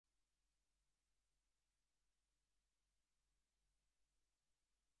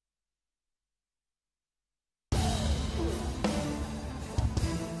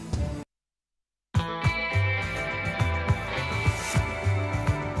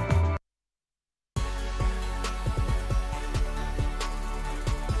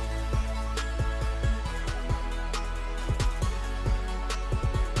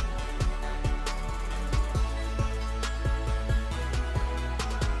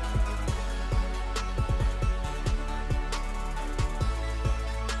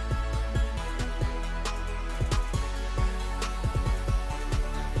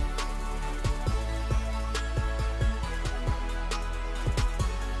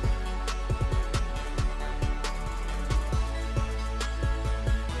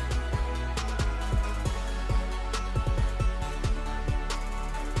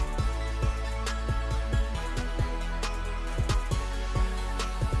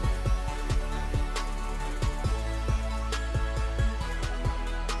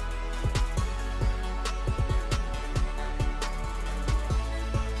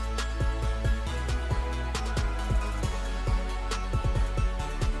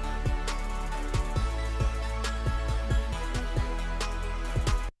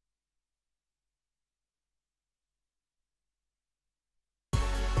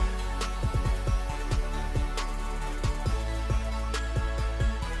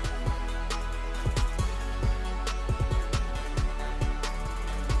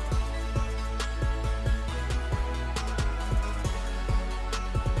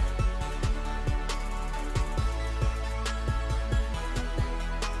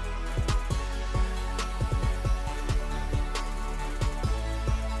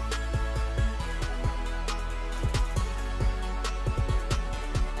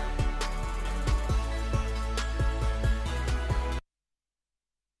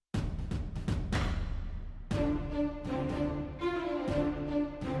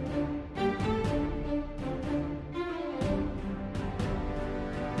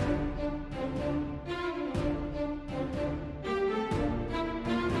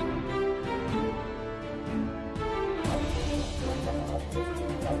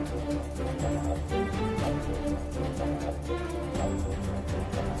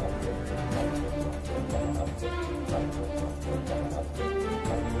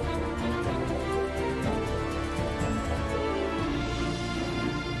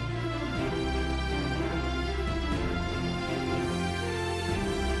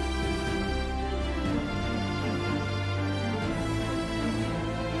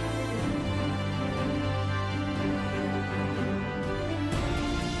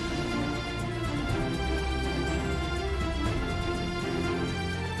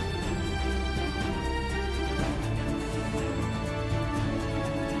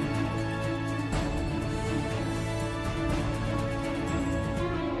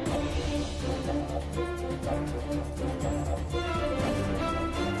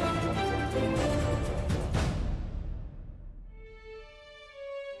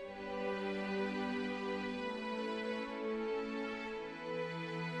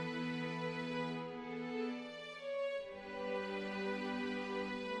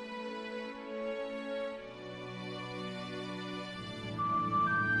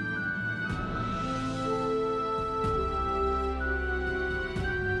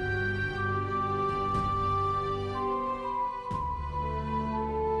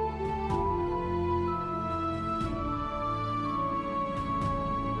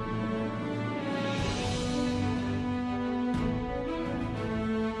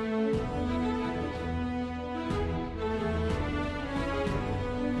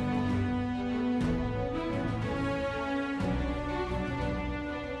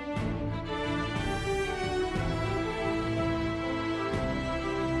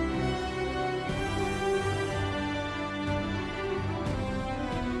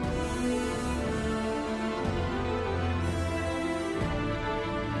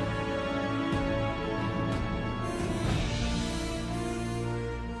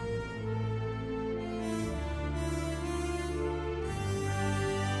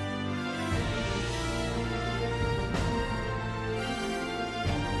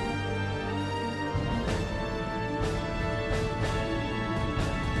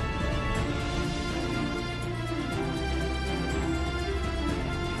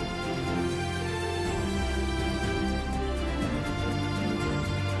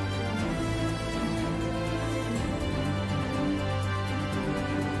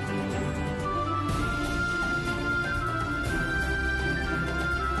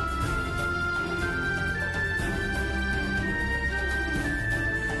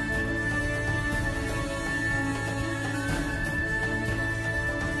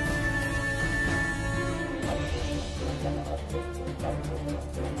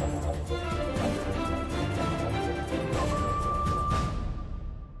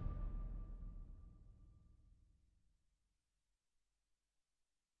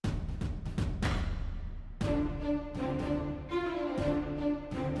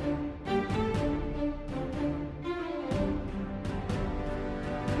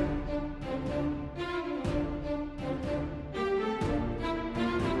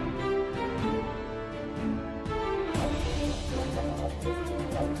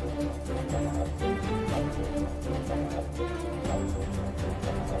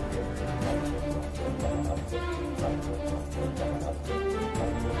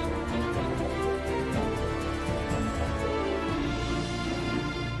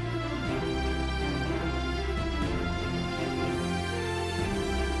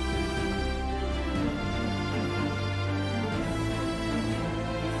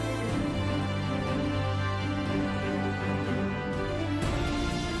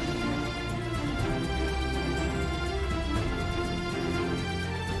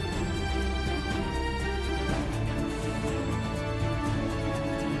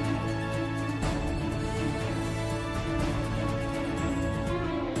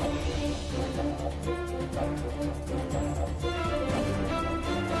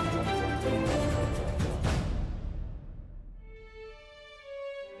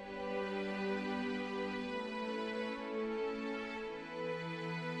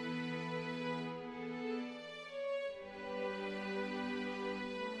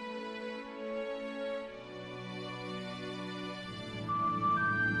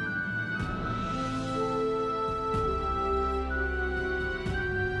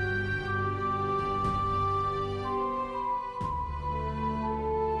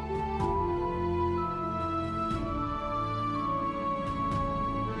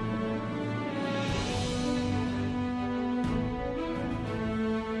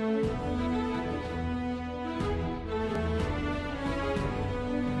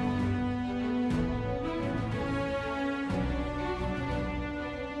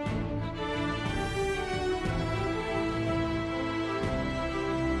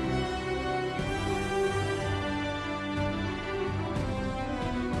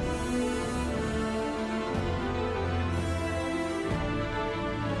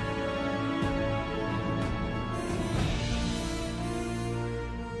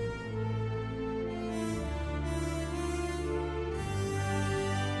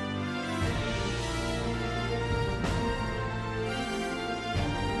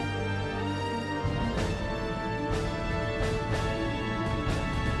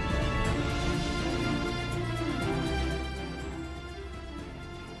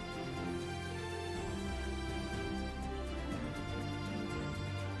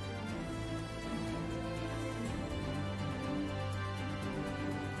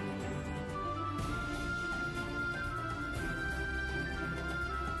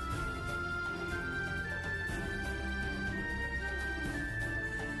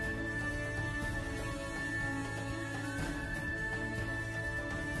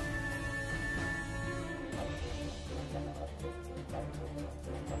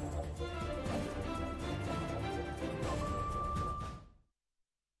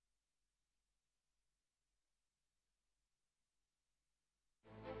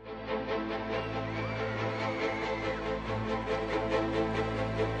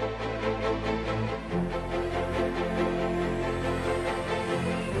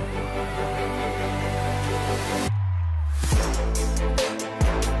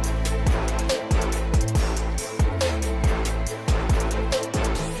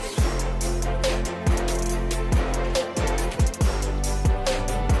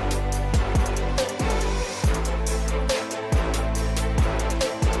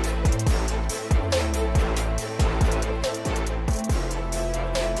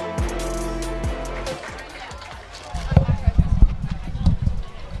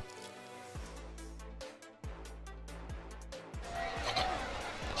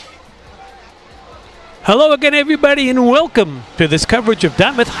Hello again, everybody, and welcome to this coverage of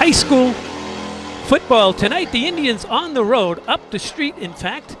Dartmouth High School football. Tonight, the Indians on the road, up the street, in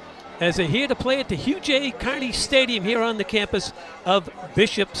fact, as they're here to play at the Hugh J. Carney Stadium here on the campus of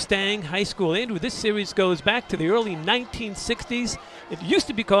Bishop Stang High School. Andrew, this series goes back to the early 1960s. It used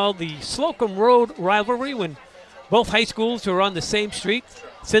to be called the Slocum Road rivalry when both high schools were on the same street.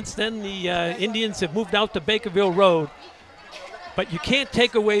 Since then, the Indians have moved out to Bakerville Road. But you can't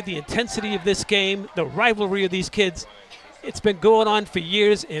take away the intensity of this game, the rivalry of these kids. It's been going on for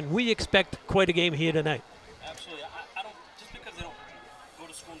years, and we expect quite a game here tonight. Absolutely. I don't, just because they don't go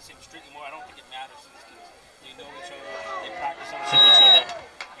to school in the same street anymore, I don't think it matters to these kids. They know each other, they practice on each other.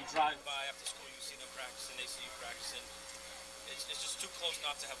 You drive by after school, you see them practicing, they see you practicing. It's just too close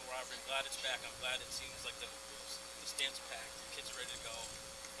not to have a rivalry. I'm glad it's back. I'm glad it seems like the stands are packed, the kids are ready to go.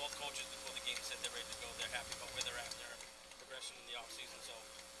 Both coaches before the game said they're ready to go. They're happy about where they're at. They're progression in the offseason, so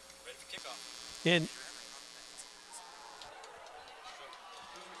ready for kickoff. And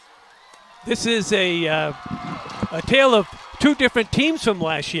this is a tale of two different teams from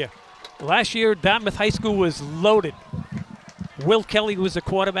last year. Last year, Dartmouth High School was loaded. Will Kelly was the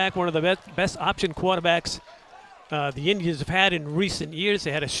quarterback, one of the best option quarterbacks the Indians have had in recent years.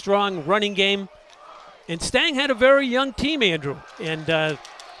 They had a strong running game. And Stang had a very young team, Andrew. And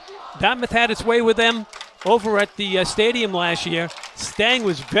Dartmouth had its way with them over at the stadium last year. Stang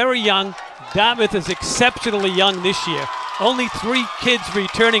was very young. Dartmouth is exceptionally young this year. Only 3 kids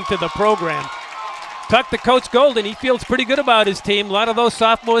returning to the program. Talk to Coach Golden. He feels pretty good about his team. A lot of those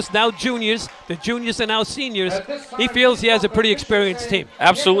sophomores now juniors. The juniors are now seniors. He feels he has a pretty experienced team.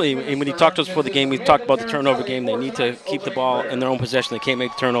 Absolutely. And when he talked to us before the game, he talked about the turnover game. They need to keep the ball in their own possession. They can't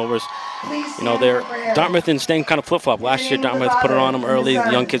make turnovers. You know, Dartmouth and Stang kind of flip-flop. Last year, Dartmouth put it on them early.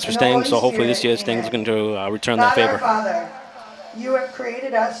 The young kids were Stang, so hopefully this year Stang's going to return that favor. Father, you have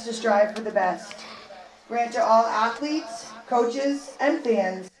created us to strive for the best. Grant to all athletes, coaches, and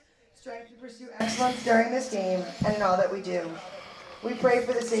fans strength to pursue excellence during this game and in all that we do. We pray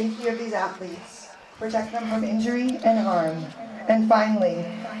for the safety of these athletes, protect them from injury and harm. And finally,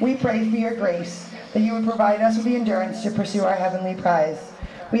 we pray for your grace, that you would provide us with the endurance to pursue our heavenly prize.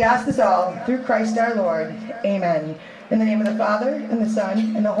 We ask this all through Christ our Lord. Amen. In the name of the Father, and the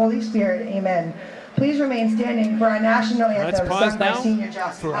Son, and the Holy Spirit. Amen. Please remain standing for our national anthem. Let's pause now Senior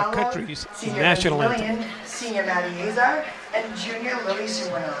Jocelyn for our Howell, country's Senior national Lillian, anthem. Senior Maddie Azar, and Junior Lily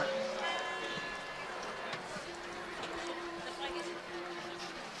Suwanaut.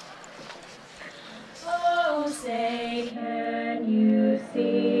 Oh, say, can you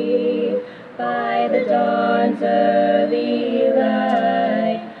see by the dawn's early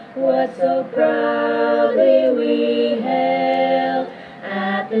light what so proudly we hailed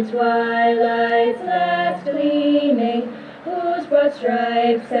at the twilight's last gleaming, whose broad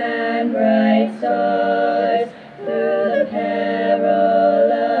stripes and bright stars through the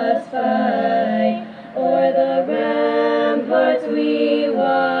perilous fight o'er the ramparts we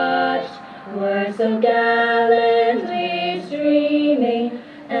watched were so gallantly streaming,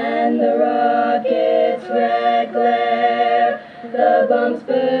 and the rockets' red glare, the bombs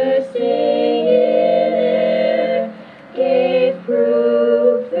bursting in air, gave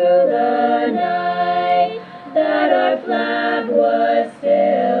proof through the night that our flag was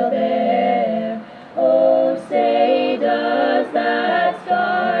still there. Oh, say does that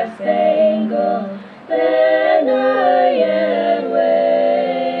star-spangled banner yet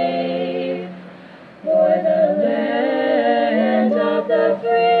wave o'er the land of the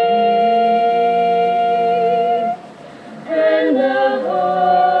free and the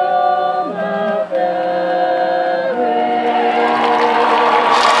home of the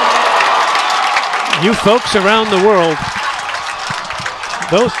brave. You folks around the world,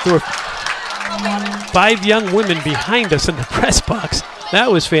 those were 5 young women behind us in the press box.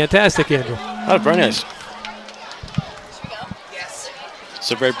 That was fantastic, Andrew. That was very nice.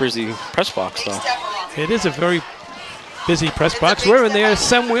 It's a very busy press box, though. It is a very busy press box. We're in there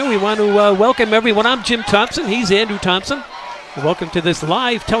somewhere. We want to welcome everyone. I'm Jim Thompson. He's Andrew Thompson. Welcome to this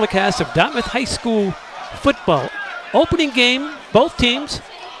live telecast of Dartmouth High School football. Opening game, both teams.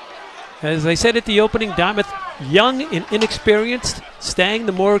 As I said at the opening, Dartmouth young and inexperienced. Stang,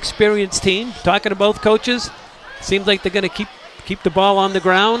 the more experienced team. Talking to both coaches, seems like they're going to keep the ball on the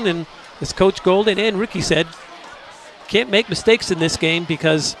ground. And as Coach Golden and Ricky said, can't make mistakes in this game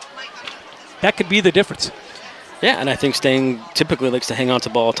because that could be the difference. Yeah, and I think Stang typically likes to hang on to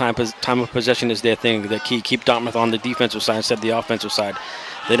the ball. Time of possession is their thing. The key, keep Dartmouth on the defensive side instead of the offensive side.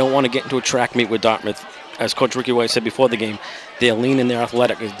 They don't want to get into a track meet with Dartmouth. As Coach Ricky White said before the game, they're lean and they're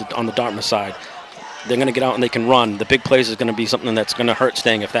athletic on the Dartmouth side. they're going to get out and they can run. The big plays is going to be something that's going to hurt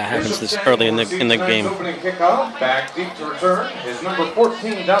Stang if that happens this early in the game. Back deep to return is number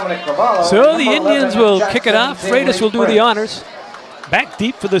 14, Dominic Cavallo. So the Indians will kick it off. Freitas will do the honors. Back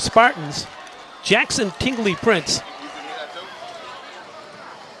deep for the Spartans, Jackson Tingley Prince.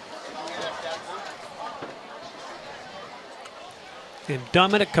 And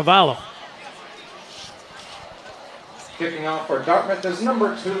Dominic Cavallo. Kicking off for Dartmouth is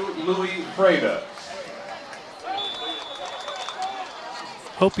number 2, Louis Freitas.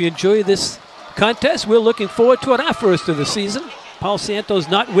 Hope you enjoy this contest. We're looking forward to it, our first of the season. Paul Santos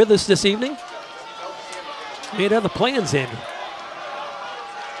not with us this evening. Made other plans, Andrew.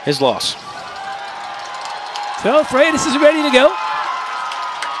 His loss. So Freitas is ready to go.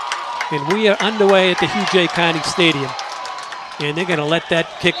 And we are underway at the Hugh J. Conning Stadium. And they're going to let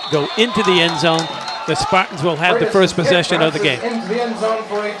that kick go into the end zone. The Spartans will have the first possession of the game. Into the end zone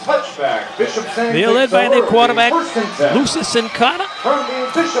for a touchback. Bishop Stang They're led by their quarterback, Lucis Sincata.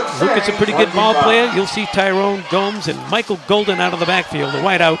 Lucas a pretty good ball player. You'll see Tyrone Gomes and Michael Golden out of the backfield. The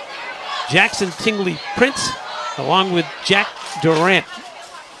wideout, Jackson Tingley Prince, along with Jack Durant.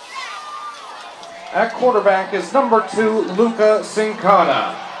 At quarterback is number 2, Luca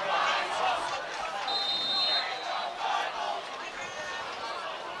Sincata.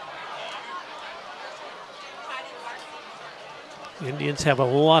 The Indians have a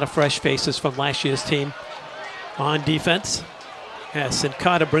lot of fresh faces from last year's team on defense as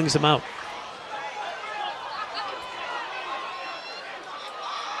Sincata brings them out.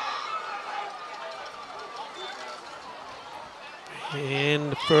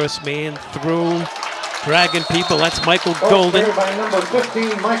 And the first man through, dragging people, that's Michael Golden. By number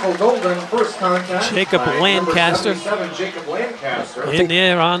 15, Michael Golden, first contact. Jacob Lancaster. Jacob Lancaster. In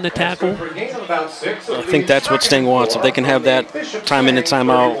there on the tackle. I think that's what Stang wants. If they can have that time in and time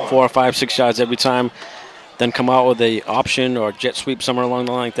out, 4 or 5, 6 yards every time, then come out with a option or jet sweep somewhere along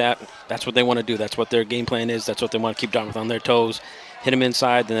the line like that, that's what they want to do. That's what their game plan is. That's what they want to keep Dartmouth on their toes, hit them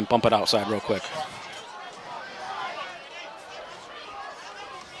inside, and then bump it outside real quick.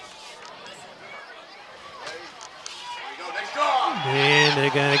 And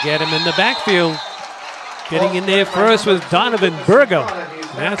they're going to get him in the backfield. Getting in there first was Donovan Burgo.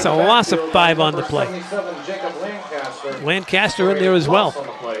 That's a loss of 5 on the play. Lancaster in there as well.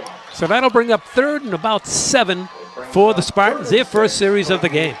 So that'll bring up 3rd and about 7 for the Spartans, their first series of the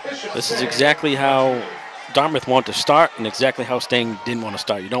game. This is exactly how Dartmouth wanted to start and exactly how Stang didn't want to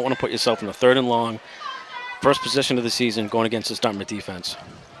start. You don't want to put yourself in a 3rd and long, first possession of the season going against this Dartmouth defense.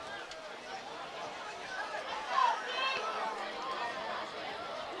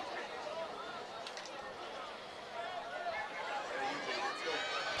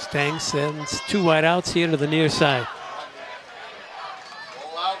 Stang sends 2 wideouts here to the near side.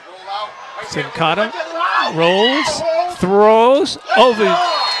 Sincata rolls, throws, over,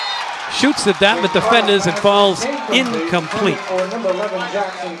 shoots the Dartmouth defenders and falls incomplete.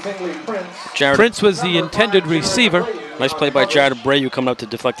 Prince was the intended receiver. Nice play by Jared Abreu coming up to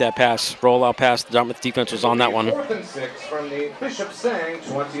deflect that pass. Rollout pass. The Dartmouth defense was on that one. 4th and 6 from the Bishop Stang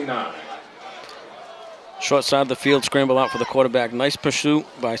 29. Short side of the field, scramble out for the quarterback. Nice pursuit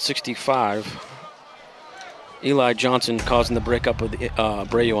by 65. Eli Johnson causing the breakup of the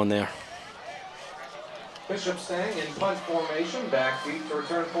Abreu on there. Bishop Stang in punt formation, back deep to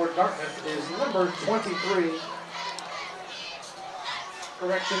return for Dartmouth is number 23.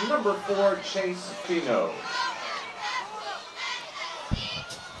 Correction, number 4, Chase Pino.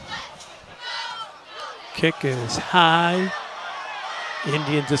 Kick is high.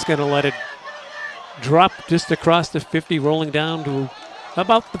 Indians just going to let it drop just across the 50, rolling down to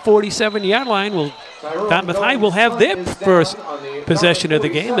about the 47-yard line. Dartmouth High will have their first possession of the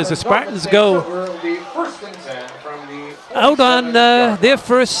game as the Spartans go out on their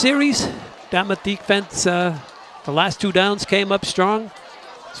first series. Dartmouth defense, the last 2 downs came up strong.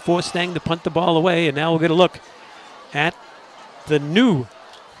 It's forced Stang to punt the ball away, and now we'll get a look at the new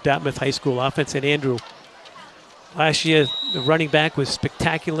Dartmouth High School offense. And Andrew, last year the running back was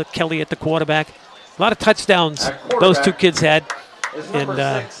spectacular. Kelly at the quarterback. A lot of touchdowns those 2 kids had. And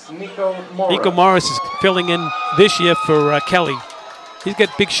Nico Morris is filling in this year for Kelly. He's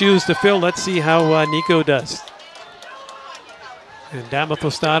got big shoes to fill. Let's see how Nico does. And Dartmouth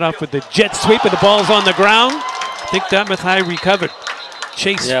will start off with the jet sweep, and the ball's on the ground. I think Dartmouth High recovered.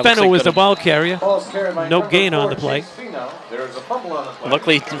 Chase Fennell was the ball carrier. No gain on the play.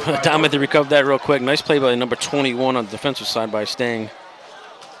 Luckily, Dartmouth recovered that real quick. Nice play by number 21 on the defensive side by Stang.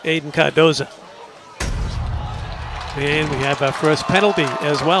 Aiden Cardoza. And we have our first penalty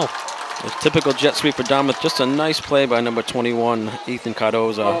as well. A typical jet sweep for Dartmouth. Just a nice play by number 21, Aiden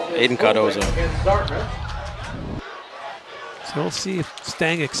Cardoza. Against Dartmouth. So we'll see if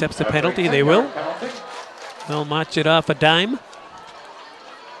Stang accepts the penalty. They will. They'll march it off a dime.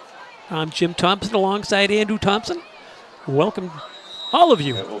 I'm Jim Thompson alongside Andrew Thompson. Welcome all of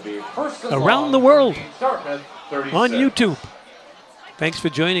you around the world on YouTube. Thanks for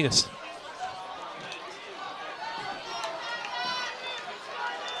joining us.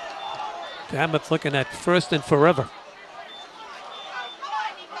 Dartmouth looking at first and forever.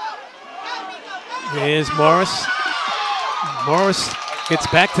 Here's Morris. Morris gets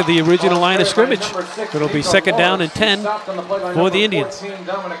back to the original line of scrimmage. It'll be second down and 10 for the Indians.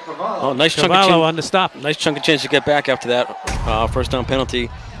 Oh, nice chunk of on the stop. Nice chunk of chance to get back after that first down penalty.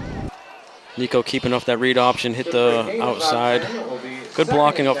 Nico keeping off that read option, hit the outside. Good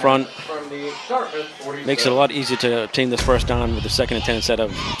blocking up front. Makes it a lot easier to obtain this first down with the second and 10 instead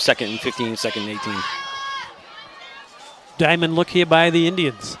of second and 15, second and 18. Diamond look here by the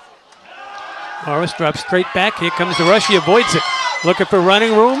Indians. Morris drops straight back. Here comes the rush. He avoids it. Looking for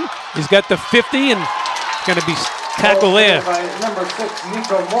running room. He's got the 50 and it's going to be tackled there. By number 6,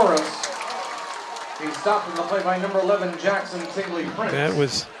 Nico Morris. He's stopped in the play by number 11, Jackson Tingley Prince. That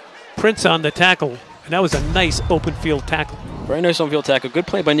was Prince on the tackle. And that was a nice open field tackle. Very nice on-field tackle. Good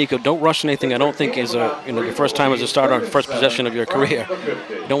play by Nico. Don't rush anything. I don't think is your first time as a starter on first possession of your career.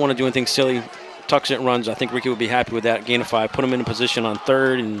 You don't want to do anything silly. Tucks it and runs. I think Ricky would be happy with that. Gain of 5. Put him in a position on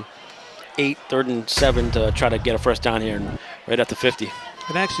 3rd and 8, 3rd and 7 to try to get a first down here and right at the 50.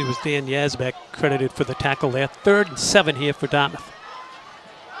 It actually was Dan Yazbek credited for the tackle there. 3rd and 7 here for Dartmouth.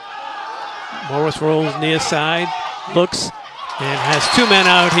 Morris rolls near side, looks, and has 2 men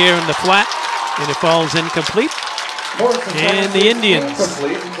out here in the flat, and it falls incomplete. And the Indians,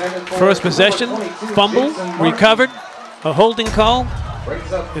 first possession, fumble, recovered, a holding call,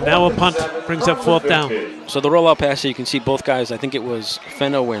 and now a punt brings up 4th down. So the rollout pass here, you can see both guys, I think it was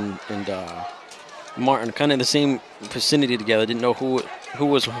Fenno and Martin, kind of in the same vicinity together. Didn't know who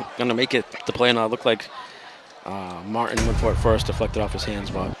was going to make it the play, and it looked like Martin went for it first, deflected off his hands.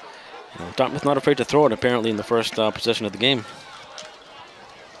 But Dartmouth not afraid to throw it apparently in the first possession of the game.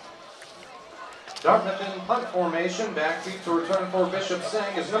 Dartmouth in punt formation, backfield to return for Bishop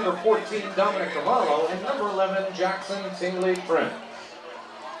Stang is number 14, Dominic Cavallo, and number 11, Jackson Tingley Prince.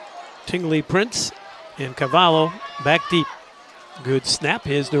 Tingley Prince and Cavallo back deep. Good snap.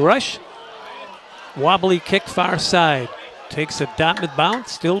 Here's the rush. Wobbly kick far side. Takes a Dartmouth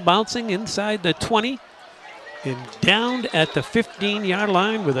bounce, still bouncing inside the 20. And down at the 15-yard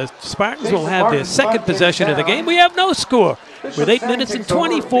line where the Spartans will have their second possession of the game. We have no score with 8 minutes and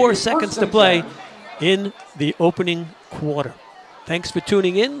 24 seconds to play in the opening quarter. Thanks for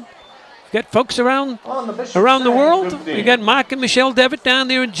tuning in. We've got folks around the world. We got Mark and Michelle Devitt down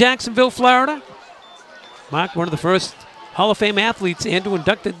there in Jacksonville, Florida. Mark, one of the first Hall of Fame athletes, Andrew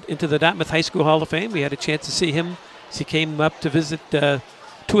inducted into the Dartmouth High School Hall of Fame. We had a chance to see him as he came up to visit 2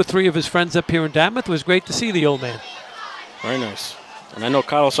 or 3 of his friends up here in Dartmouth. It was great to see the old man. Very nice. And I know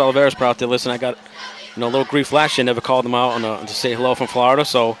Carlos Oliveira's probably out there listening. I got a little grief last year. Never called him out to say hello from Florida.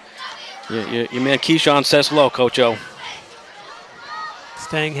 So your man Keyshawn says hello, Coach O.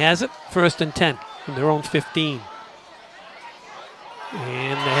 Stang has it. 1st and 10 from their own 15.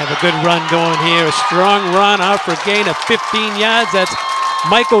 And they have a good run going here. A strong run out for a gain of 15 yards. That's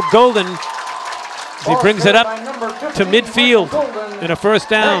Michael Golden. He brings it up to midfield and a first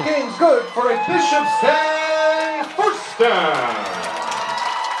down. That game's good for a Bishop Stang first down.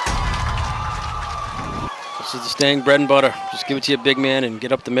 This is the Stang bread and butter. Just give it to your big man and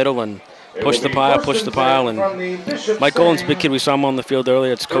get up the middle and push the pile. And Mike Golden's a big kid. We saw him on the field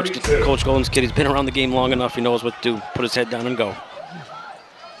earlier. It's Coach Golden's kid. He's been around the game long enough. He knows what to do. Put his head down and go.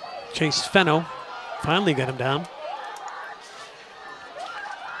 Chase Fenno finally got him down.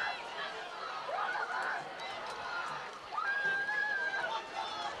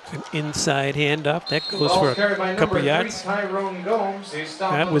 An inside handoff. That goes for a couple yards.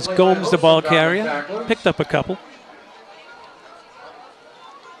 That was Gomes, the ball carrier. Picked up a couple.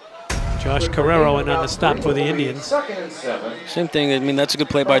 Josh Carrero and on the stop for the Indians. Same thing. I mean, that's a good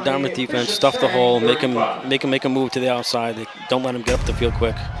play by Dartmouth defense. Stuff the hole, make him make a move to the outside. Don't let him get up the field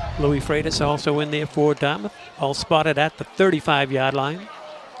quick. Louis Freitas also in there for Dartmouth. All spotted at the 35-yard line.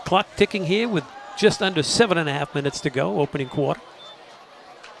 Clock ticking here with just under 7.5 minutes to go, opening quarter.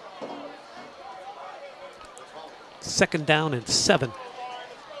 2nd down and 7.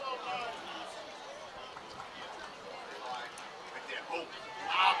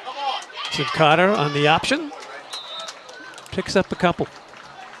 Sid Carter on the option. Picks up a couple.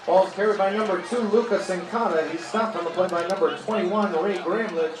 Ball's carried by number 2, Lucas Encana. He's stopped on the play by number 21, Ray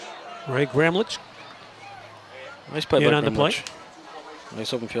Gramlich. Ray Gramlich Nice play in by on the play. Gramlich.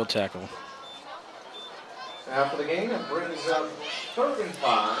 Nice open field tackle. After the game, it brings up 3rd and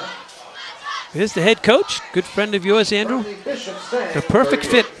 5. Here's the head coach, good friend of yours, Andrew. Bishop Stang, The perfect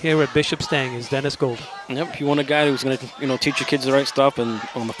 38. fit here at Bishop Stang is Dennis Golden. Yep, you want a guy who's going to, teach your kids the right stuff, and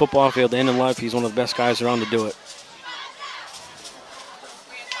on the football field and in life, he's one of the best guys around to do it.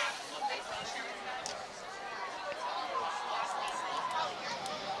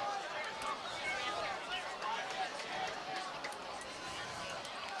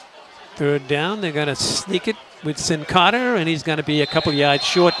 Third down, they're going to sneak it with Sin Carter, and he's going to be a couple yards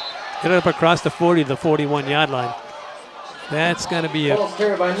short. Get it up across the 40 to the 41-yard line. That's going to be Ball's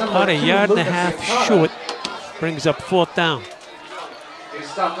carried by number about a 2, yard and a Lucas half Incata. short. Brings up 4th down. He's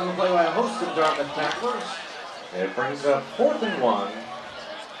stopped on the play by a host of Dartmouth tacklers. It brings up 4th and 1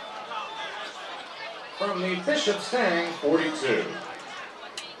 from the Bishop Stang 42.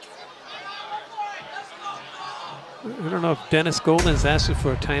 I don't know if Dennis Golden is asking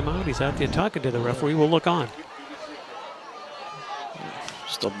for a timeout. He's out there talking to the referee. We'll look on.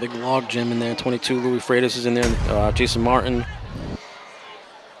 Just a big log jam in there. 22, Louis Freitas is in there. Jason Martin.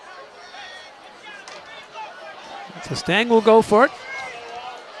 So Stang will go for it.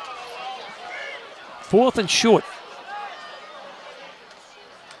 4th and short.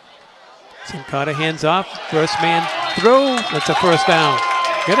 Sin Carter hands off. First man through. That's a 1st down.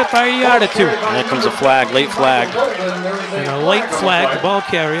 Get it by a yard or 2. And there comes a flag, late flag. And a late flag, the ball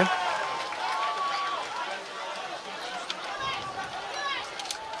carrier.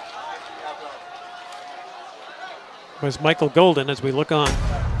 Was Michael Golden as we look on.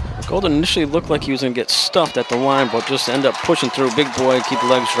 Golden initially looked like he was going to get stuffed at the line, but just end up pushing through. Big boy, keep the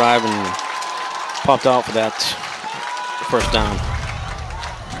legs driving, and popped out for that 1st down.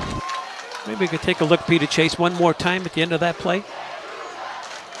 Maybe we could take a look, Peter Chase, one more time at the end of that play.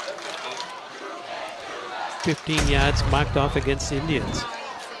 15 yards marked off against the Indians.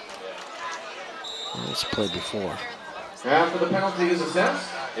 This played before. After the penalty is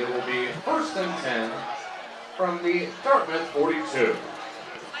assessed, it will be 1st and 10 from the Dartmouth 42.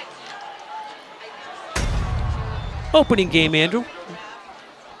 Opening game, Andrew.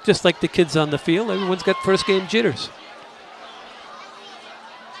 Just like the kids on the field, everyone's got first game jitters.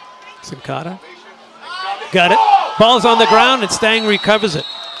 Sin Carter. Got it. Ball's on the ground and Stang recovers it.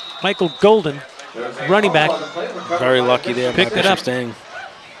 Michael Golden, running back. Very lucky there. Picked it up. Stang.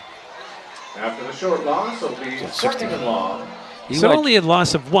 After the short loss, it will be 2nd and long. So only a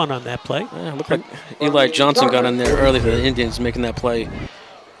loss of 1 on that play. Yeah, looked like Eli Johnson got in there early for the Indians making that play.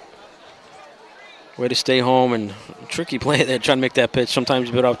 Way to stay home, and tricky play there trying to make that pitch. Sometimes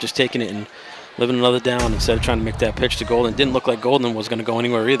you're better off just taking it and living another down instead of trying to make that pitch to Golden. Didn't look like Golden was going to go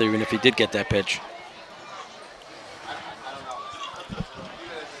anywhere either, even if he did get that pitch.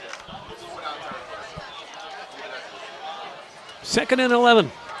 Second and 11.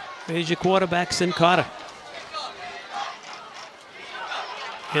 There's your quarterback, Sin Carter.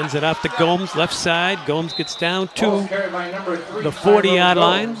 Hands it off to Gomes, left side. Gomes gets down to the 40-yard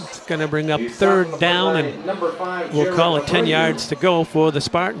line. It's going to bring up 3rd down, and we'll call it 10 yards to go for the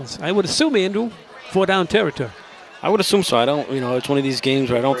Spartans. I would assume, Andrew, 4-down territory. I would assume so. I don't, it's one of these games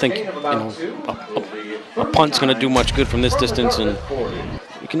where I don't think, a punt's going to do much good from this distance. And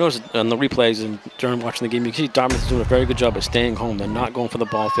you can notice on the replays and during watching the game, you can see Dartmouth is doing a very good job of staying home. They're not going for the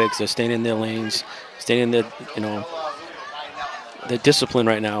ball fakes. They're staying in their lanes, staying in their, they're disciplined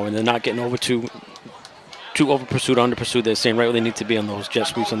right now, and they're not getting over too over pursued, under pursued. They're staying right where they need to be on those jet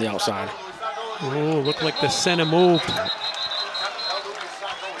sweeps on the outside. Oh, looked like the center moved. I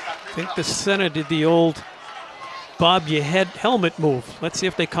think the center did the old bob your head helmet move. Let's see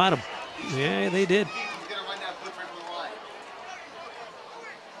if they caught him. Yeah, they did.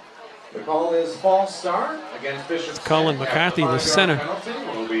 The call is false start against Bishop. Colin McCarthy, the center.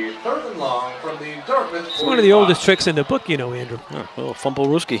 Will be 3rd and long from the Dartmouth 45. It's one of the oldest tricks in the book, Andrew. Oh, a little fumble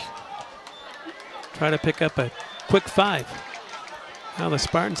Ruski. Try to pick up a quick 5. Now the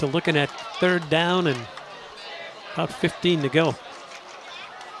Spartans are looking at 3rd down and about 15 to go.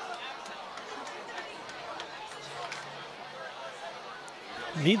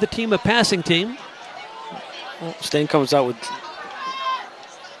 Need the team a passing team. Well, Stang comes out with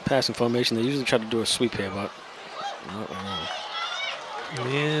passing formation. They usually try to do a sweep here, but not right now.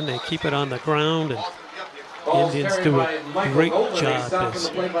 And they keep it on the ground, and Indians do a great job as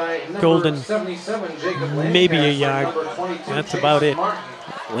Golden, maybe a yard. That's about it.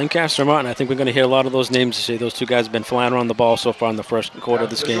 Lancaster Martin, I think we're going to hear a lot of those names to say those two guys have been flying around the ball so far in the first quarter of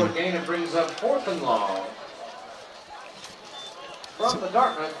this game. It brings up 4th and long from the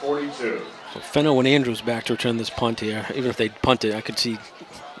Dartmouth 42. So Fenno and Andrews back to return this punt here. Even if they punt it, I could see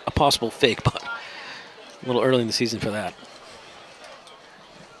a possible fake, but a little early in the season for that.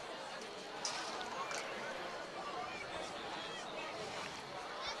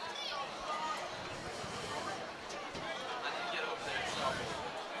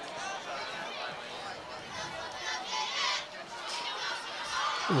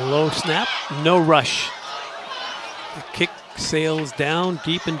 Low snap, no rush. The kick sails down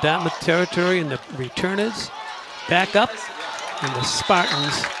deep in Dartmouth territory, and the returners back up, and the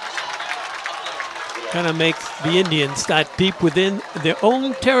Spartans gonna make the Indians start deep within their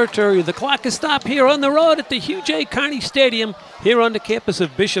own territory. The clock is stopped here on the road at the Hugh J. Carney Stadium here on the campus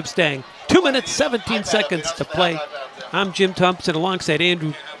of Bishop Stang. 2 minutes, 17 seconds to play. I'm Jim Thompson alongside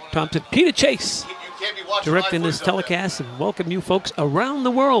Andrew Thompson, Peter Chase, directing this telecast, and welcome you folks around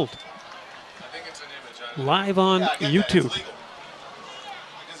the world. Live on YouTube.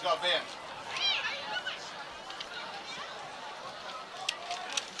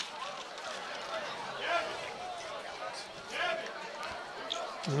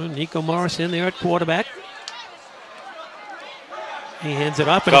 Nico Morris in there at quarterback. He hands it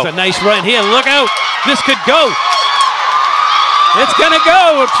off, and it's a nice run here. Look out! This could go. It's gonna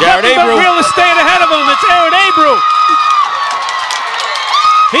go. Jared Abreu. Real estate ahead of him. It's Aaron Abreu.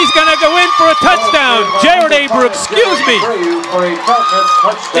 He's gonna go in for a touchdown. Jared Abreu, excuse me.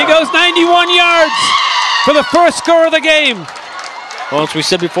 He goes 91 yards for the first score of the game. Well, as we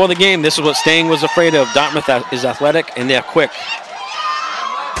said before the game, this is what Stang was afraid of. Dartmouth is athletic and they're quick.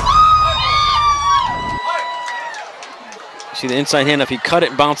 See the inside hand, if he cut it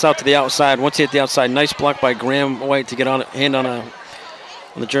and bounce out to the outside, once he hit the outside, nice block by Graham White to get on hand on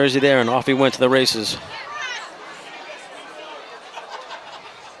the jersey there, and off he went to the races.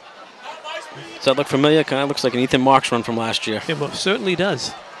 Does that look familiar? Kind of looks like an Ethan Marks run from last year. It most certainly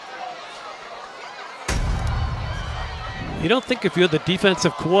does. You don't think if you're the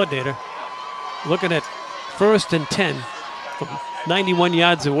defensive coordinator, looking at 1st and 10 from 91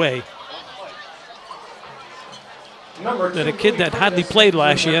 yards away, that a kid that hardly played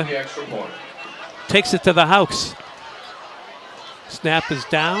last year takes it to the house. Snap is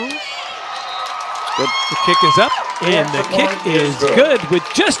down. Good. The kick is up, and the kick is good with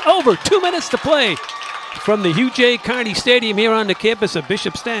just over 2 minutes to play from the Hugh J. Carney Stadium here on the campus of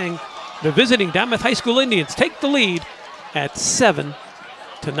Bishop Stang. The visiting Dartmouth High School Indians take the lead at 7-0.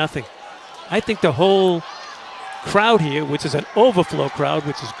 I think the whole crowd here, which is an overflow crowd,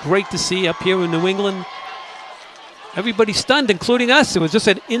 which is great to see up here in New England, everybody stunned, including us. It was just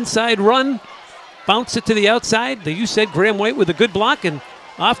an inside run, bounce it to the outside. You said Graham White with a good block and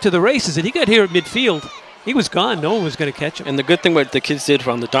off to the races. And he got here at midfield. He was gone. No one was going to catch him. And the good thing what the kids did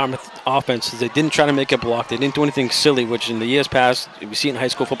from the Dartmouth offense is they didn't try to make a block. They didn't do anything silly, which in the years past, we see it in high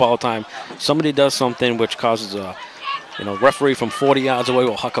school football all the time. Somebody does something which causes a referee from 40 yards away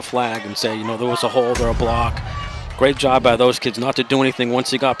will huck a flag and say, there was a hold or a block. Great job by those kids not to do anything once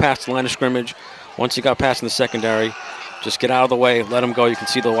he got past the line of scrimmage. Once he got past in the secondary, just get out of the way, let him go. You can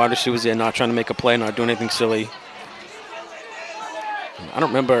see the wide receivers there not trying to make a play, not doing anything silly. I don't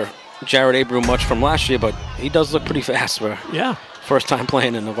remember Jared Abreu much from last year, but he does look pretty fast for first time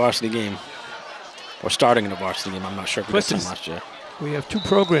playing in a varsity game. Or starting in a varsity game. I'm not sure if he got time last year. We have 2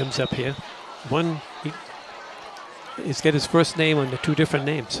 programs up here. One, he's got his first name on the 2 different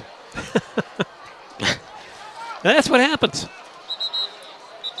names. That's what happens.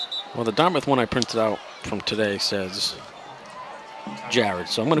 Well, the Dartmouth one I printed out from today says Jared,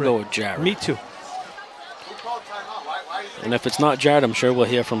 so I'm going to go with Jared. Me too. And if it's not Jared, I'm sure we'll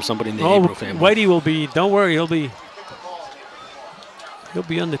hear from somebody in the Abreu family. Whitey will be, don't worry, he'll be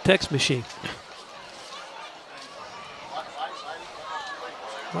on the text machine.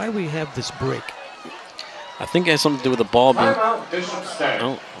 Why do we have this break? I think it has something to do with the ball being...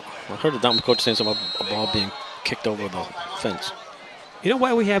 I heard the Dartmouth coach saying something about a ball being kicked over the fence. You know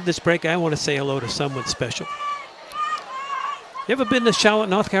why we have this break? I want to say hello to someone special. You ever been to Charlotte,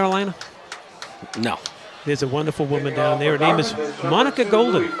 North Carolina? No. There's a wonderful woman down there. Her name is Monica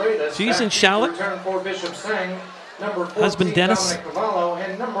Golden. She's in Charlotte. Husband Dennis.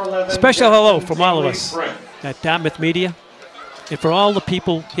 Special hello from all of us at Dartmouth Media. And for all the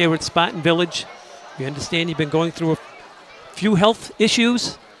people here at Spartan Village, we understand you've been going through a few health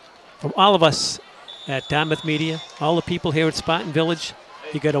issues. From all of us at Dartmouth Media, all the people here at Spartan Village,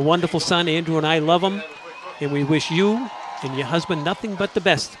 you got a wonderful son. Andrew and I love him, and we wish you and your husband nothing but the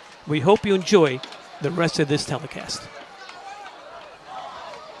best. We hope you enjoy the rest of this telecast.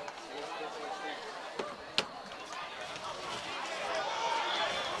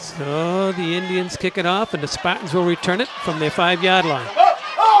 So the Indians kick it off, and the Spartans will return it from their 5-yard line.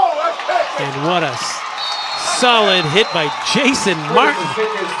 And what a solid hit by Jason Martin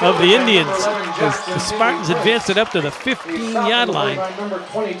of the Indians. As the Spartans advanced it up to the 15-yard line.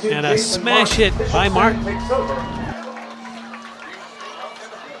 And a smash hit by Martin.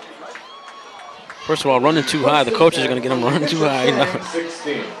 First of all, running too high. The coaches are going to get him running too high.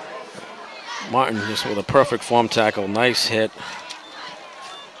 Martin just with a perfect form tackle. Nice hit.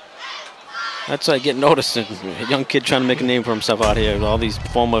 That's how you get noticed. A young kid trying to make a name for himself out here with all these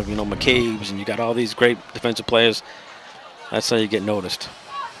former, McCabe's, and you got all these great defensive players. That's how you get noticed.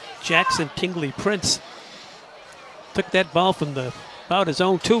 Jackson Tingley Prince took that ball from about his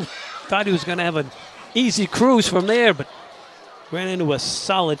own 2. Thought he was going to have an easy cruise from there, but ran into a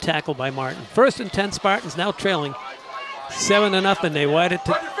solid tackle by Martin. 1st and 10 Spartans, now trailing 7-0. They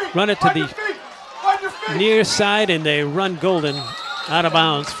run it to the near side, and they run Golden out of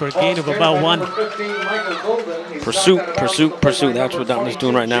bounds for a gain of about 1. Pursuit. That's what Dartmouth's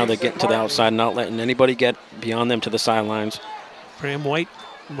doing right now. They're getting to the outside, not letting anybody get beyond them to the sidelines. Graham White,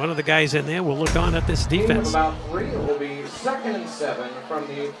 one of the guys in there, will look on at this defense. About 3, it will be 2nd and 7 from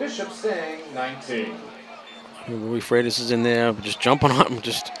the Bishop Stang 19. Louis Freitas is in there, just jumping on him.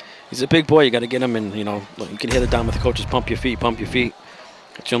 He's a big boy. You got to get him, and you can hear the Dartmouth coaches pump your feet.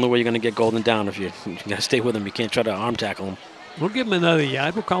 It's the only way you're going to get Golden down. If you got to stay with him, you can't try to arm tackle him. We'll give him another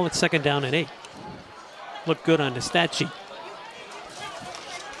yard. We'll call it 2nd down and 8. Look good on the stat sheet.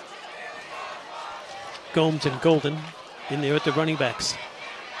 Gomes and Golden in there at the running backs.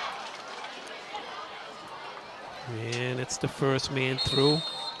 And it's the first man through.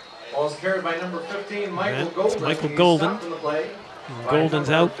 Ball's carried by number 15, Michael Golden. Michael Golden. Golden's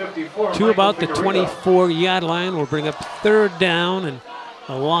out to about the 24-yard line. We'll bring up 3rd down and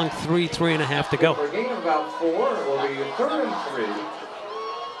a long 3.5 to go. For a gain of about 4, it will be 3rd and 3.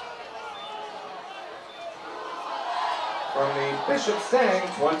 From the Bishop Stang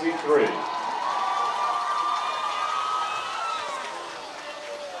 23.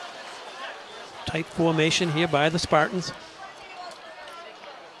 Tight formation here by the Spartans.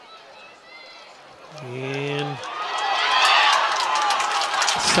 And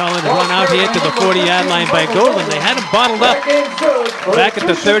solid run out here to the 40-yard line by Golden. They had him bottled up back at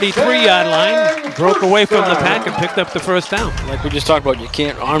the 33-yard line, broke away from the pack and picked up the 1st down. Like we just talked about, you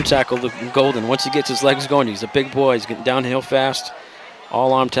can't arm tackle the Golden. Once he gets his legs going, he's a big boy. He's getting downhill fast.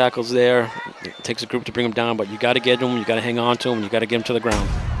 All arm tackles there. It takes a group to bring him down, but you got to get him, you got to hang on to him, you got to get him to the ground.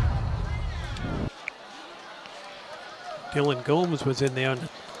 Dylan Gomes was in there on the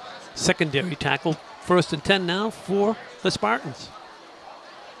secondary tackle. 1st and 10 now for the Spartans.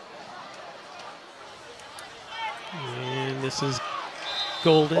 And this is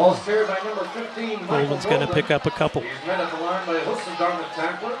Golden. Golden's going to pick up a couple. He's met at the line by a host of Dartmouth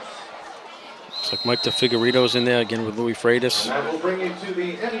tacklers. Looks like Mike DeFigurito's in there again with Louis Freitas. That will bring you to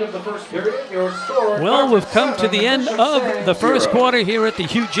the end of the 1st period. Your score. Well, we've come to the end of the 1st quarter here at the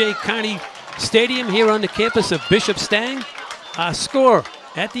Hugh J. Carney Stadium here on the campus of Bishop Stang. Our score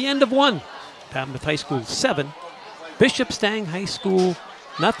at the end of 1, Dartmouth High School 7, Bishop Stang High School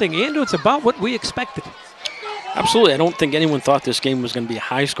nothing. Andrew, it's about what we expected. Absolutely. I don't think anyone thought this game was going to be a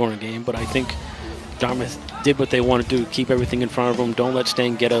high-scoring game, but I think Dartmouth did what they want to do, keep everything in front of them. Don't let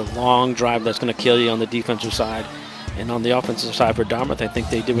Stang get a long drive that's going to kill you on the defensive side. And on the offensive side for Dartmouth, I think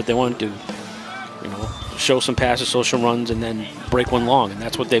they did what they wanted to do. Show some passes, show some runs, and then break one long. And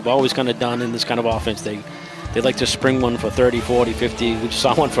that's what they've always kind of done in this kind of offense. They like to spring one for 30, 40, 50. We just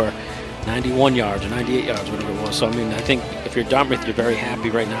saw one for 91 yards or 98 yards, whatever it was. So, I mean, I think if you're Dartmouth, you're very happy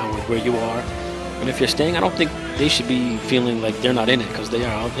right now with where you are. And if you're Stang, I don't think they should be feeling like they're not in it, because they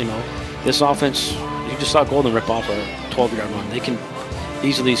are. This offense, you just saw Golden rip off a 12-yard run. They can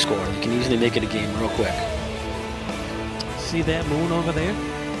easily score. They can easily make it a game real quick. See that moon over there?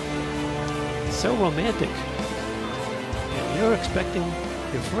 So romantic. And you're expecting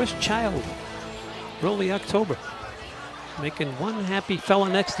your first child early October. Making one happy fella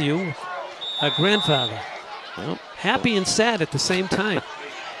next to you a grandfather. Well, happy and sad at the same time.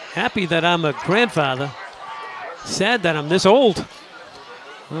 Happy that I'm a grandfather. Sad that I'm this old.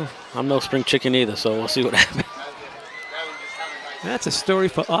 Well, I'm no spring chicken either, so we'll see what happens. That's a story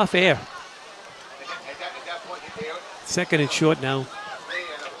for off air. 2nd and short now.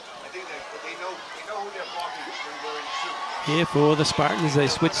 Here for the Spartans, they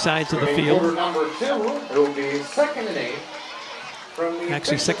switch sides of the field. Quarter number 2, it will be 2nd and 8. From the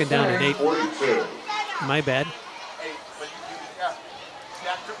Actually, 2nd down and 8. 42. My bad.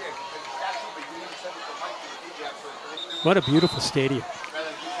 What a beautiful stadium.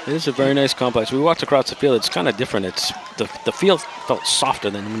 It is a very nice complex. We walked across the field. It's kind of different. It's the field felt softer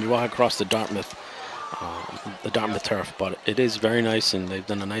than when you walk across the Dartmouth turf, but it is very nice, and they've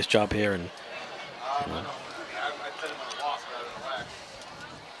done a nice job here. And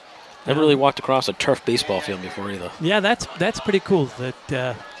Never really walked across a turf baseball field before either. Yeah, that's pretty cool.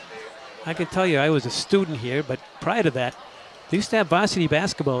 That I can tell you, I was a student here, but prior to that, they used to have varsity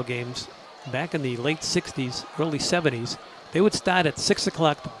basketball games back in the late 60s, early 70s. They would start at 6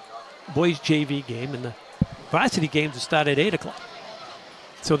 o'clock, the boys JV game, and the varsity games would start at 8 o'clock.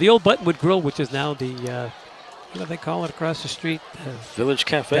 So the old Buttonwood Grill, which is now the, what do they call it across the street? Village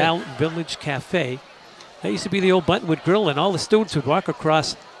Cafe. Village Cafe. That used to be the old Buttonwood Grill, and all the students would walk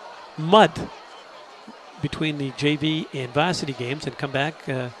across mud between the JV and varsity games and come back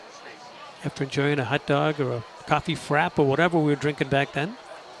after enjoying a hot dog or a coffee frap or whatever we were drinking back then.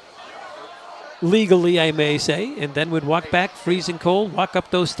 Legally, I may say, and then we'd walk back, freezing cold, walk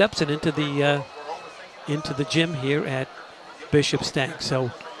up those steps and into the gym here at Bishop Stang.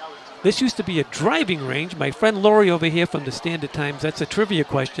 So this used to be a driving range. My friend Lori over here from the Standard Times, that's a trivia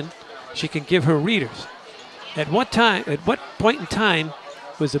question. She can give her readers. At what point in time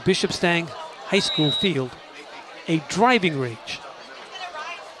was the Bishop Stang High School field a driving range?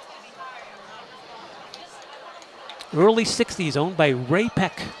 Early 60s, owned by Ray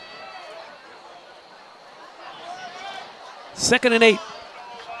Peck. 2nd and 8.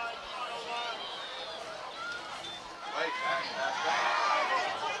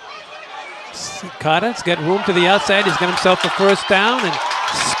 Carter's got room to the outside. He's got himself a first down and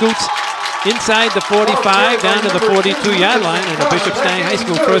scoots inside the 45 down to the 42-yard line, and a Bishop Stang High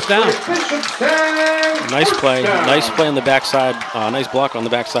School first down. Nice play. Nice play on the backside. Nice block on the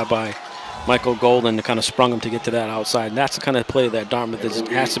backside by Michael Golden to kind of sprung him to get to that outside. And that's the kind of play that Dartmouth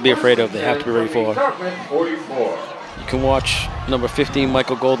has to be afraid of. They have to be ready for. You can watch number 15,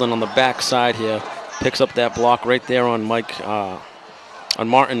 Michael Golden, on the backside here. Picks up that block right there on on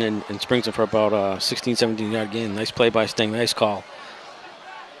Martin and springs him for about a 16, 17-yard gain. Nice play by Stang. Nice call.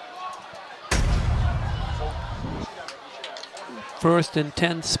 First and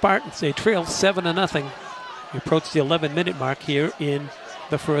 10 Spartans. They trail 7-0. We approach the 11-minute mark here in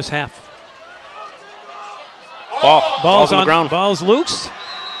the first half. Ball's on the ground. Ball's loose.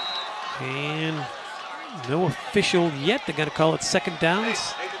 And no official yet. They're going to call it second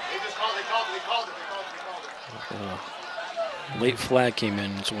downs. Late flag came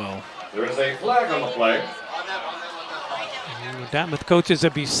in as well. There is a flag on the play. And the Dartmouth coaches are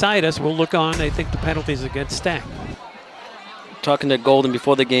beside us. We'll look on. I think the penalties against Stang. Talking to Golden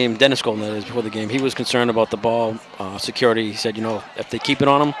before the game, Dennis Golden, that is, before the game, he was concerned about the ball security. He said, you know, if they keep it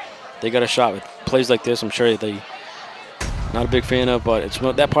on them, they got a shot. With plays like this, I'm sure they not a big fan of, but it's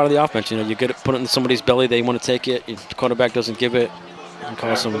that part of the offense. You know, you get it, put it in somebody's belly, they want to take it. The quarterback doesn't give it, and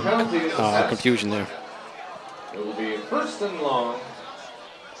cause some confusion there. It will be first and long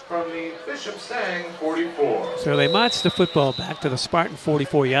from the Bishop Stang 44. So they march the football back to the Spartan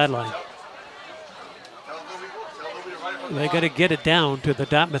 44-yard line. They got to get it down to the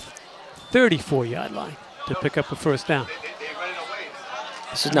Dartmouth 34-yard line to pick up a first down.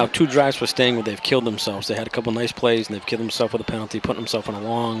 This is now 2 drives for Stang where they've killed themselves. They had a couple nice plays and they've killed themselves with a penalty, putting themselves on a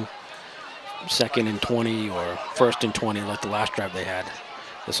long 2nd and 20 or 1st and 20 like the last drive they had.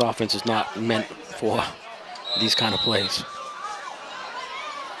 This offense is not meant for these kind of plays.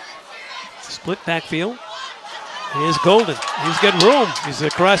 Split backfield. Here's Golden. He's got room. He's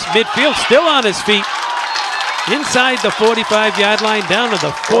across midfield, still on his feet. Inside the 45-yard line, down to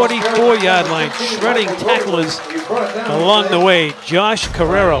the 44-yard line, shredding tacklers along the way. Josh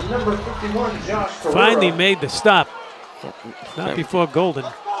Carrero finally made the stop. Not before Golden.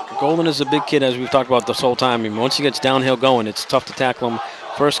 Golden is a big kid, as we've talked about this whole time. I mean, once he gets downhill going, it's tough to tackle him.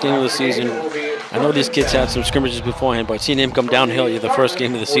 First game of the season. I know these kids had some scrimmages beforehand, but seeing him come downhill the first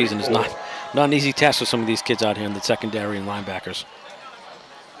game of the season is not an easy task for some of these kids out here in the secondary and linebackers.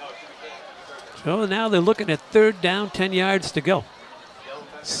 So now they're looking at 3rd down, 10 yards to go.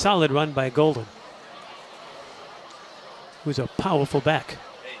 Solid run by Golden, who's a powerful back.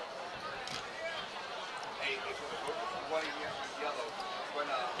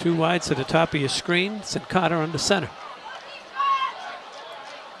 Two wides to the top of your screen. St. Carter under center.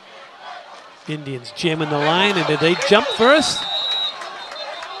 Indians jamming the line, and did they jump first?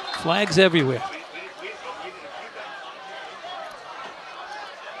 Flags everywhere.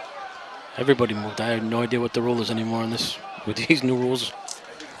 Everybody moved. I have no idea what the rule is anymore on this with these new rules.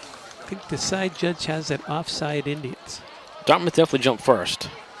 I think the side judge has that offside Indians. Dartmouth definitely jumped first.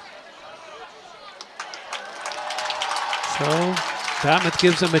 So Dartmouth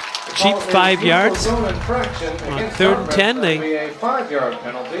gives them a cheap 5 yards. On 3rd and 10, they. A 5-yard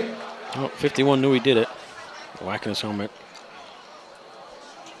penalty. Oh, 51 knew he did it. Whacking his helmet.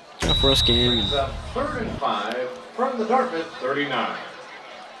 It's our first game. It's 3rd and 5 from the Dartmouth 39.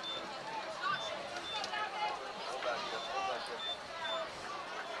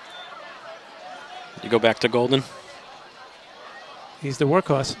 You go back to Golden. He's the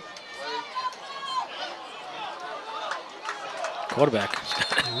workhorse. Quarterback.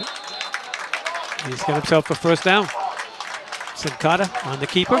 He's got himself a first down. Sincata on the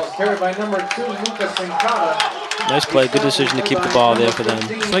keeper. Carried by number 2, Lucas Sincata. Nice play. Good decision to keep the ball there for them.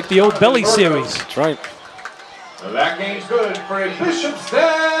 It's like the old Belly series. That's right. That game's good for a Bishop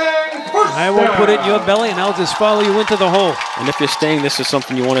Stang. I won't put it in your belly, and I'll just follow you into the hole. And if you're staying, this is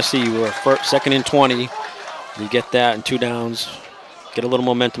something you want to see. You were second and 20. You get that and 2 downs. Get a little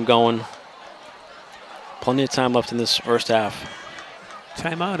momentum going. Plenty of time left in this first half.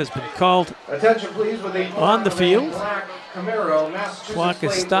 Timeout has been called Attention, please, with the on the field. Camaro, Massachusetts Clock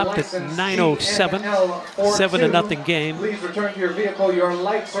is stopped at license 9:07. CNL 7-0 game. Please return to your vehicle. Your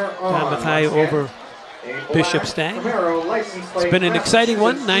lights are on. Dartmouth High over Bishop Stang. It's been an exciting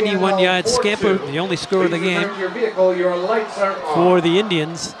one. 91-yard scamper, the only score of the game for the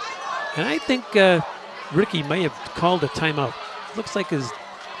Indians. And I think Ricky may have called a timeout. Looks like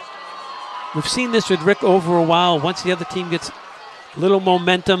we've seen this with Rick over a while. Once the other team gets a little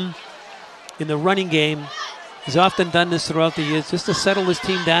momentum in the running game, he's often done this throughout the years just to settle his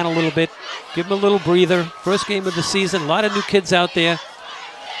team down a little bit, give him a little breather. First game of the season, a lot of new kids out there.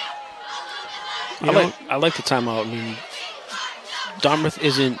 I like the timeout. I mean, Dartmouth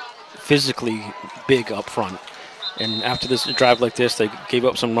isn't physically big up front. And after this drive like this, they gave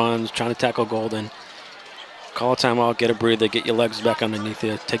up some runs, trying to tackle Golden. Call a timeout, get a breather, get your legs back underneath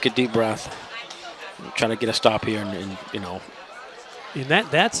you, take a deep breath, try to get a stop here, and you know. And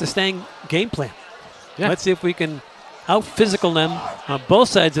that's the Stang game plan. Yeah. Let's see if we can out-physical them on both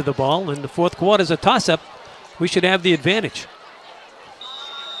sides of the ball. In the fourth quarter is a toss-up. We should have the advantage.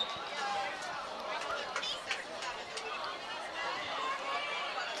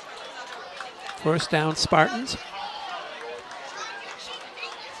 First down, Spartans.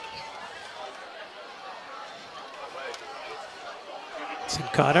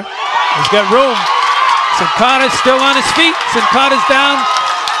 Sincata. He's got room. Sincata's still on his feet. Sincata's down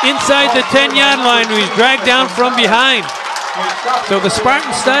inside the 10-yard line. He's dragged down from behind. So the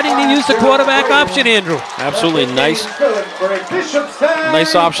Spartans starting to use the quarterback option, Andrew. Absolutely nice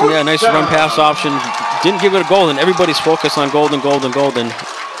option there. Nice run pass option. Didn't give it a Golden. Everybody's focused on Golden.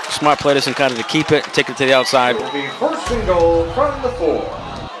 Smart play to Sincata to keep it, take it to the outside. Will be first and goal from the 4.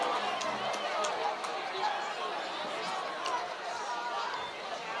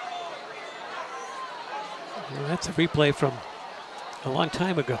 Well, that's a replay from a long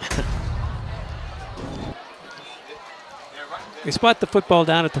time ago. They spot the football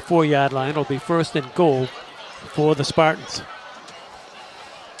down at the 4-yard line. It'll be first and goal for the Spartans.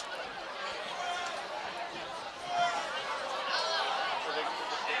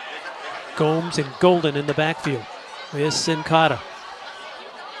 Gomes and Golden in the backfield. There's Sincata.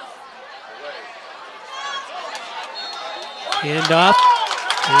 Hand off.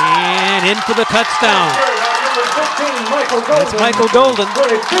 And in for the touchdown. That's Michael Golden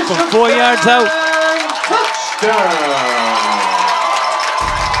from 4 yards out.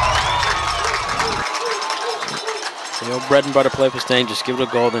 The old bread and butter play for Stang. Just give it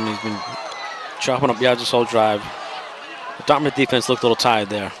a Golden. He's been chopping up yards this whole drive. The Dartmouth defense looked a little tired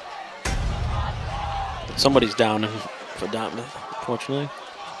there. But somebody's down for Dartmouth, unfortunately.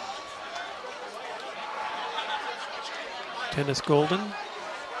 Dennis Golden.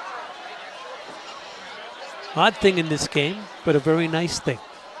 Odd thing in this game, but a very nice thing.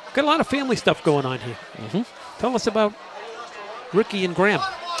 Got a lot of family stuff going on here. Tell us about Ricky and Graham.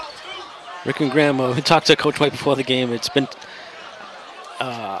 Rick and Graham, we talked to Coach White before the game. It's been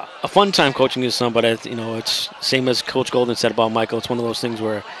a fun time coaching his son, but it's same as Coach Golden said about Michael. It's one of those things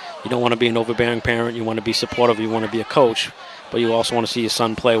where you don't want to be an overbearing parent. You want to be supportive. You want to be a coach, but you also want to see your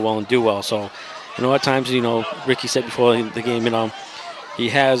son play well and do well. So, at times, Ricky said before the game, he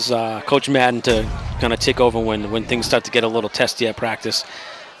has Coach Madden to kind of take over when things start to get a little testy at practice.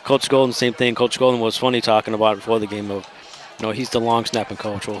 Coach Golden, same thing. Coach Golden was funny talking about it before the game of, he's the long snapping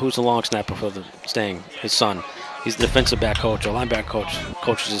coach. Well, who's the long snapper for the Stang? His son. He's the defensive back coach or linebacker coach.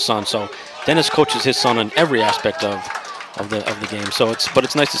 Coaches his son. So Dennis coaches his son in every aspect of the game. So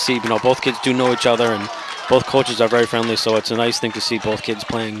it's nice to see. Both kids do know each other, and both coaches are very friendly. So it's a nice thing to see both kids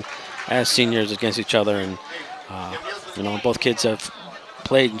playing as seniors against each other, and both kids have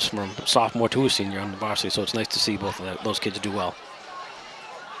played from sophomore to a senior on the varsity. So it's nice to see both of those kids do well.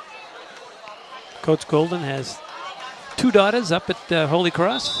 Coach Golden has 2 daughters up at Holy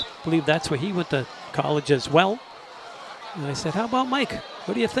Cross. I believe that's where he went to college as well. And I said, how about Mike?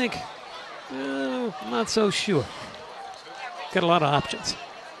 What do you think? I'm not so sure. Got a lot of options.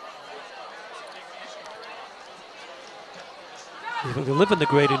 If you live in the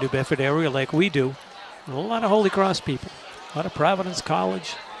greater New Bedford area like we do, A lot of Holy Cross people. A lot of Providence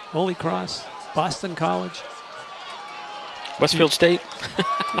College, Holy Cross, Boston College. Westfield State.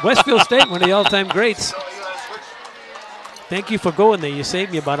 Westfield State, one of the all-time greats. Thank you for going there. You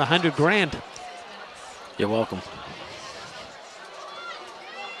saved me about $100 grand. You're welcome.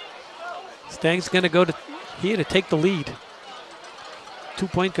 Stang's going to go to here to take the lead.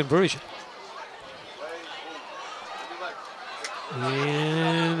 2-point conversion.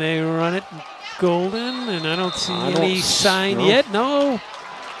 And they run it golden, and I don't see any sign yet. No.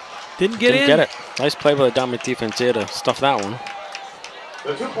 Didn't get it. Nice play by the Dartmouth defense here to stuff that one.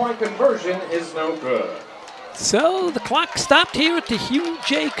 The 2-point conversion is no good. So the clock stopped here at the Hugh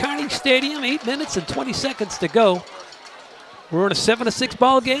J. Carney Stadium. 8 minutes and 20 seconds to go. We're in a 7-6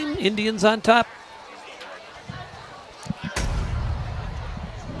 ball game. Indians on top.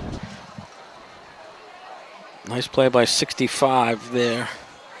 Nice play by 65 there.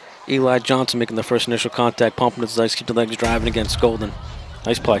 Eli Johnson making the first initial contact, pumping his legs, keep the legs driving against Golden.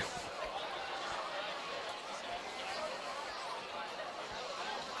 Nice play.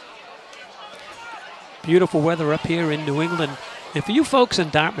 Beautiful weather up here in New England. And for you folks in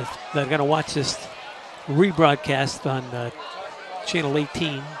Dartmouth that are going to watch this rebroadcast on Channel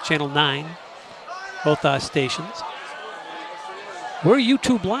 18, Channel 9, both our stations, we're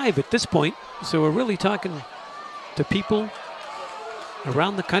YouTube Live at this point, so we're really talking to people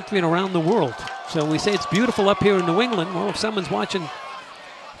around the country and around the world. So we say it's beautiful up here in New England. Well, if someone's watching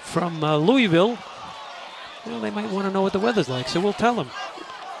from Louisville, well, they might want to know what the weather's like, so we'll tell them.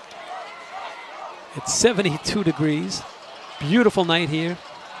 It's 72 degrees. Beautiful night here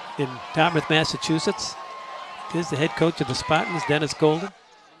in Dartmouth, Massachusetts. Here's the head coach of the Spartans, Dennis Golden.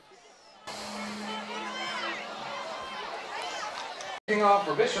 Kicking off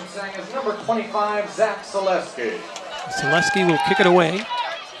for Bishop Stang is number 25, Zach Selesky. Selesky will kick it away.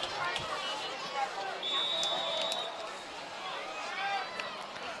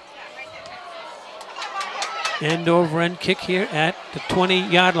 End over end kick here at the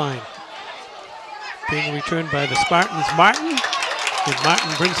 20-yard line. Being returned by the Spartans, Martin. And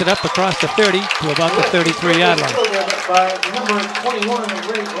Martin brings it up across the 30 to about the 33-yard line. By number 21,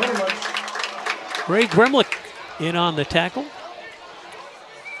 Ray Grimlich. Ray Grimlich in on the tackle.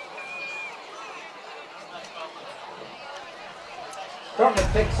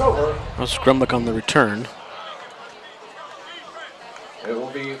 Dartmouth takes over. That's Grimlich on the return. It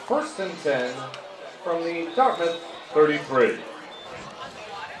will be 1st and 10 from the Dartmouth 33.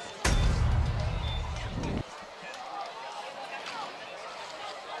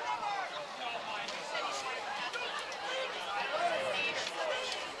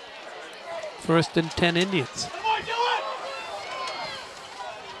 First and 10 Indians.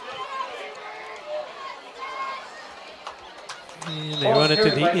 And they run it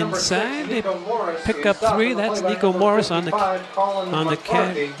to the inside. They pick up 3. That's Nico Morris on the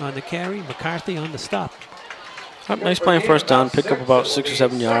carry. McCarthy on the stop. Nice play on first down. Pick up about 6 or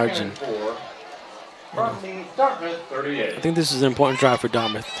 7 yards. And I think this is an important drive for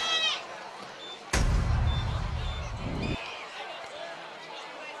Dartmouth.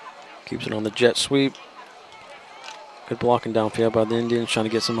 Keeps it on the jet sweep. Good blocking downfield by the Indians, trying to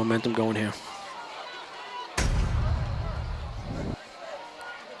get some momentum going here.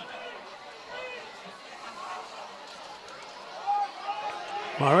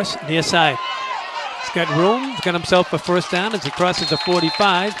 Morris, near side. He's got room. He's got himself a first down as he crosses the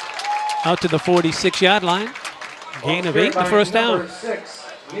 45 out to the 46-yard line. Gain of 8 and the first down. Number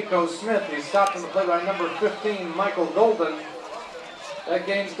 6, Nico Smith. He's stopped on the play by number 15, Michael Golden. That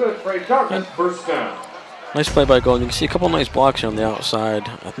game's good for a Dartmouth first down. Nice play by Golden. You can see a couple nice blocks on the outside.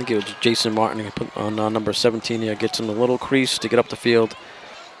 I think it was Jason Martin who put on number 17 here. Gets him a little crease to get up the field,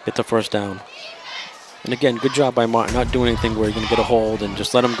 get the first down. And again, good job by Martin, not doing anything where you're going to get a hold and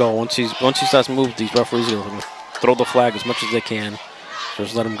just let him go. Once he starts to move, these referees are going to throw the flag as much as they can.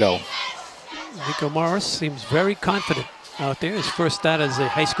 Just let him go. Nico Morris seems very confident out there. His first start as a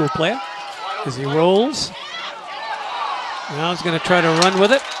high school player. As he rolls. Now he's going to try to run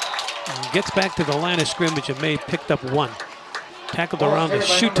with it. And gets back to the line of scrimmage and may have picked up 1. Tackled around the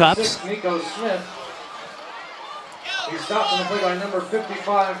shoe tops. Nico Smith. He's stopped on the play by number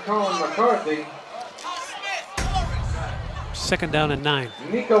 55, Colin McCarthy. 2nd down and 9.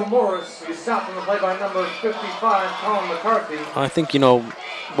 Nico Morris. He's stopped on the play by number 55, Colin McCarthy. I think,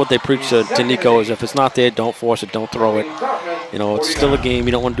 what they preach to Nico is if it's not there, don't force it, don't throw it. It's still a game.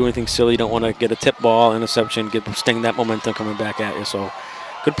 You don't want to do anything silly. You don't want to get a tip ball, interception, give Sting that momentum coming back at you. So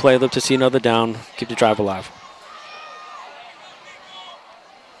good play. Love to see another down. Keep the drive alive.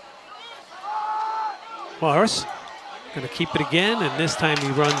 Morris Going to keep it again, and this time he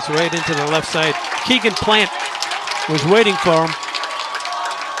runs right into the left side. Keegan Plant was waiting for him.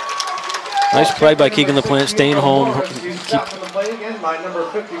 Nice play by Keegan LaPlante, staying home. He's stopped in the play again by number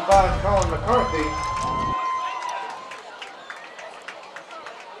 55, Colin McCarthy.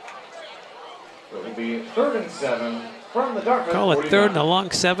 It will be 3rd and 7 from the Dartmouth. Call it 3rd and a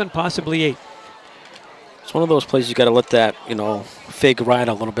long 7, possibly 8. It's one of those plays you got to let that, you know, fake ride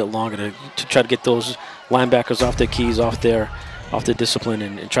a little bit longer to try to get those linebackers off their keys, off their discipline,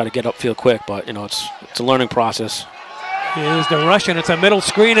 and try to get upfield quick. But you know, it's a learning process. Here's the rush, and it's a middle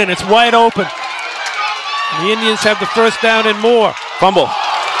screen, and it's wide open. And the Indians have the first down and more. Fumble.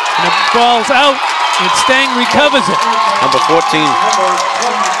 And the ball's out, and Stang recovers it. Number 14.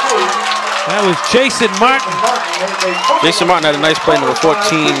 That was Jason Martin. Jason Martin had a nice play, number 14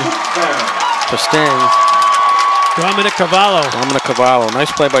 to Stang. Dominic Cavallo. Dominic Cavallo.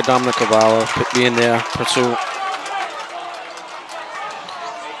 Nice play by Dominic Cavallo. Being there, pursuit.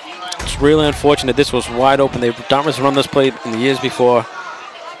 It's really unfortunate. This was wide open. Dartmouth's run this play in the years before.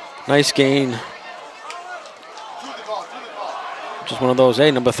 Nice gain. Just one of those.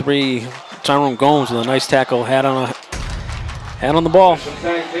 Hey, number 3, Tyrone Gomes with a nice tackle. Had on the ball.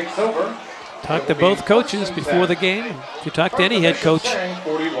 Talked to both coaches before the game. If you talk to any head coach,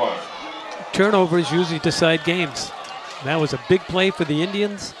 turnovers usually decide games. That was a big play for the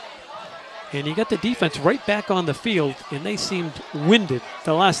Indians. And you got the defense right back on the field, and they seemed winded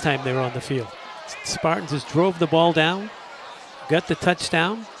the last time they were on the field. Spartans just drove the ball down, got the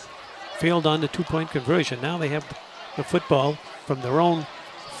touchdown, failed on the 2-point conversion. Now they have the football from their own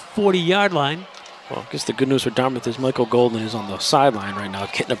 40-yard line. Well, I guess the good news for Dartmouth is Michael Golden is on the sideline right now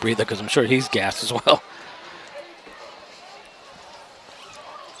getting a breather because I'm sure he's gassed as well.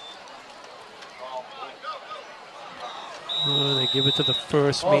 Oh, they give it to the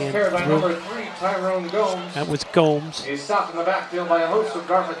first man. Number 3, Tyrone Gomes. That was Gomes. He's stopped in the backfield by a host of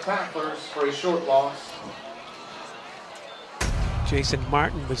Dartmouth tacklers for a short loss. Jason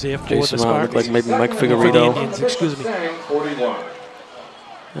Martin was there for Jason the Martin Spartans. looked like maybe Mike For the Figueredo. Indians, excuse me. 41.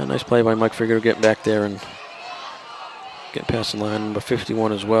 Yeah, nice play by Mike Figueredo getting back there and getting past the line. Number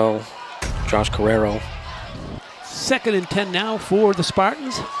 51 as well, Josh Carrero. 2nd and 10 now for the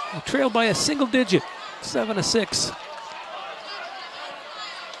Spartans. They trailed by a single digit, 7-6.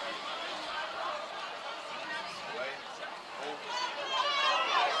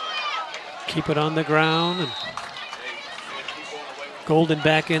 Keep it on the ground. And Golden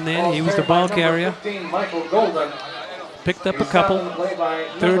back in there. He was the ball carrier. Picked up a couple.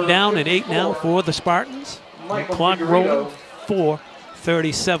 3rd down and 8 now for the Spartans. The clock rolling.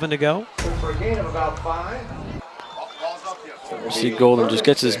 4:37 to go. You see Golden just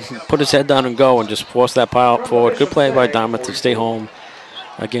put his head down and go and just force that pile up forward. Good play by Dartmouth to stay home.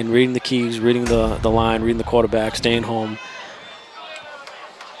 Again, reading the keys, reading the line, reading the quarterback, staying home.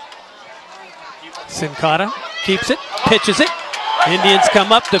 Sincata keeps it, pitches it. Indians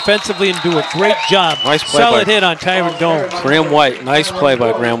come up defensively and do a great job. Nice play. Solid hit on Tyron Gomes. Graham White, nice play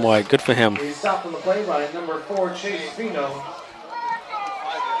by Graham White. Good for him. He's stopped on the play by number 4, Chase Fino.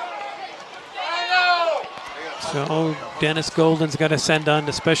 So Dennis Golden's got to send on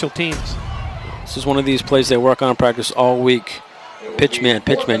to special teams. This is one of these plays they work on in practice all week.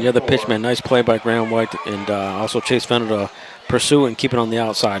 Pitchman, you're the pitchman. Nice play by Graham White and also Chase Fino to pursue and keep it on the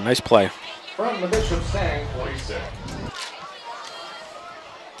outside. Nice play. From the Bishop Stang, 46.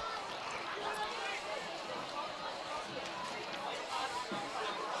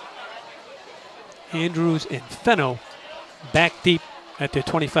 Andrews and Fenno back deep at their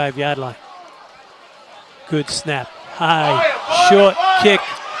 25-yard line. Good snap. High, short kick.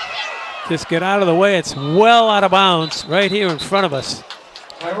 Just get out of the way. It's well out of bounds right here in front of us.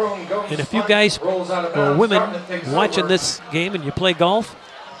 And if you guys or women watching this game and you play golf,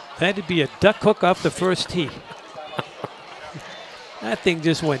 that'd be a duck hook off the first tee. That thing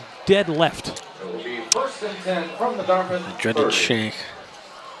just went dead left. It will be 1st and 10 from the Dartmouth. The dreaded shank.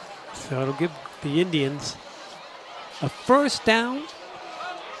 So it'll give the Indians a first down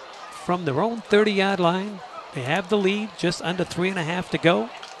from their own 30-yard line. They have the lead, just under 3.5 to go.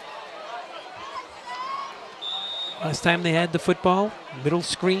 Last time they had the football, middle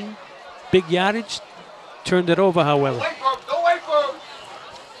screen, big yardage, turned it over, however.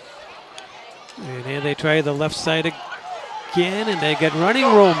 And here they try the left side again, and they get running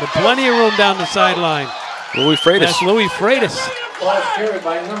room, and plenty of room down the sideline. Louis Freitas. That's Louis Freitas. Ball carried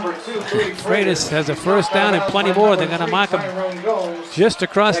by number 2, Freitas has a first down and plenty more. They're going to mock him just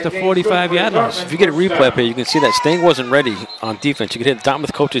across the 45-yard line. If you get a replay up here, you can see that Stang wasn't ready on defense. You could hear the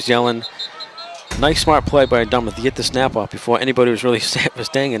Dartmouth coaches yelling. Nice, smart play by Dartmouth to get the snap off before anybody was really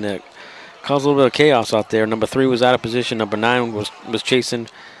Stang in there. caused a little bit of chaos out there. Number 3 was out of position. Number 9 was chasing.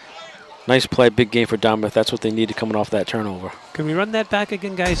 Nice play, big game for Dartmouth. That's what they needed coming off that turnover. Can we run that back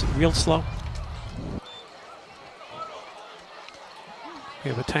again, guys? Real slow.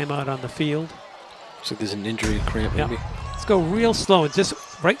 We have a timeout on the field. Looks like there's an injury, a cramp maybe. Let's go real slow and just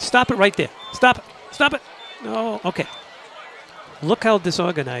stop it right there. Stop it. Stop it. No, okay. Look how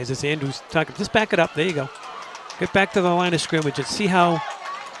disorganized, as Andrew's talking. Just back it up. There you go. Get back to the line of scrimmage and see how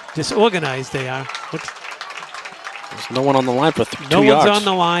disorganized they are. There's no one on the line for 2 yards. No one's on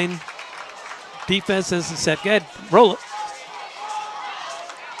the line. Defense isn't set. Go ahead, roll it.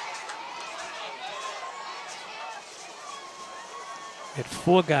 Had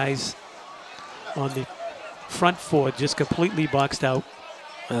 4 guys on the front 4 just completely boxed out.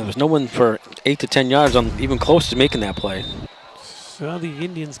 There was no one for 8 to 10 yards on even close to making that play. So the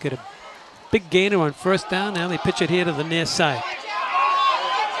Indians get a big gainer on first down. Now they pitch it here to the near side.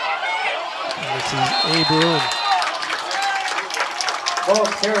 And this is Abreu.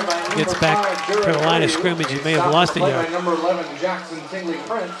 Gets back to the line of scrimmage. He may have lost a yard. Number 11, Jackson Tingley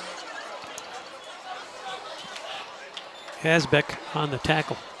Prince. Hasbeck on the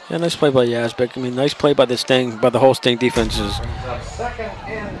tackle. Yeah, nice play by Hasbeck. I mean, nice play by the whole Stang defenses. Second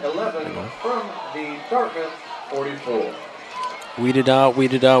and 11 from the Dartmouth 44. Weeded out,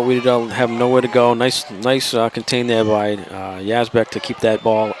 have nowhere to go. Nice contain there by Hasbeck to keep that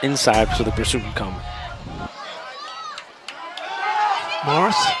ball inside so the pursuit can come.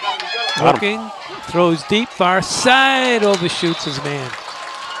 Morris looking, throws deep, far side, overshoots his man.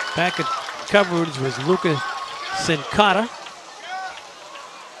 Back at coverage was Luca Sincata.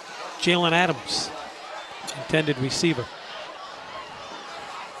 Jalen Adams, intended receiver.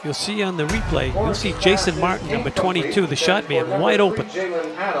 You'll see on the replay, you'll see Jason Martin, number 22, the shot man, wide open.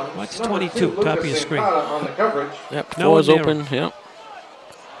 Watch 22, top of your screen. Yep, 4 is open, yep.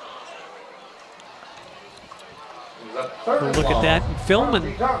 We'll look at that in film, and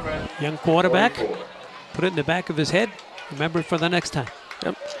young quarterback, put it in the back of his head, remember it for the next time.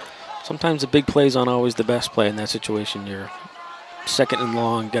 Yep. Sometimes the big plays aren't always the best play in that situation. You're second and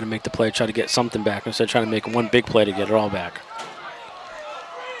long, got to make the play, try to get something back instead of trying to make one big play to get it all back.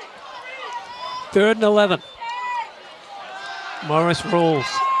 3rd and 11. Morris rolls,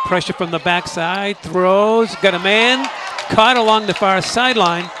 pressure from the backside, throws, got a man, caught along the far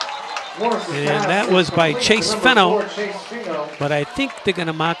sideline. And that was by Chase Fenno, but I think they're going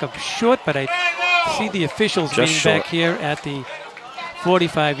to mark him short, but I see the officials being back here at the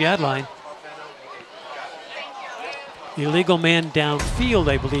 45-yard line. Illegal man downfield,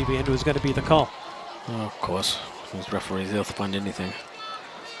 I believe, Andrew, is going to be the call. Oh, of course. Those referees, they'll find anything.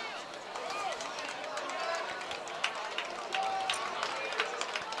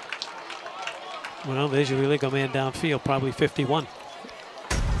 Well, there's your illegal man downfield, probably 51.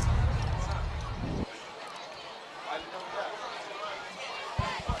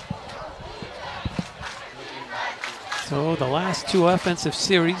 So the last 2 offensive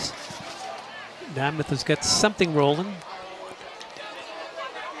series, Dartmouth has got something rolling.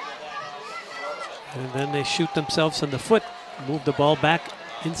 And then they shoot themselves in the foot, move the ball back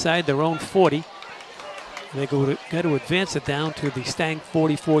inside their own 40. They got to advance it down to the Stang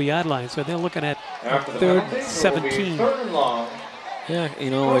 44-yard line. So they're looking at 3rd and 17. Yeah, you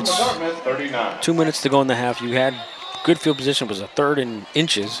know, it's 2 minutes to go in the half. You had good field position. It was a 3rd and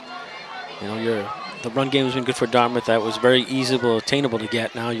inches. You know, the run game has been good for Dartmouth. That was very easily attainable to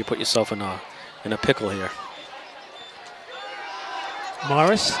get. Now you put yourself in a pickle here.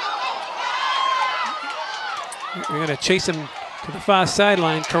 Morris. We're going to chase him to the far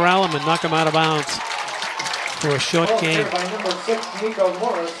sideline, corral him, and knock him out of bounds for a short gain.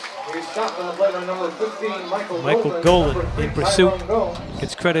 Michael Golden in pursuit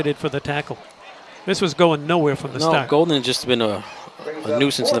gets credited for the tackle. This was going nowhere from the start. Golden has just been a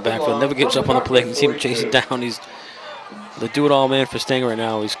nuisance in the backfield. Never gives up on the play. You see him chase it down. He's the do-it-all man for Stang right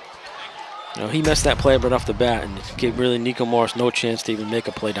now. He messed that play right off the bat and gave really Nico Morris no chance to even make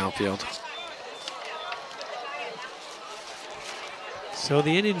a play downfield. So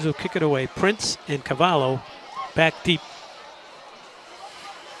the Indians will kick it away. Prince and Cavallo back deep.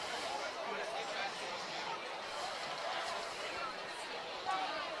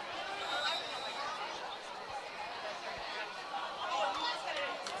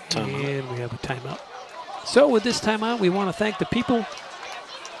 And we have a timeout. So with this timeout, we want to thank the people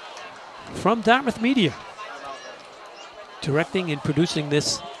from Dartmouth Media, directing and producing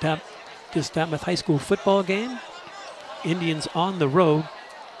this Dartmouth High School football game. Indians on the road.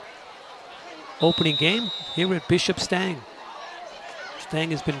 Opening game here at Bishop Stang. Stang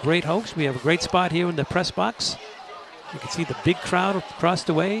has been great host. We have a great spot here in the press box. You can see the big crowd across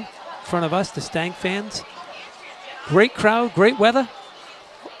the way. front of us, the Stang fans. Great crowd, great weather.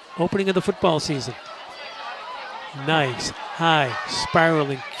 Opening of the football season. Nice, high,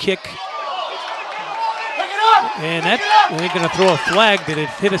 spiraling kick. And that, they're going to throw a flag. Did it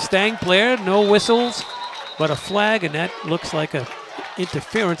hit a Stang player? No whistles, but a flag, and that looks like a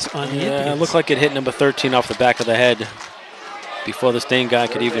interference on the Indians. Yeah, it looked like it hit number 13 off the back of the head before the Stang guy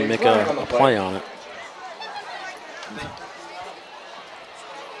could even make a play on it.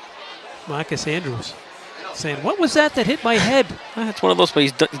 Marcus Andrews saying, what was that hit my head? It's one of those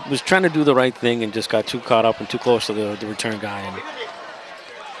plays. He was trying to do the right thing and just got too caught up and too close to the return guy. And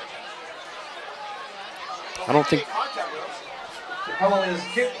I don't think... The call is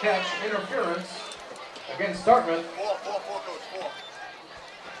kick catch interference against Dartmouth.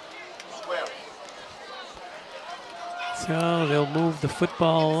 So they'll move the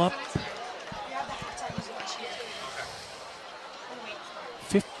football up.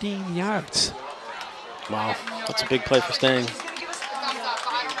 15 yards. Wow, that's a big play for Stang.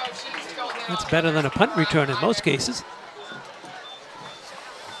 That's better than a punt return in most cases.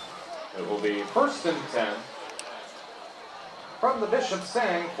 It will be 1st and 10 from the Bishop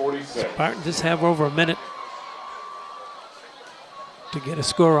Stang 46. Spartans just have over a minute to get a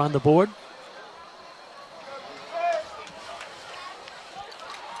score on the board.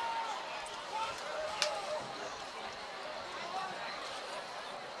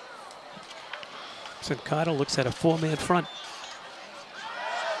 Sincata looks at a 4-man front.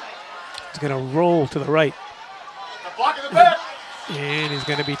 He's going to roll to the right. And he's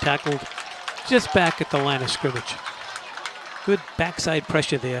going to be tackled just back at the line of scrimmage. Good backside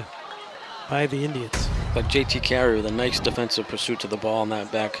pressure there by the Indians. Like JT Carey with a nice defensive pursuit to the ball on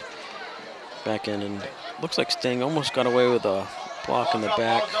that back end. And looks like Stang almost got away with a block in the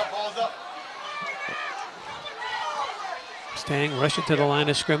back. Stang rushing to the line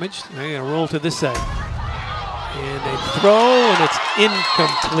of scrimmage. They're going to roll to this side. And they throw, and it's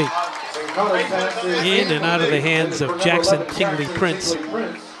incomplete. In and out of the hands of Jackson Tingley Prince.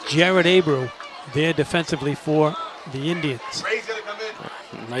 Jared Abreu there defensively for the Indians.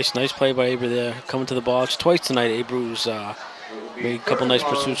 Nice play by Abreu there. Coming to the ball. It's twice tonight. Abreu's made a couple nice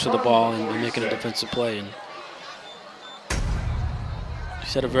pursuits to the ball and making a defensive play. And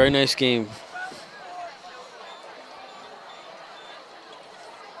he's had a very nice game.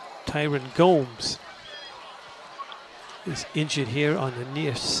 Tyron Gomes is injured here on the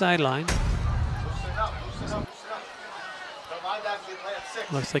near sideline.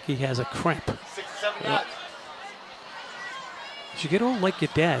 Looks like he has a cramp. Yep. You get old like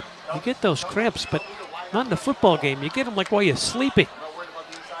your dad. You get those cramps, but not in the football game. You get them like while you're sleeping.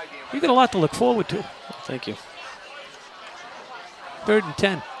 You got a lot to look forward to. Thank you. 3rd and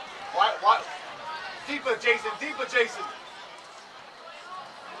 10. Deeper, Jason.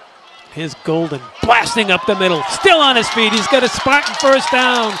 Here's Golden blasting up the middle. Still on his feet. He's got a Spartan first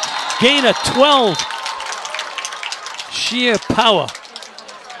down. Gain of 12. Sheer power.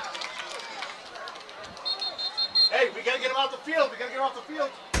 Hey, we got to get him off the field.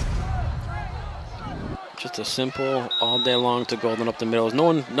 Just a simple all day long to Golden up the middle.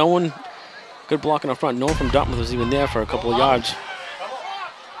 No one good blocking up front. No one from Dartmouth was even there for a couple of yards.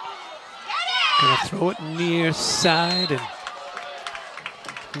 Gonna throw it near side and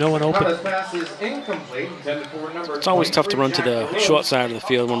no one open. Pass is incomplete, intended for number It's always tough to run to the short side of the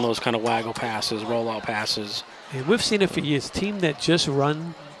field, one of those kind of waggle passes, rollout passes. And we've seen it for years. Team that just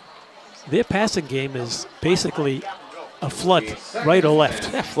run, their passing game is basically a flood, right or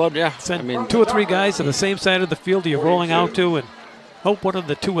left. Yeah, flood, yeah. Send 2 or 3 guys to the same side of the field you're rolling out to and hope one of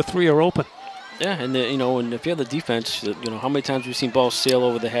the 2 or 3 are open. Yeah, and and if you have the defense, how many times we've seen balls sail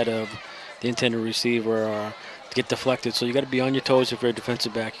over the head of the intended receiver or get deflected. So you got to be on your toes if you're a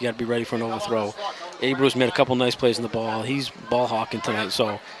defensive back. You got to be ready for an overthrow. Abreu's made a couple nice plays in the ball. He's ball hawking tonight.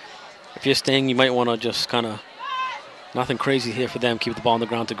 So if you're Stang, you might want to just kind of nothing crazy here for them. Keep the ball on the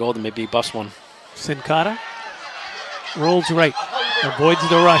ground to Golden, maybe bust one. Sincata rolls right, avoids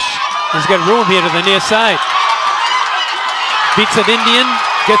the rush. He's got room here to the near side. Beats an Indian,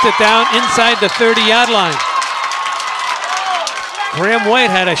 gets it down inside the 30-yard line. Graham White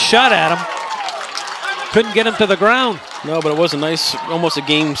had a shot at him. Couldn't get him to the ground. No, but it was a nice, almost a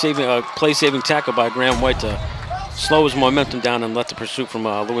game-saving, play-saving tackle by Graham White to slow his momentum down and let the pursuit from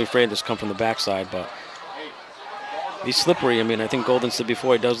Louis Freitas come from the backside. But he's slippery. I mean, I think Golden said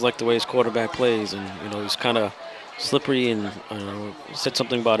before he does like the way his quarterback plays, and he's kind of slippery and said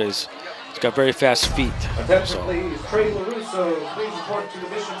something about he's got very fast feet. So.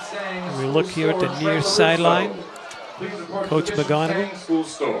 We look here at the near sideline. Coach McGonigal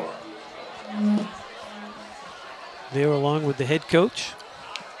there along with the head coach.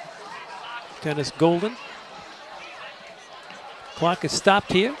 Dennis Golden. Clock is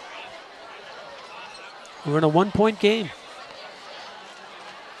stopped here. We're in a 1-point game.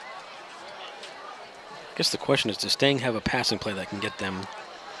 I guess the question is, does Stang have a passing play that can get them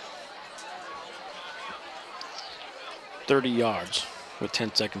 30 yards with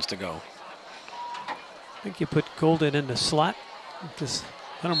 10 seconds to go? I think you put Golden in the slot. Just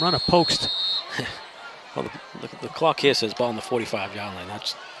let him run a post. Well, the clock here says ball on the 45-yard line.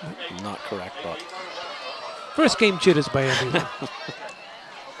 That's not correct, but First game jitters by everyone.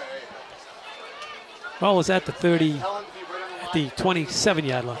 Ball was at the 30, at the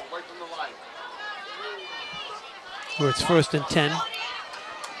 27-yard line, where it's 1st and 10.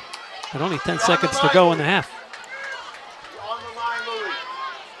 And only 10 seconds to go in the half.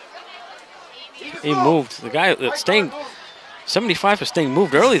 he moved. The guy, Stang, 75 for Stang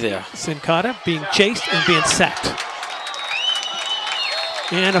moved early there. Sin Cara being chased and being sacked.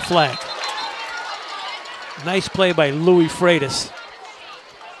 And a flag. Nice play by Louis Freitas.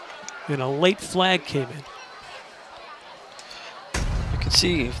 And a late flag came in. You can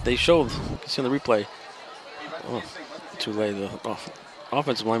see if they showed, you can see on the replay. Oh, too late. The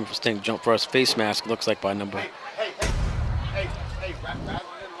offensive lineman for Stang jumped for us. Face mask looks like by number. Hey, rather than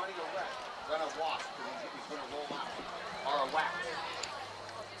running a whack, run a walk, because he's going to roll out, or a whack.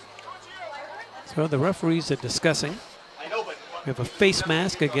 So the referees are discussing. We have a face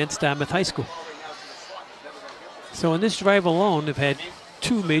mask against Dartmouth High School. So in this drive alone, they've had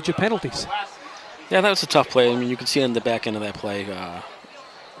 2 major penalties. Yeah, that was a tough play. I mean, you can see on the back end of that play,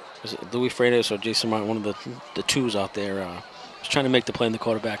 was it Louis Freitas or Jason Martin, one of the twos out there, was trying to make the play in the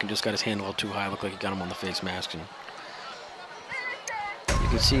quarterback and just got his hand a little too high. Looked like he got him on the face mask. And you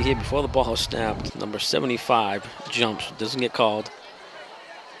can see here before the ball is snapped, number 75 jumps, doesn't get called.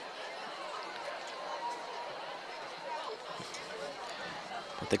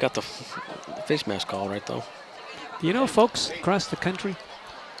 But they got the face mask call right though. Do you know, folks, across the country,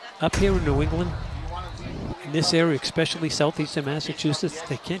 up here in New England, in this area, especially southeastern Massachusetts,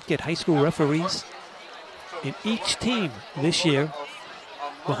 they can't get high school referees. And each team this year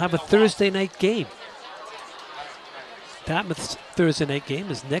will have a Thursday night game. Dartmouth's Thursday night game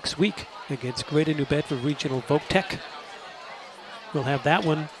is next week against Greater New Bedford Regional Voc Tech. We'll have that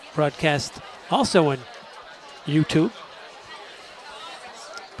one broadcast also on YouTube.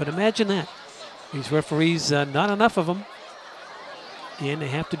 But imagine that. These referees, not enough of them. And they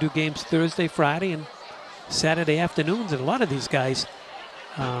have to do games Thursday, Friday, and Saturday afternoons. And a lot of these guys,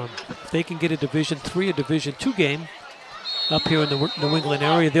 if they can get a Division III or Division II game up here in the New England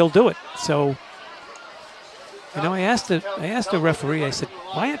area, they'll do it. So, you know, I asked the referee, I said,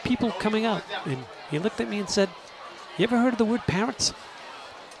 why aren't people coming out? And he looked at me and said, you ever heard of the word parents?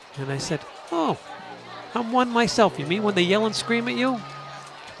 And I said, oh, I'm one myself. You mean when they yell and scream at you?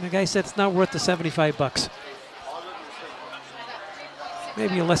 And the guy said it's not worth the $75.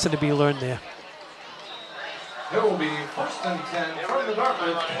 Maybe a lesson to be learned there. It will be 1st and 10 from the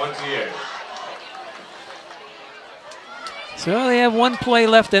Dartmouth 28. So they have 1 play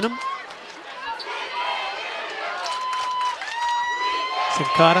left in them.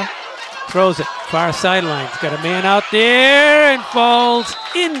 Sincata throws it, far sidelines. Got a man out there and falls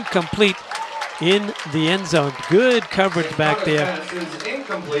incomplete in the end zone. Good coverage back there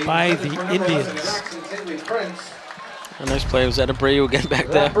by the Indians. A nice play. Was that Abreu again back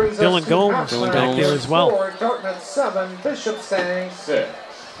there? Dylan Gomes back there as well. Dartmouth 7, Bishop Stang 6.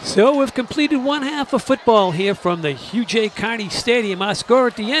 So we've completed 1 half of football here from the Hugh J. Carney Stadium. Our score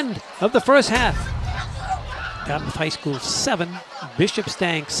at the end of the first half. Dartmouth High School 7, Bishop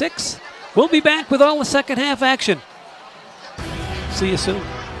Stang 6. We'll be back with all the second half action. See you soon.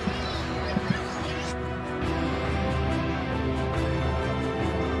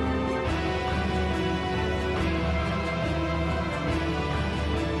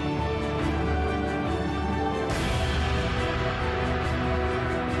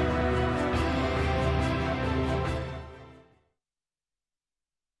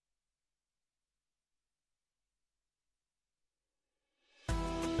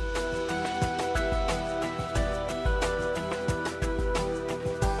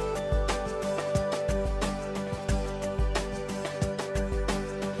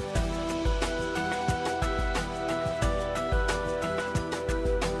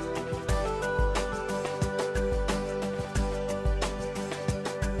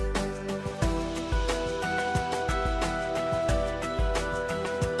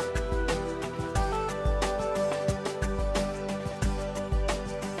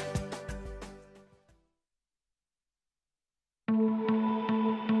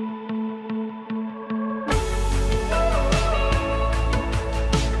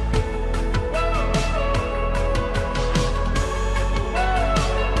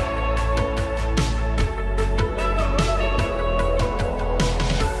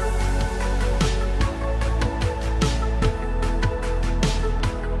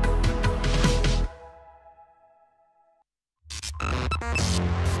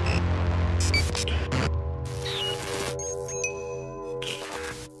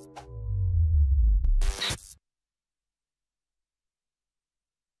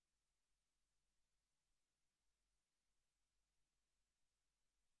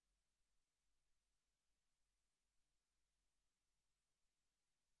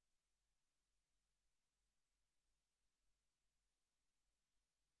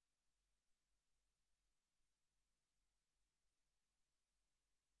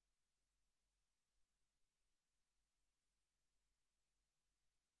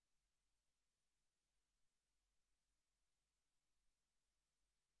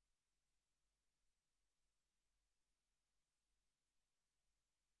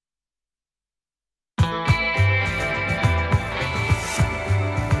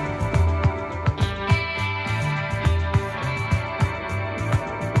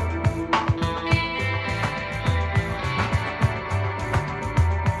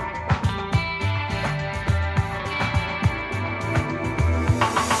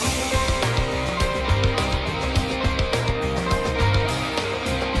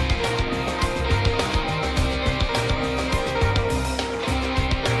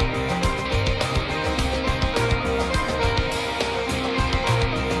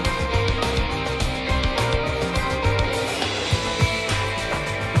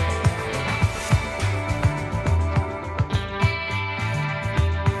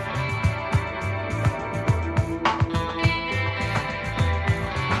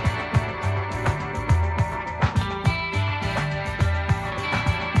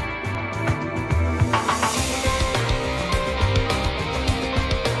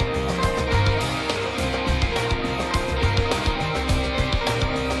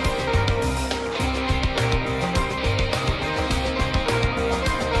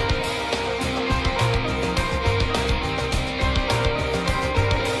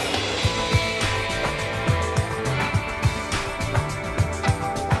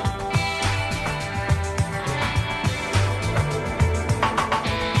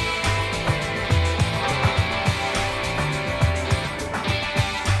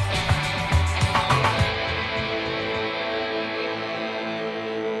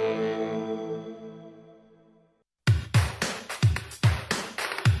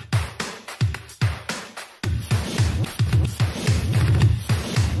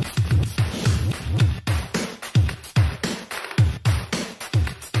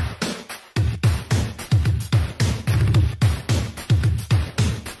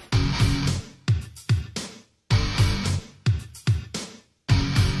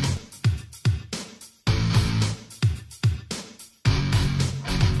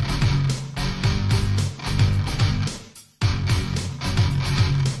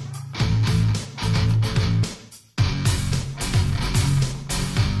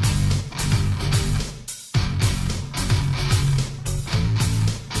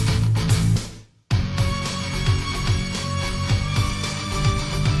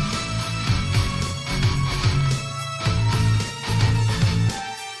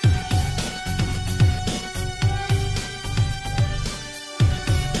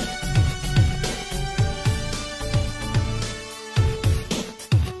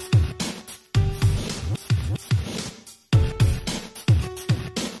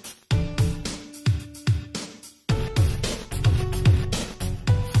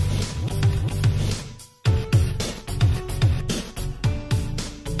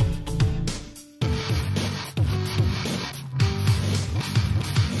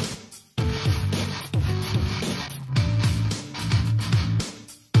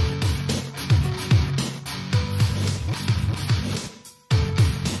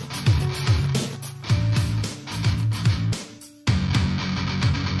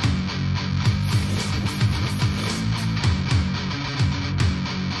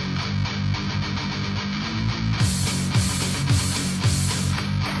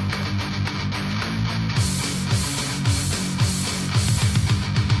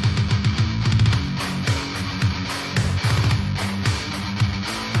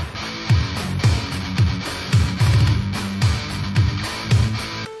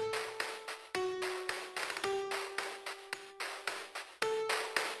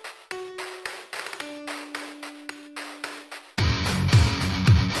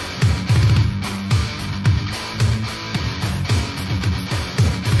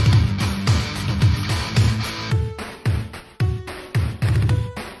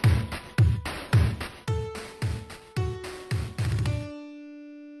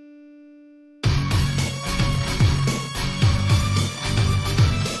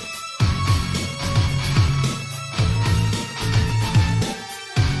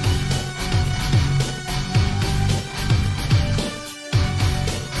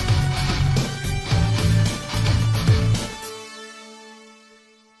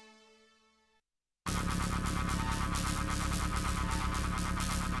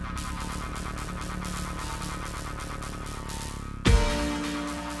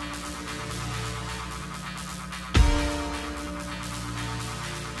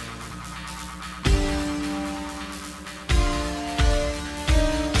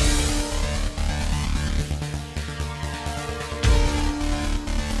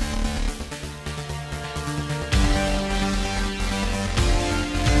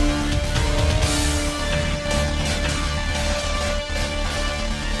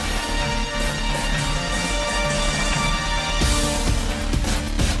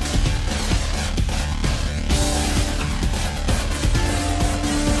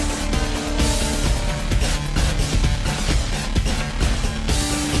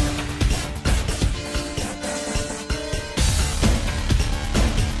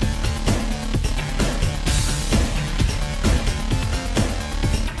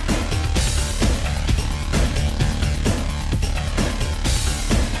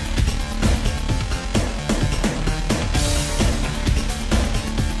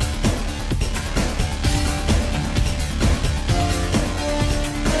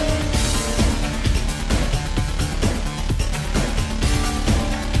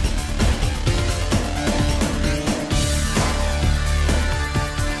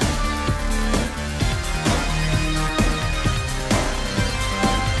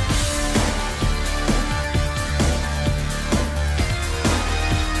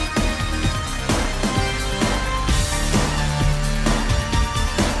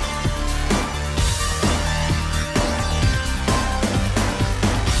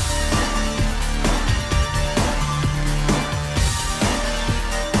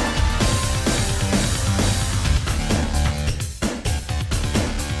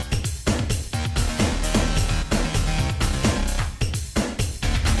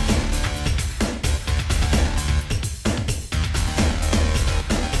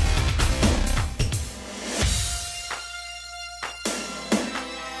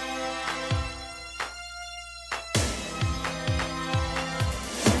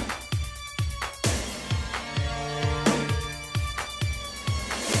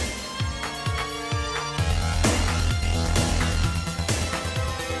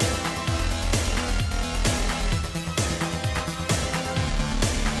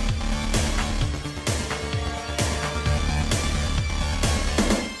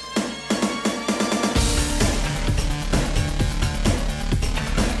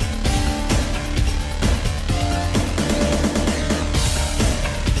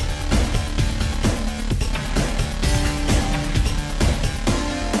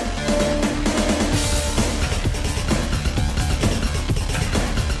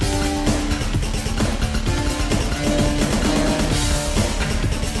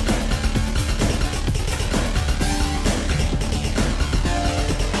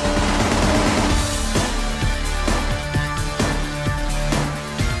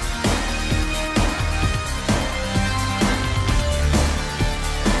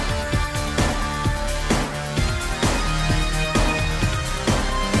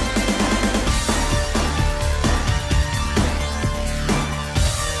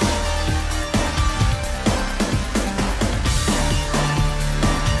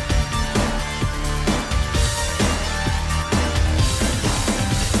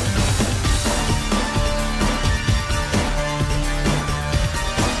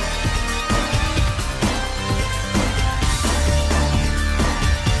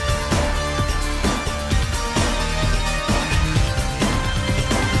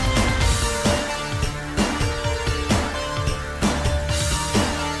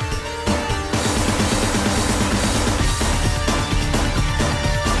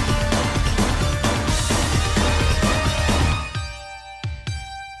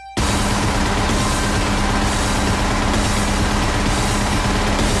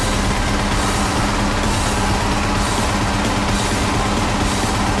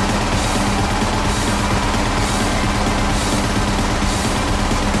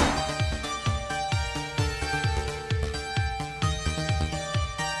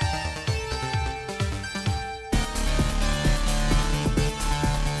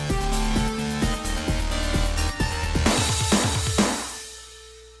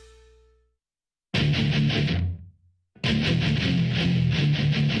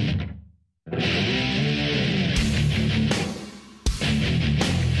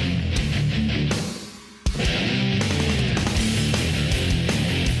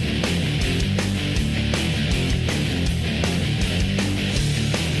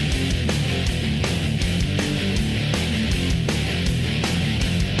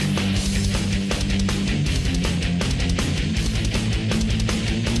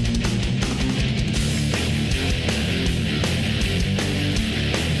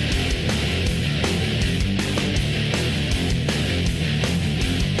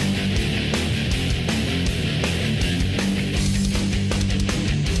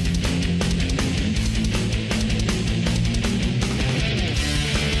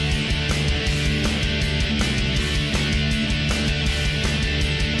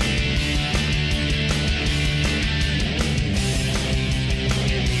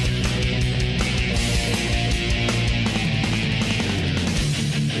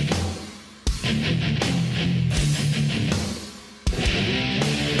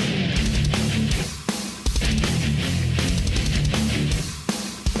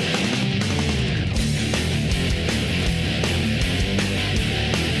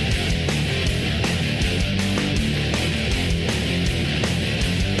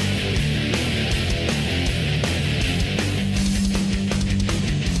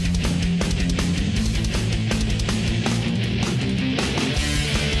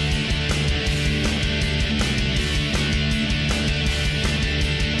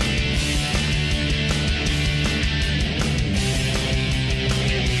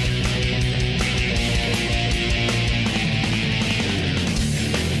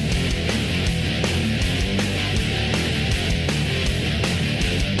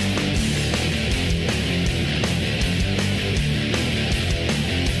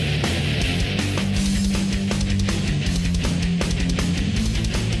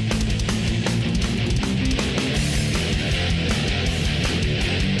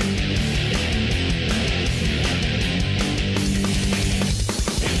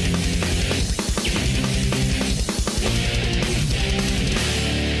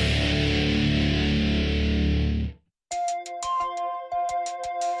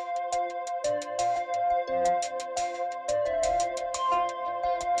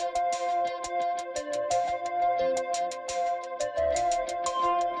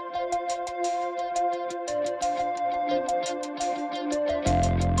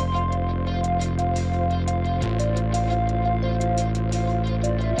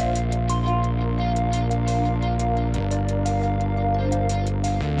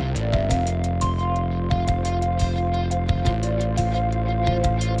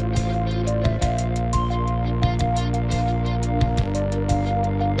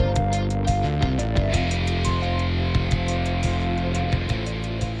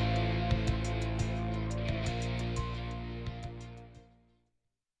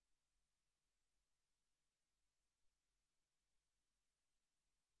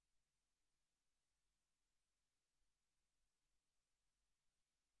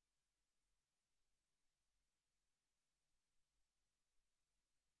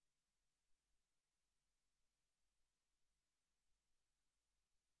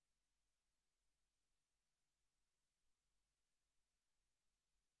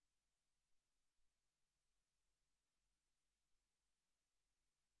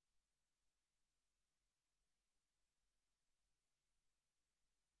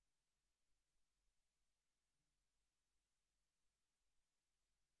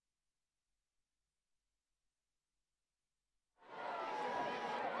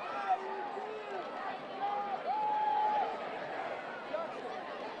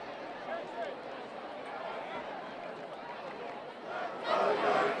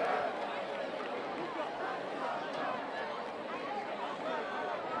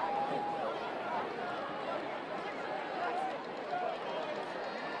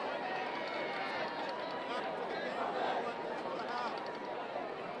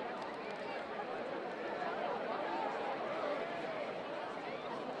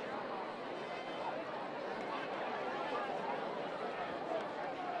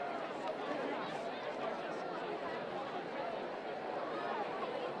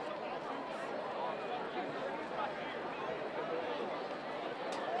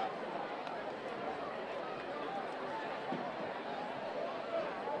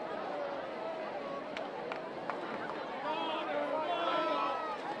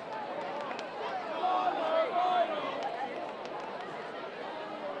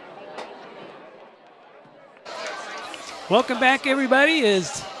 Welcome back, everybody,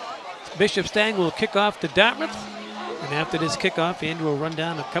 as Bishop Stang will kick off to Dartmouth. And after this kickoff, Andrew will run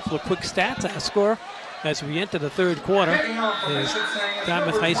down a couple of quick stats. Our score as we enter the third quarter is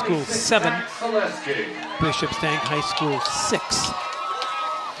Dartmouth High School 7, Bishop Stang High School 6.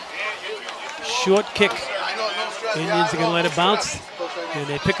 Short kick. Indians are going to let it bounce, and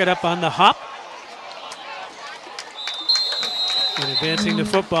they pick it up on the hop. And advancing the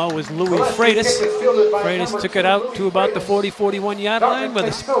football was Louis Freitas. Freitas took it out to about the 40-41 yard line, where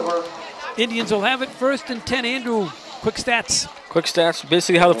the Indians will have it 1st and 10. Andrew, quick stats. Quick stats.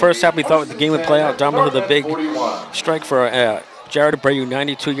 Basically how the first half we thought the game would play out. Dartmouth with a big strike for Jared Abreu,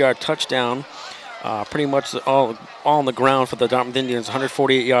 92-yard touchdown. Pretty much all on the ground for the Dartmouth Indians,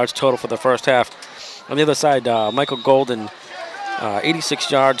 148 yards total for the first half. On the other side, Michael Golden, 86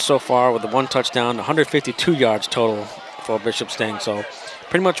 yards so far with the 1 touchdown, 152 yards total for Bishop Stang. So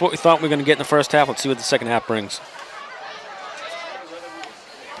pretty much what we thought we were going to get in the first half. Let's see what the second half brings.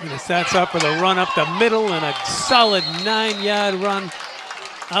 And it starts off with a run up the middle and a solid 9-yard run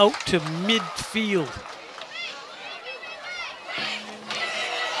out to midfield.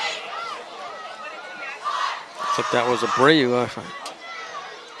 Looks like that was Abreu.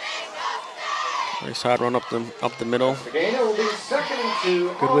 Nice hard run up the middle.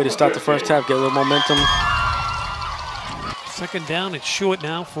 Good way to start the first half, get a little momentum. 2nd down, it's short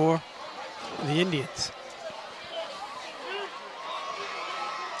now for the Indians.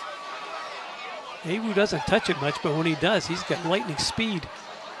 Abreu doesn't touch it much, but when he does, he's got lightning speed.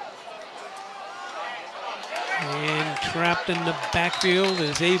 And trapped in the backfield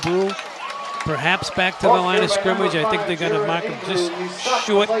is Abreu. Perhaps back to the line of scrimmage. I think they're going to mark him just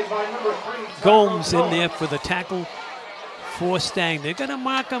short. Gomes in there for the tackle for Stang. They're going to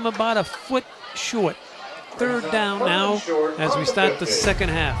mark him about a foot short. 3rd down now as we start the second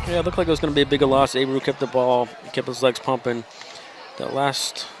half. Yeah, it looked like it was going to be a bigger loss. Abreu kept the ball, kept his legs pumping. That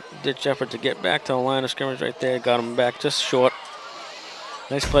last-ditch effort to get back to the line of scrimmage right there got him back just short.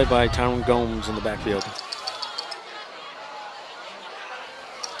 Nice play by Tyrone Gomes in the backfield.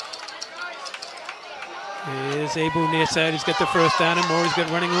 Is Abreu near side. He's got the first down, and Moore's got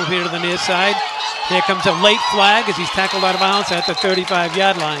running over here to the near side. Here comes a late flag as he's tackled out of bounds at the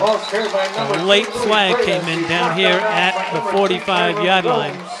 35-yard line. A late flag came in down here at the 45-yard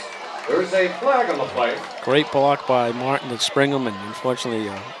line. There's a flag on the play. Great block by Martin to spring him, and unfortunately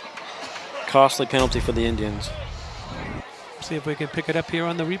a costly penalty for the Indians. See if we can pick it up here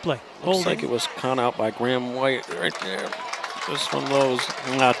on the replay. Looks like it was caught out by Graham White right there. Just one of those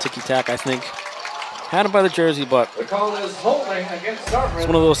ticky-tack, I think. Had him by the jersey, but the call is holding against Dartmouth. It's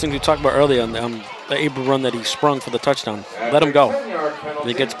one of those things we talked about earlier on the Abreu run that he sprung for the touchdown. Let him go. When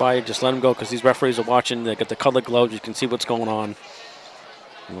he gets by, just let him go because these referees are watching. They got the colored gloves. You can see what's going on.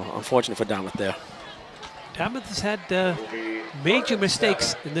 Well, unfortunate for Dartmouth there. Dartmouth has had major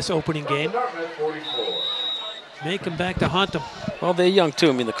mistakes in this opening game. May come back to haunt them. Well, they're young too.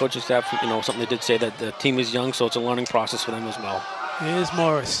 I mean, the coaching staff, something they did say that the team is young, so it's a learning process for them as well. Here's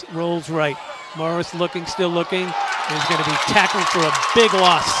Morris, rolls right. Morris looking, still looking. He's going to be tackled for a big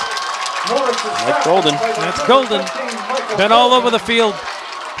loss. That's Golden. That's Golden. Been all over the field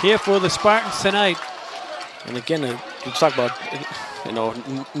here for the Spartans tonight. And again, we talk about,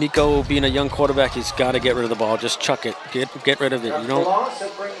 Nico being a young quarterback, he's got to get rid of the ball. Just chuck it. Get rid of it. You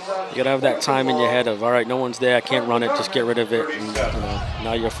got to have that time in your head of, all right, no one's there, I can't run it, just get rid of it. And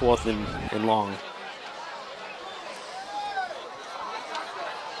now you're 4th and long.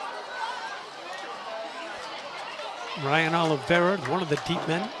 Ryan Oliveira, one of the deep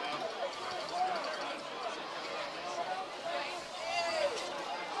men.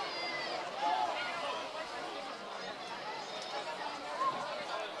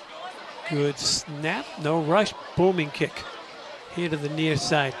 Good snap, no rush, booming kick. Here to the near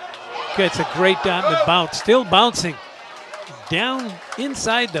side. Gets a great Dartmouth bounce, still bouncing. Down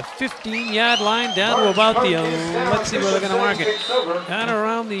inside the 15-yard line, down to about the, let's see where they're going to mark it. Down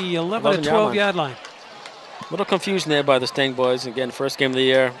around the 11 to 12-yard line. A little confusion there by the Stang boys. Again, first game of the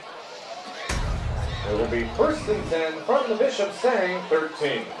year. It will be 1st and 10 from the Bishop Stang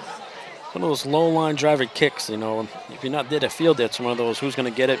 13. One of those low line driver kicks, if you're not there to field it, it's one of those who's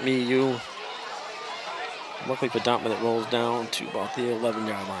going to get it, me, you. Luckily for Dartmouth, it rolls down to about the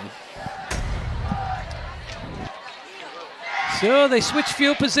 11-yard line. So they switch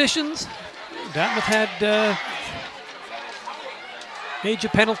field positions. Dartmouth had major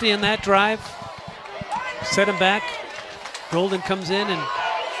penalty in that drive. Set him back. Golden comes in and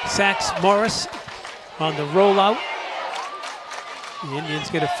sacks Morris on the rollout. The Indians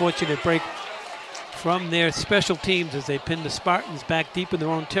get a fortunate break from their special teams as they pin the Spartans back deep in their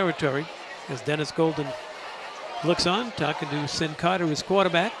own territory as Dennis Golden looks on, talking to Sin Carter, his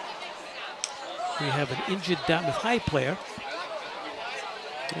quarterback. We have an injured Dartmouth High player.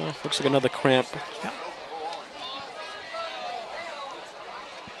 Well, looks like another cramp. Yep.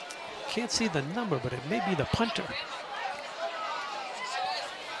 Can't see the number, but it may be the punter.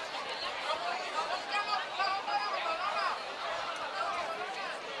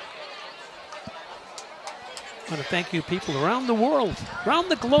 I want to thank you people around the world, around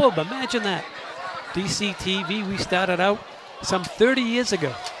the globe. Imagine that. DCTV, we started out some 30 years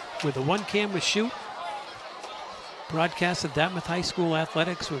ago with a one-camera shoot. Broadcast of Dartmouth High School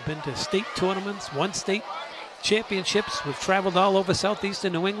athletics. We've been to state tournaments, won state championships. We've traveled all over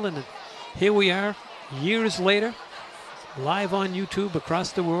southeastern New England. And here we are, years later, live on YouTube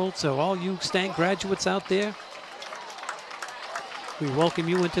across the world. So all you Stang graduates out there, we welcome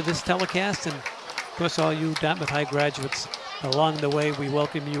you into this telecast. And of course, all you Dartmouth High graduates along the way, we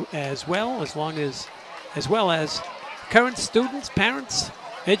welcome you as well, as well as current students, parents,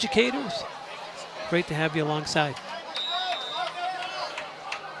 educators. Great to have you alongside.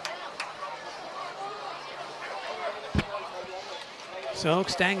 So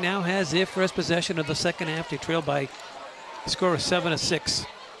Stang now has their first possession of the second half. They trail by a score of 7-6.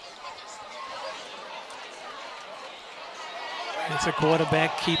 It's a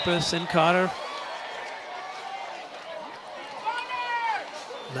quarterback keeper, Sin Carter.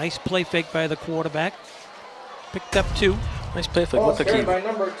 Nice play fake by the quarterback. Picked up 2. Nice play fake. Looked like he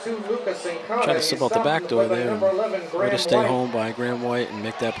tried to slip out the back door there. Way to stay home by Graham White and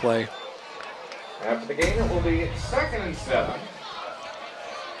make that play. After the game, it will be 2nd and 7.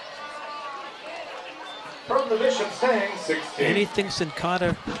 From the Bishop Stang, 16. Anything Sin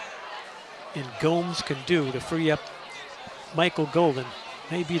Carter and Gomes can do to free up Michael Golden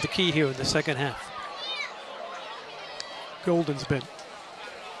may be the key here in the second half. Golden's been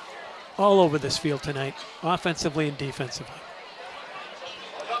all over this field tonight, offensively and defensively.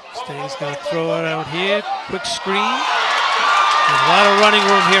 Stang's going to throw it out here. Quick screen. There's a lot of running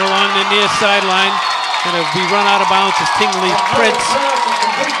room here along the near sideline. Going to be run out of bounds as Tingley Prince.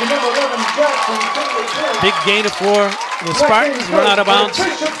 Big gain for the Spartans. Run out of bounds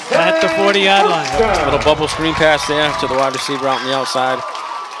at the 40-yard line. Little bubble screen pass there to the wide receiver out on the outside.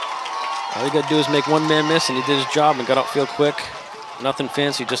 All you got to do is make one man miss, and he did his job and got upfield quick. Nothing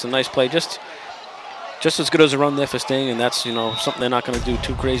fancy, just a nice play. Just as good as a run there for Stang, and that's, you know, something they're not going to do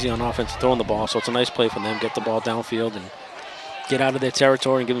too crazy on offense, throwing the ball. So it's a nice play for them. Get the ball downfield and get out of their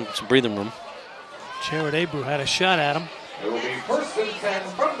territory and give them some breathing room. Jared Abreu had a shot at him. It will be 1st and 10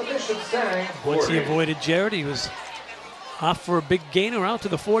 from the Bishop Stang. Once he avoided Jared, he was off for a big gainer out to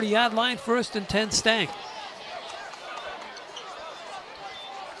the 40-yard line. 1st and 10 Stang.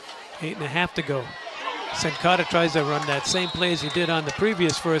 8.5 to go. Sin Carter tries to run that same play as he did on the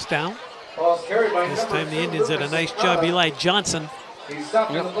previous first down. This time the Indians did a nice job. Eli Johnson hit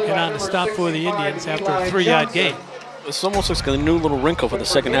on the stop for the Indians after a 3-yard gain. This almost looks like a new little wrinkle for the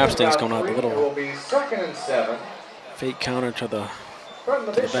second half. Stang's going out the little fake counter to the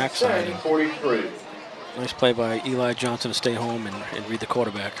backside. Nice play by Eli Johnson to stay home and read the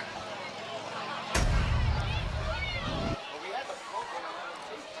quarterback.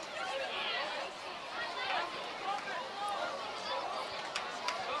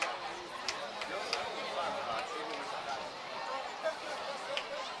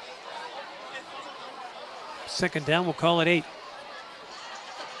 Second down, we'll call it 8.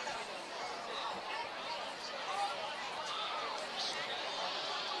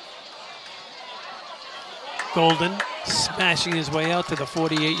 Golden smashing his way out to the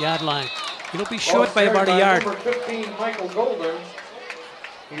 48-yard line. He'll be short by about a yard. Number 15, Michael Golden.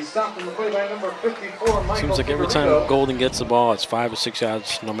 He's stopped in the play by number 54, Michael. Seems like every time Golden gets the ball, it's 5 or 6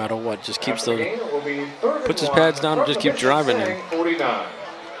 yards, no matter what. Just keeps puts his pads down and just keeps driving. And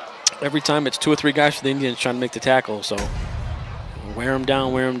every time it's 2 or 3 guys for the Indians trying to make the tackle. So wear him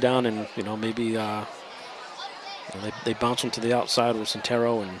down, and you know, maybe you know, they bounce him to the outside with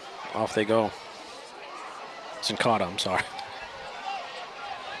Centero, and off they go. Sin Carter, I'm sorry.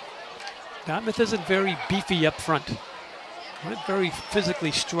 Dartmouth isn't very beefy up front. Not very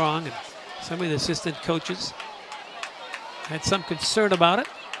physically strong, and some of the assistant coaches had some concern about it.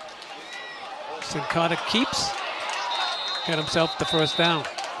 Sin Carter keeps, got himself the first down.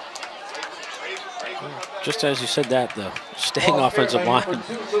 Just as you said that, the Stang offensive line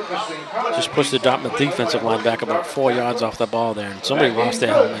just pushed the Dartmouth defensive line back about 4 yards off the ball there, and somebody lost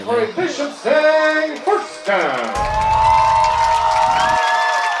their helmet there. Bishop Stang, first down.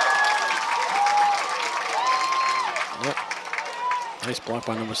 Yep. Nice block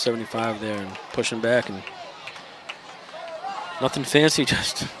by number 75 there, and pushing back, and nothing fancy,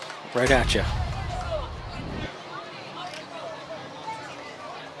 just right at you.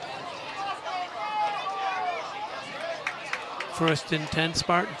 First and 10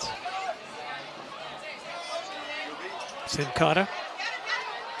 Spartans. Sincata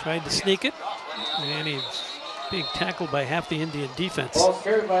tried to sneak it, and he's being tackled by half the Indian defense. Ball's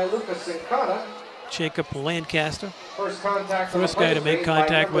carried by Lucas Sincata. Jacob Lancaster, First contact. first guy to make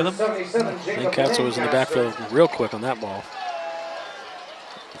contact with him. Lancaster was in the backfield real quick on that ball.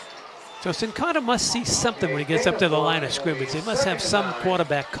 So Sincata must see something when he gets up to the line of scrimmage. He must have some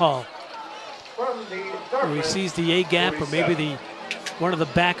quarterback call. Or he sees the A gap, or maybe one of the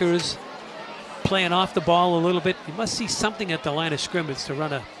backers playing off the ball a little bit. He must see something at the line of scrimmage to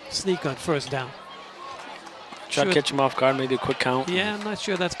run a sneak on first down. Try to catch him off guard, maybe a quick count. Yeah, I'm not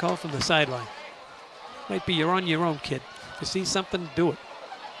sure that's called from the sideline. Might be you're on your own, kid. If you see something, do it.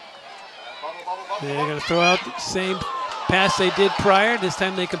 They're going to throw out the same pass they did prior. This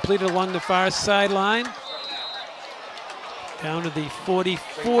time they completed along the far sideline. Down to the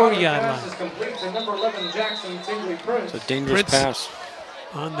 44-yard line. It's a dangerous pass.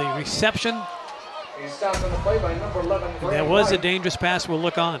 On the reception. He's stopped on the play by number 11. That was a dangerous pass. We'll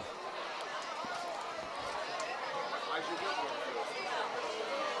look on.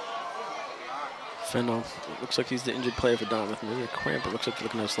 Fennell, looks like he's the injured player for Dartmouth. Maybe a cramp. It looks like they're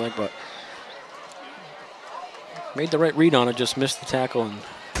looking at his leg, but made the right read on it. Just missed the tackle,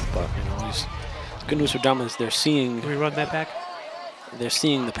 but you know, he's good news for Dartmouth is they're seeing. Can we run that back? They're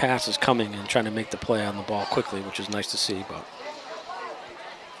seeing the passes coming and trying to make the play on the ball quickly, which is nice to see. But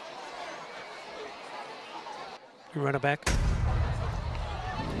we run it back.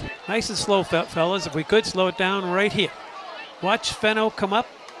 Nice and slow, fellas. If we could slow it down right here. Watch Fennell come up.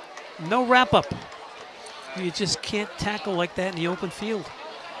 No wrap up. You just can't tackle like that in the open field.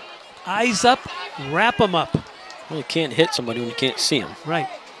 Eyes up, wrap them up. Well, you can't hit somebody when you can't see them. Right.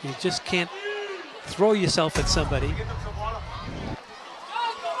 You just can't throw yourself at somebody.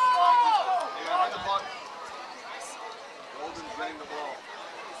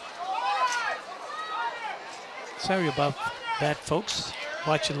 Sorry about that, folks.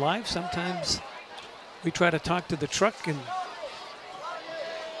 Watching live, sometimes we try to talk to the truck and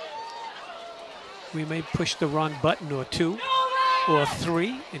we may push the wrong button or two or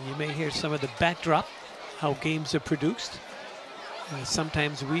three, and you may hear some of the backdrop, how games are produced.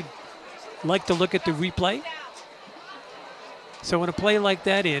 Sometimes we like to look at the replay. So in a play like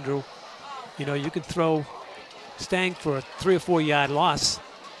that, Andrew, you know, you can throw Stang for a 3 or 4 yard loss,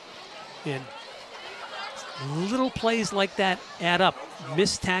 and little plays like that add up.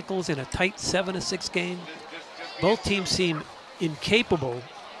 Missed tackles in a tight 7-6 game. Both teams seem incapable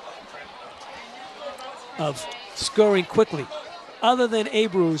of scoring quickly, other than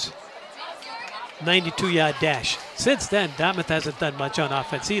Abreu's 92-yard dash. Since then, Dartmouth hasn't done much on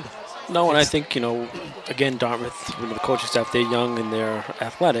offense either. No, and I think, you know, again, Dartmouth, you know, the coaching staff, they're young and they're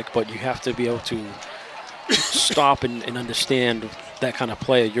athletic, but you have to be able to stop and understand that kind of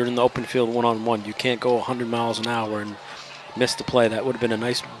play. You're in the open field one-on-one. You can't go 100 miles an hour and miss the play. That would have been a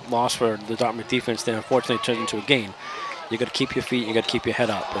nice loss for the Dartmouth defense. They unfortunately turned into a gain. You got to keep your feet. You got to keep your head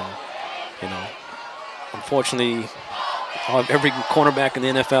up. And, you know, unfortunately, every cornerback in the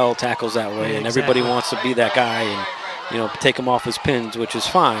NFL tackles that way, and everybody wants to be that guy and, you know, take him off his pins, which is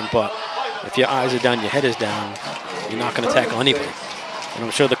fine. But if your eyes are down, your head is down, you're not going to tackle anybody. And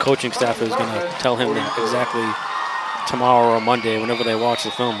I'm sure the coaching staff is going to tell him that exactly tomorrow or Monday, whenever they watch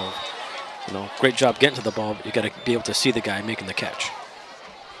the film of, you know, great job getting to the ball, but you got to be able to see the guy making the catch.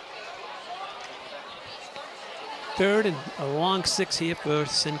 Third and a long 6 here for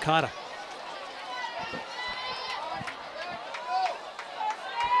Sincata.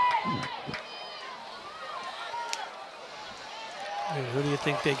 And who do you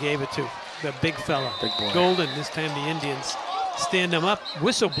think they gave it to? The big fella. Big boy. Golden. This time the Indians stand him up.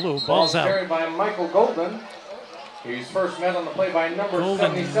 Whistle blew. Ball's out. Carried by Michael Golden. He's first met on the play by number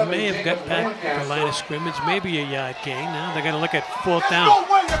Golden 77. may have got back the line of scrimmage. Maybe a yard gain. Now they're going to look at 4th down. No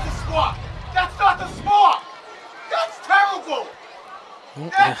way that's a swap. That's not the swap. That's terrible.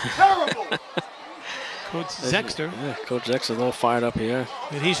 That's terrible. Coach Zexter. Yeah, Coach Zexter's a little fired up here.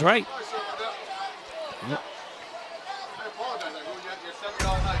 And he's right. Yep. I apologize. I ruined your Sunday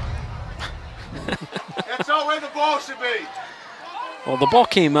all night. That's not where the ball should be. Well, the ball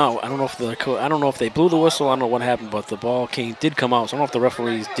came out. I don't know if they blew the whistle. I don't know what happened, but the ball did come out. So I don't know if the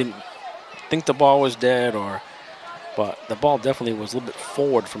referees didn't think the ball was dead but the ball definitely was a little bit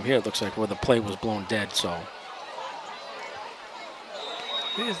forward from here. It looks like where the play was blown dead. So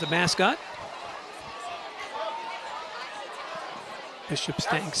here's the mascot. Bishop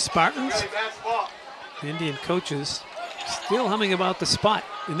Stang Spartans. The Indian coaches still humming about the spot,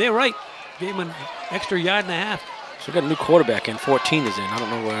 and they're right. Gave him an extra yard and a half. So we got a new quarterback in. 14 is in. I don't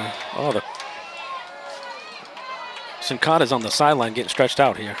know where. Oh, Sincata's on the sideline getting stretched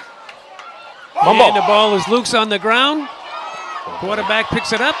out here. And the ball is loose on the ground. Quarterback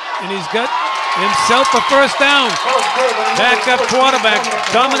picks it up, and he's got himself a first down. Backup quarterback,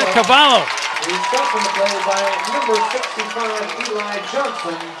 Dominic Cavallo. He's stopped in the play by number 65, Eli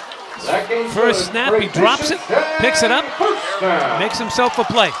Johnson. That game's First snap, he drops it, picks it up, makes himself a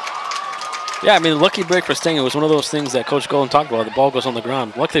play. Yeah, I mean, lucky break for Stang. It was one of those things that Coach Golden talked about. The ball goes on the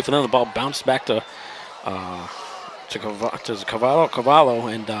ground. Luckily for them, the ball bounced back to Cavallo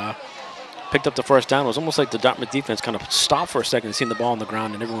and picked up the first down. It was almost like the Dartmouth defense kind of stopped for a second and seen the ball on the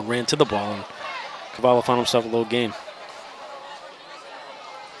ground, and everyone ran to the ball, and Cavallo found himself a little game.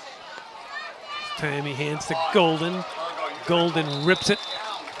 Time he hands to Golden. Golden rips it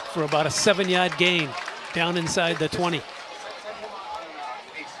for about a 7-yard gain down inside the 20.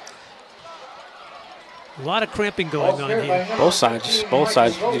 A lot of cramping going on here. Both sides.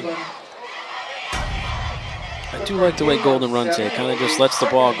 I do like the way Golden runs here. Kind of just lets the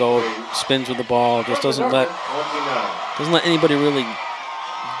ball go, spins with the ball, just doesn't let anybody really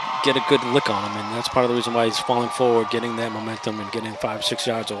get a good lick on him, and that's part of the reason why he's falling forward, getting that momentum and getting 5-6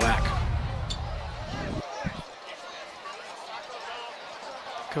 yards of whack.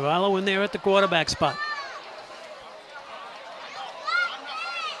 Cavallo in there at the quarterback spot.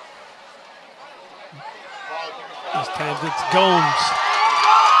 This time it's Gomes.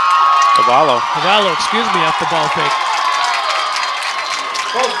 Cavallo, excuse me, off the ball fake.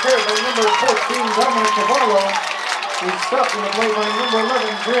 Ball carried by number 14, Dominic Cavallo. He's stopped in the play by number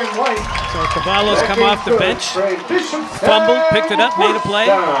 11, Graham White. So Cavallo's come off the bench, fumbled, picked it up, made a play,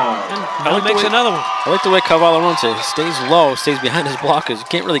 and now makes another one. I like the way Cavallo runs it. He stays low, stays behind his blockers. You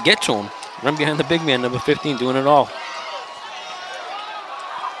can't really get to him. Run behind the big man, number 15, doing it all.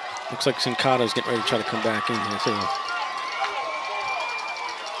 Looks like Sincata's getting ready to try to come back in here, too.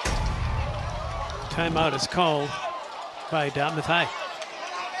 Timeout is called by Dartmouth High.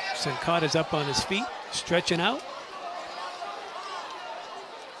 Sincata's up on his feet, stretching out.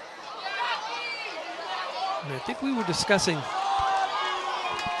 And I think we were discussing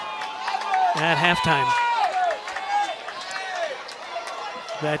at halftime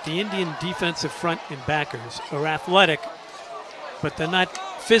that the Indian defensive front and backers are athletic, but they're not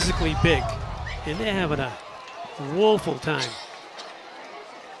physically big, and they're having a woeful time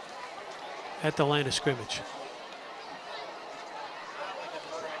at the line of scrimmage.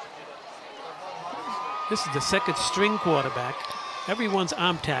 This is the second string quarterback. Everyone's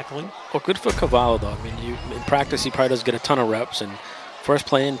arm tackling. Well, good for Cavallo, though. I mean, in practice, he probably doesn't get a ton of reps, and first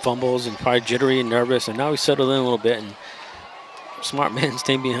play in fumbles and probably jittery and nervous, and now he's settled in a little bit, and smart man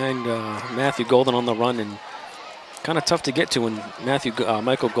staying behind Matthew Golden on the run, and kind of tough to get to when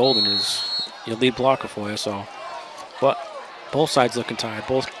Michael Golden is your lead blocker for you. So, but both sides looking tired.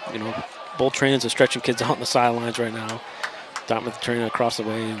 Both trainers are stretching kids out on the sidelines right now. Dartmouth training across the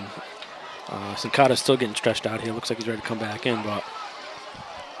way, and Sincata's still getting stretched out here. Looks like he's ready to come back in, but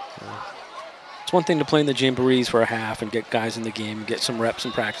it's one thing to play in the jamborees for a half and get guys in the game and get some reps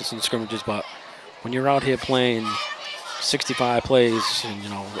and practice and scrimmages, but when you're out here playing 65 plays and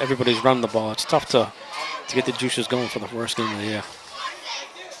everybody's running the ball, it's tough to get the juices going for the first game of the year.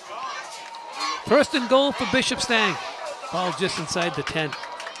 First and goal for Bishop Stang. Ball just inside the 10.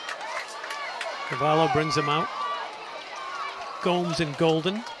 Cavallo brings him out. Gomes and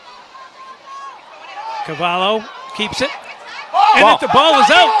Golden. Cavallo keeps it. And the ball is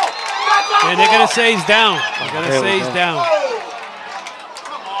out. And they're going to say he's down. They're going to say he's down.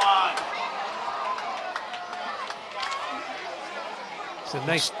 It's a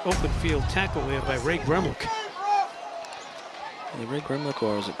nice open field tackle there by Ray Gremlick. Ray Gremlick,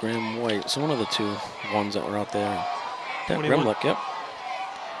 or is it Graham White? So one of the two ones that were out there. Gremlick, yep.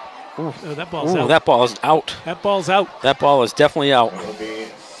 Ooh. Oh, that ball's out. That ball is out. That ball's out. That ball is definitely out. It'll be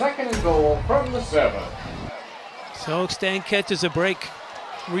second and goal from the 7. So Stang catches a break.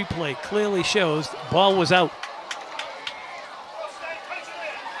 Replay clearly shows the ball was out.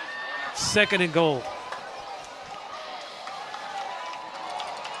 Second and goal.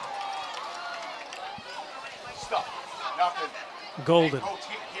 Golden.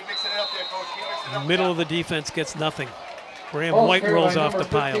 Middle of the defense gets nothing. Graham White rolls off the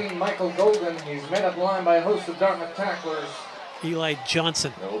pile. 15, Michael Golden. He's met at line by a host of Dartmouth tacklers. Eli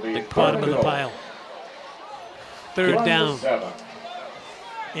Johnson, bottom of the pile. Third down.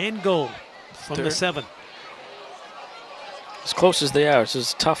 And goal from the 7. As close as they are, it's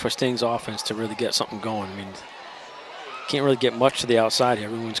just tough for Sting's offense to really get something going. I mean, can't really get much to the outside here.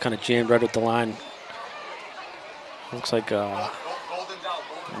 Everyone's kind of jammed right at the line. Looks like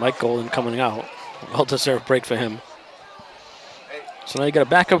Mike Golden coming out. Well-deserved break for him. So now you got a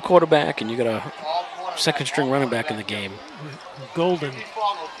backup quarterback, and you got a second string running back in the game. Golden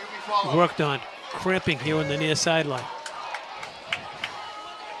worked on cramping here on the near sideline.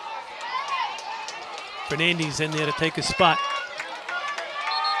 Fernandez in there to take his spot.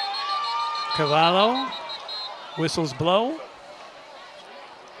 Cavallo, whistles blow.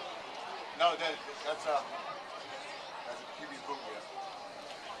 No, that's a QB's boot, yeah.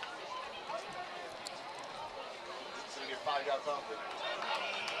 So you get 5 yards off it.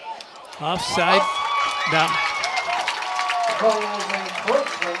 Offside. Down.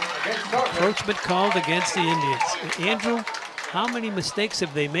 Encroachment Encroachment called against the Indians. Andrew, how many mistakes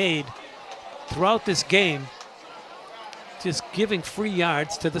have they made throughout this game just giving free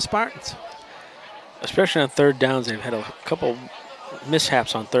yards to the Spartans? Especially on third downs, they've had a couple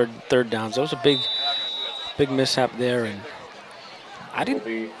mishaps on third downs. That was a big mishap there, and I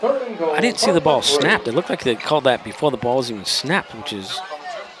didn't see the ball snapped. It looked like they called that before the ball was even snapped, which is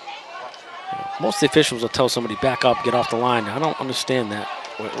most of the officials will tell somebody back up, get off the line. I don't understand that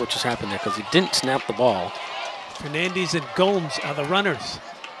what just happened there because he didn't snap the ball. Fernandez and Gomes are the runners.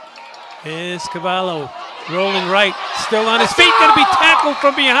 Here's Cavallo rolling right, still on his feet, going to be tackled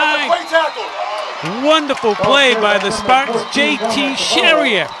from behind. Great tackle. Wonderful play by the Spartans, J.T.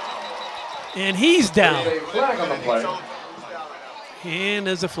 Sherrier. And he's down. A flag on the play. And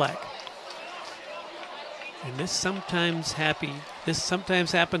there's a flag. And this sometimes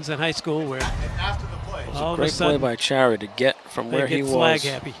happens in high school where After the play. all of a Great play sudden by Chari to get from they where he get was. flag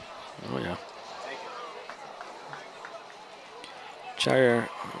happy. Oh, yeah. Chari,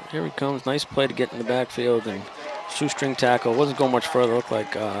 here he comes. Nice play to get in the backfield and shoestring tackle. Wasn't going much further. Looked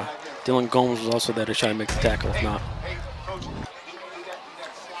like Dylan Gomes was also there to try to make the tackle. If not,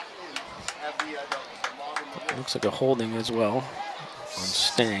 looks like a holding as well on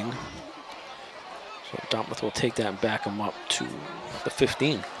Stang. So Dartmouth will take that and back him up to the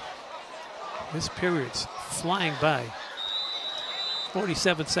 15. This period's flying by.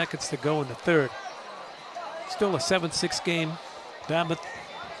 47 seconds to go in the third. Still a 7-6 game. Dartmouth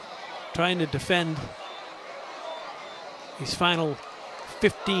trying to defend his final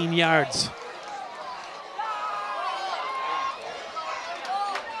 15 yards.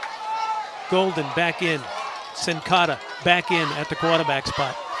 Golden back in. Sincata back in at the quarterback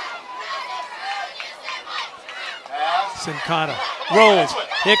spot. Sincata rolls.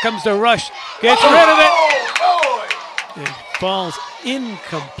 Here comes the rush. Gets rid of it. And falls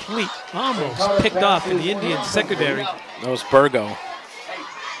incomplete. Almost picked off in the Indian secondary. That was Burgo.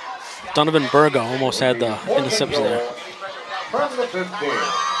 Donovan Burgo almost had the interception there. From the 15.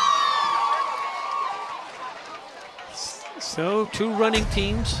 So 2 running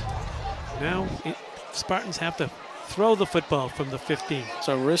teams. Now Spartans have to throw the football from the 15. It's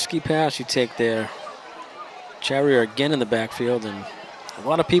a risky pass you take there. Charrier again in the backfield, and a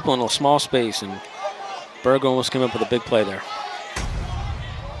lot of people in a small space, and Burgo almost came up with a big play there.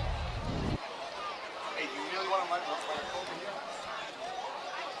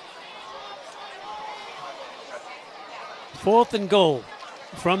 Fourth and goal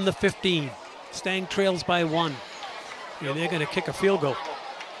from the 15. Stang trails by 1. And they're going to kick a field goal.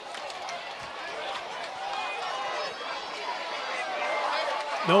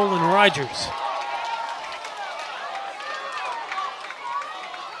 Nolan Rogers.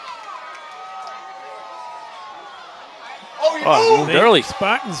 Oh, moved early.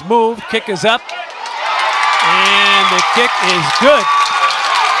 Spartans move, kick is up, and the kick is good.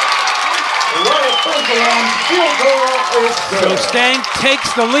 So Stang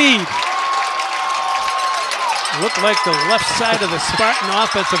takes the lead. Looked like the left side of the Spartan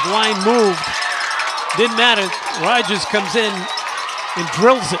offensive line moved. Didn't matter. Rogers comes in and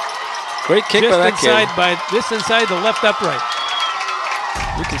drills it. Great kick just by that inside kid. just inside the left upright.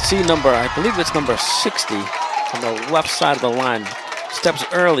 You can see I believe it's number 60 on the left side of the line. Steps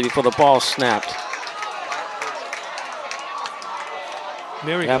early before the ball snapped.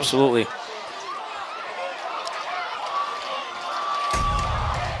 There we go. Absolutely.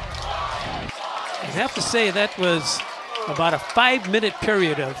 I have to say that was about a 5-minute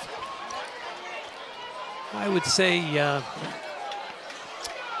period of, I would say, I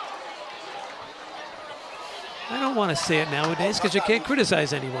don't want to say it nowadays because you can't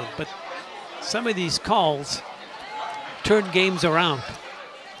criticize anyone, but some of these calls turn games around.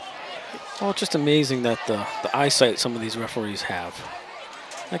 Well, it's just amazing that the eyesight some of these referees have.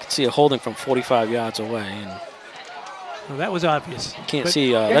 I can see a holding from 45 yards away, and well, that was obvious. you can't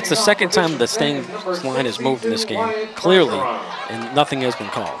see. That's the second time the Stang line has moved in this game, clearly, and nothing has been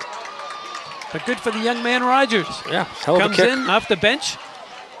called. But good for the young man Rogers. Yeah, hell of a Comes kick. in off the bench.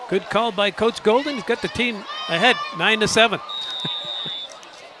 Good call by Coach Golden. He's got the team ahead, 9-7.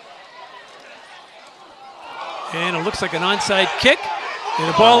 And it looks like an onside kick. And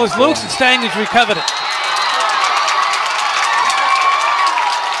the ball is loose, and Stang has recovered it.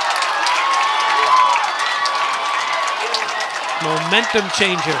 Momentum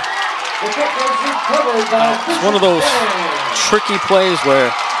changer. It's one of those tricky plays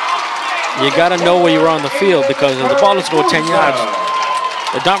where you got to know where you are on the field, because if the ball is going 10 yards,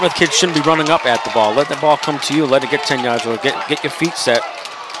 the Dartmouth kids shouldn't be running up at the ball. Let the ball come to you. Let it get 10 yards, or get your feet set.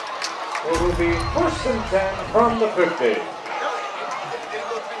 It will be 1st and 10 from the 50.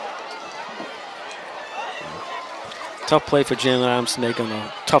 Tough play for Jalen Adams to make on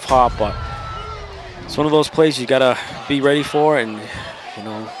a tough hop, but it's one of those plays you gotta be ready for, and you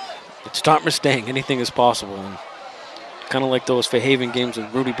know, it's Dartmouth Stang. Anything is possible, and kind of like those Fairhaven games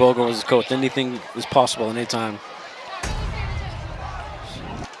with Rudy Bogan as coach. Anything is possible anytime.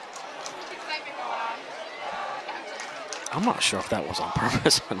 I'm not sure if that was on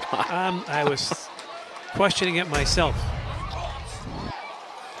purpose or not. I was questioning it myself.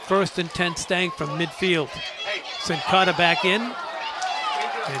 1st and 10 Stang from midfield. Sincata back in,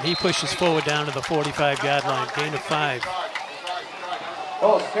 and he pushes forward down to the 45-yard line. Gain of 5.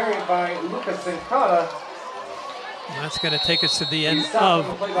 Ball is carried by Lucas Sincata. That's going to take us to the end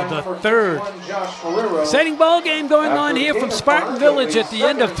of the 3rd. Exciting ball game going on here from Spartan Village at the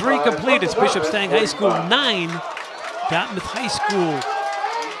end of 3 complete. It's Bishop Stang High School 9, Dartmouth High School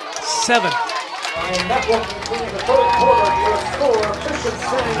 7. And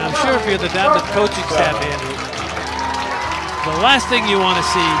I'm sure if you're the Dartmouth coaching staff, Andy, the last thing you want to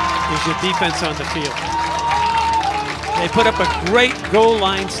see is your defense on the field. They put up a great goal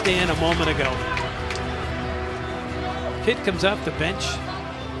line stand a moment ago. Kid comes off the bench,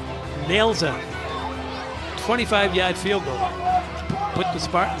 nails a 25-yard field goal, put the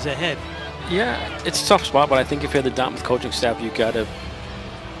Spartans ahead. Yeah, it's a tough spot, but I think if you're the Dartmouth coaching staff, you got to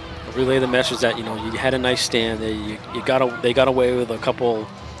relay the message that, you know, you had a nice stand. They got away with a couple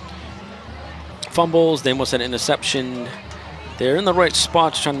fumbles. They almost had an interception. They're in the right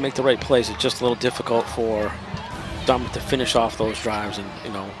spots, trying to make the right plays. It's just a little difficult for Dartmouth to finish off those drives. And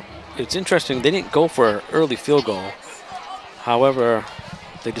you know, it's interesting. They didn't go for an early field goal. However,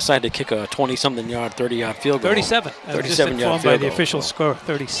 they decided to kick a 20-something yard, 30-yard field goal. 37. 37-yard field by the goal. official score,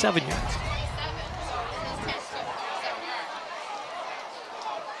 37 yards.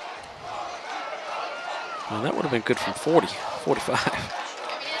 Well, that would have been good from 40, 45.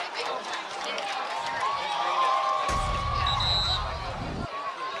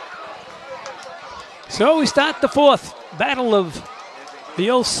 So we start the 4th. Battle of the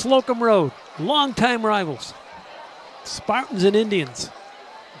old Slocum Road. Longtime rivals. Spartans and Indians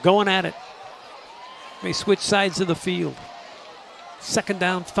going at it. They switch sides of the field. 2nd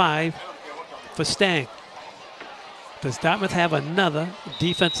down 5 for Stang. Does Dartmouth have another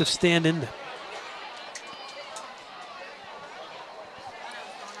defensive stand in them?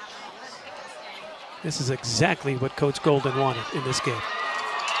 This is exactly what Coach Golden wanted in this game.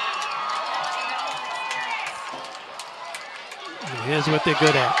 And here's what they're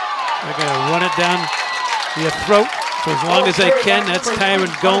good at. They're going to run it down your throat for as long as they can. That's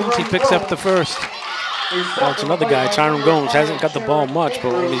Tyron Gomes. He picks up the 1st. Well, it's another guy, Tyron Gomes, hasn't got the ball much,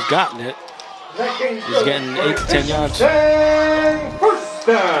 but when he's gotten it, he's getting 8 to 10 yards.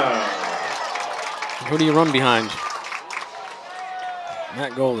 Who do you run behind?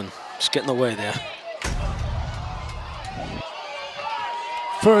 Matt Golden, just get in the way there.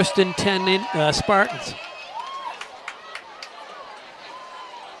 1st and 10 in Spartans.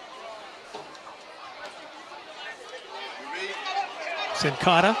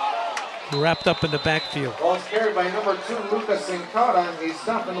 Sincata wrapped up in the backfield. Ball is carried by number 2, Lucas Sincata. He's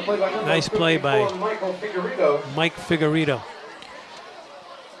stopped in the play by number Nice play by Michael Figueredo. Mike Figueredo.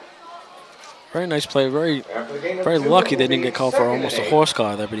 Very nice play. Very lucky they didn't get called for almost a horse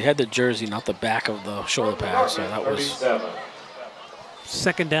collar there, but he had the jersey, not the back of the shoulder pad, so that was...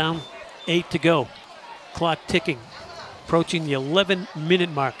 2nd down, 8 to go. Clock ticking, approaching the 11-minute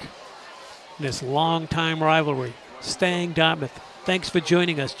mark in this long-time rivalry. Stang Dartmouth. Thanks for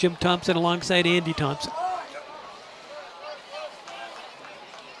joining us. Jim Thompson alongside Andy Thompson.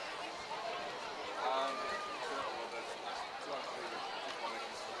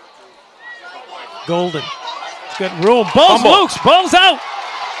 Golden. He's got room. Ball's loose. Ball's out.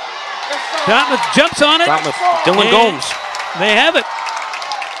 Dartmouth jumps on it. Dartmouth. Dylan Gomes. They have it.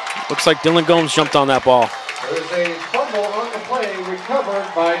 Looks like Dylan Gomes jumped on that ball. There's a fumble on the play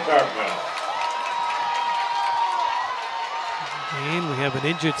recovered by Dartmouth. And we have an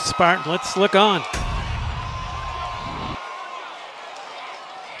injured Spartan. Let's look on.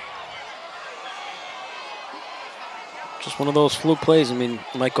 Just one of those fluke plays. I mean,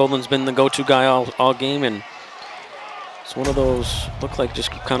 Mike Golden's been the go-to guy all game, and It's one of those, look like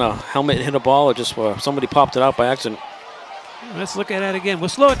just kind of helmet hit a ball or just where somebody popped it out by accident. Let's look at that again. We'll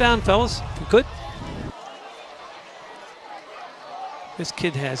slow it down, fellas, if we could. This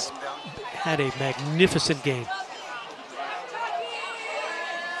kid has had a magnificent game.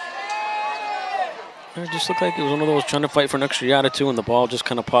 It just looked like it was one of those trying to fight for an extra yard or two, and the ball just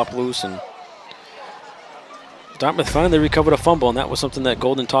kind of popped loose. And Dartmouth finally recovered a fumble, and that was something that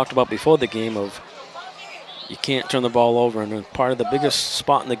Golden talked about before the game of you can't turn the ball over. And part of the biggest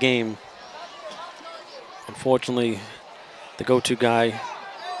spot in the game, unfortunately, the go-to guy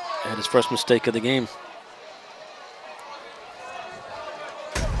had his first mistake of the game.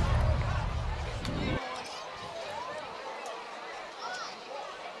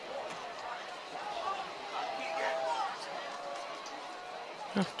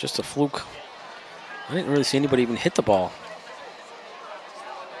 Just a fluke. I didn't really see anybody even hit the ball.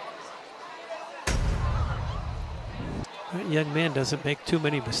 That young man doesn't make too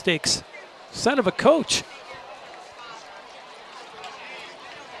many mistakes. Son of a coach.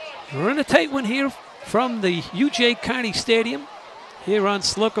 We're in a tight one here from the UJ Carney Stadium here on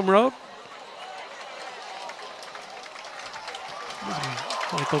Slocum Road.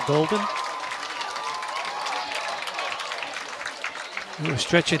 Michael Golden. We were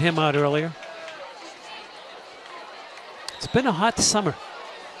stretching him out earlier. It's been a hot summer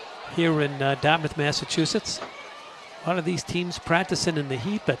here in Dartmouth, Massachusetts. A lot of these teams practicing in the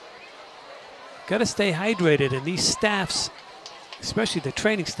heat, but got to stay hydrated. And these staffs, especially the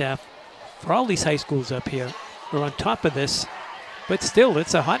training staff for all these high schools up here, are on top of this. But still,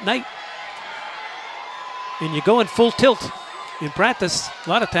 it's a hot night. And you go in full tilt. In practice, a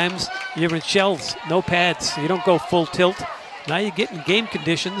lot of times you're in shells, no pads. You don't go full tilt. Now you get in game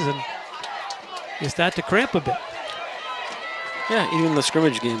conditions and you start to cramp a bit. Yeah, even the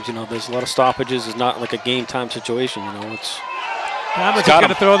scrimmage games, you know, there's a lot of stoppages. It's not like a game time situation, you know. Thomas is going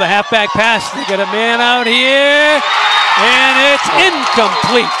to throw the halfback pass. They got a man out here, and it's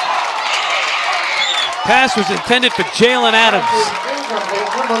incomplete. Pass was intended for Jalen Adams.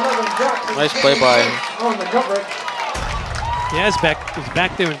 Nice play by. Yazbek is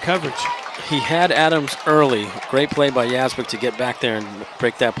back there in coverage. He had Adams early. Great play by Yazbek to get back there and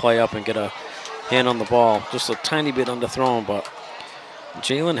break that play up and get a hand on the ball. Just a tiny bit underthrown, but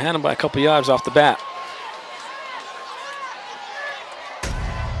Jalen had him by a couple yards off the bat.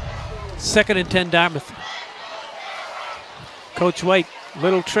 2nd and 10 Dartmouth. Coach White,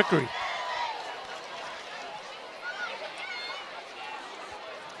 little trickery.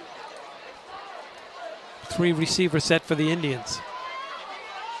 Three receiver set for the Indians.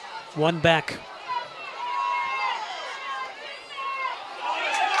 One back.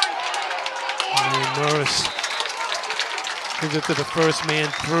 And Norris gives it to the first man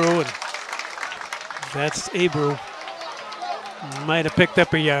through, and that's Abreu. Might have picked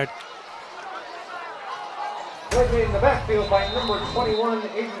up a yard. Played in the backfield by number 21,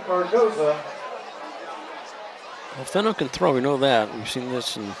 Aiden Cardoza. Well, Fenno can throw, we know that. We've seen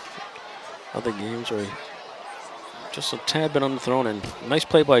this in other games where he just a tad bit underthrown, and nice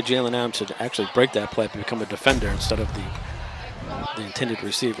play by Jalen Adams to actually break that play to become a defender instead of the intended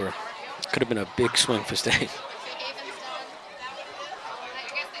receiver. Could have been a big swing for Stang.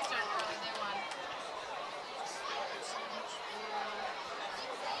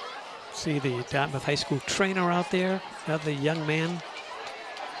 See the Dartmouth High School trainer out there, another young man,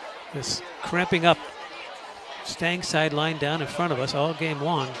 just cramping up. Stang sideline down in front of us all game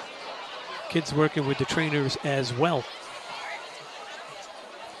long. Kids working with the trainers as well.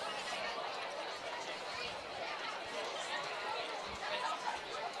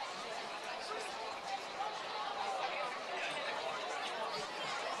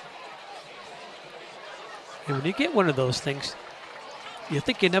 And when you get one of those things, you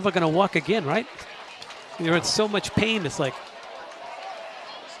think you're never going to walk again, right? You're in so much pain, it's like.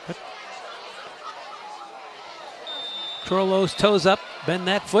 Curl those toes up, bend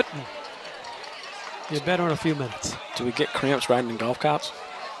that foot, and you're better in a few minutes. Do we get cramps riding in golf carts?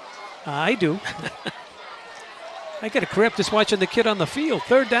 I do. I get a cramp just watching the kid on the field.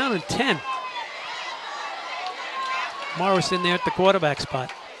 3rd down and 10. Morris in there at the quarterback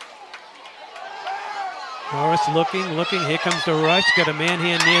spot. Morris looking. Here comes the rush. Got a man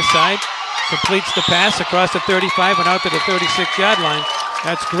here near side. Completes the pass across the 35 and out to the 36-yard line.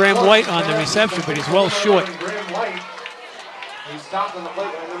 That's Graham White on the reception, but he's well short. He's stopped on the play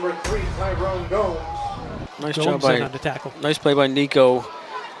by number 3, Tyrone Gomes. Nice job by on the tackle. Nice play by Nico.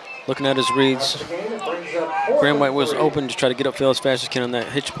 Looking at his reads. Graham White was open to try to get upfield as fast as he can on that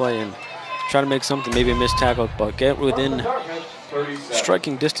hitch play and try to make something, maybe a missed tackle, but get within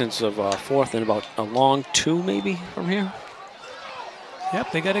striking distance of fourth and about a long 2 maybe from here.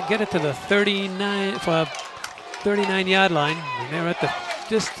 Yep, they got to get it to the 39-yard line, and they're at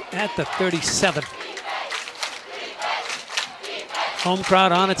just at the 37. Home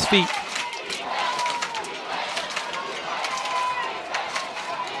crowd on its feet.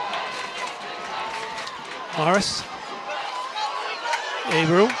 Morris.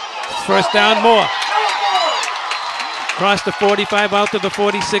 Abreu. First down, more. Across the 45 out to the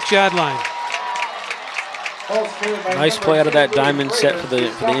 46-yard line. Nice play out of that diamond set for the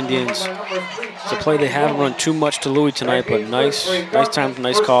Indians. It's a play they haven't run too much to Louis tonight, but nice time,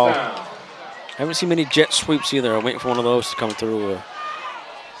 nice call. I haven't seen many jet sweeps either. I'm waiting for one of those to come through.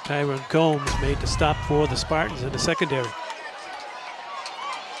 Tyrone Combs made the stop for the Spartans in the secondary.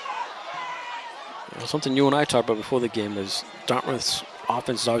 Something you and I talked about before the game is Dartmouth's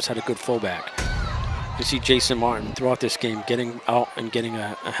offense has always had a good fullback. You see Jason Martin throughout this game getting out and getting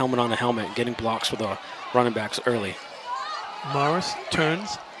a helmet on a helmet, getting blocks for the running backs early. Morris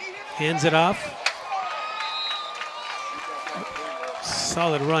turns, hands it off.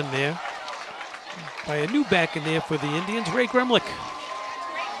 Solid run there by a new back in there for the Indians, Ray Gremlick.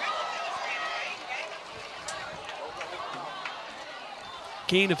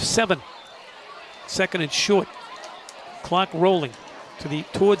 Gain of 7. Second and short. Clock rolling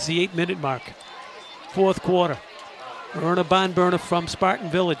towards the 8-minute mark. Fourth quarter. Werner Bonburner from Spartan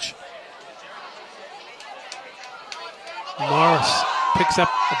Village. Morris picks up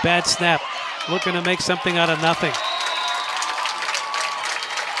a bad snap, looking to make something out of nothing.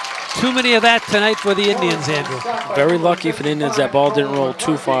 Too many of that tonight for the Indians, Andrew. Very lucky for the Indians that ball didn't roll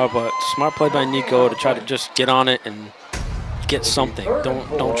too far, but smart play by Nico to try to just get on it and get something.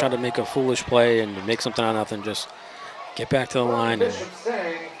 Don't try to make a foolish play and make something out of nothing. Just get back to the line. And,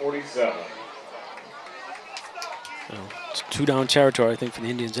 it's 2-down territory, I think, for the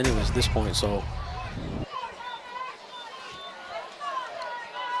Indians anyways at this point. So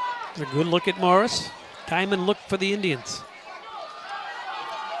a good look at Morris. Diamond look for the Indians.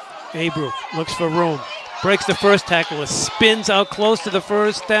 Abreu looks for room. Breaks the first tackle. Spins out close to the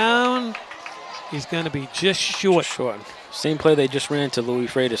first down. He's going to be just short. Same play they just ran to Louis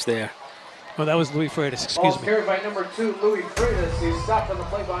Freitas there. Oh, that was Louis Freitas, excuse me. Carried by number 2, Louis Freitas. He's stopped on the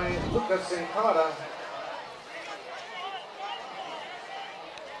play by Lucas Sincada.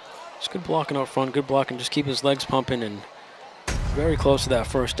 It's good blocking out front, good blocking, just keep his legs pumping and very close to that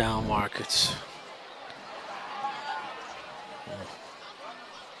first down mark. It's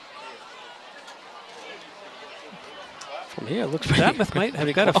from here, it looks pretty Dartmouth might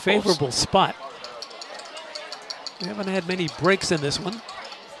have got a favorable spot. We haven't had many breaks in this one.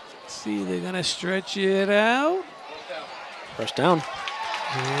 Let's see, they're going to stretch it out. First down.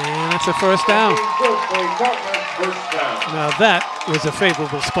 And it's a first down. Now that was a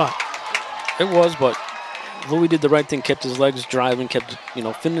favorable spot. It was, but Louis did the right thing, kept his legs driving, kept,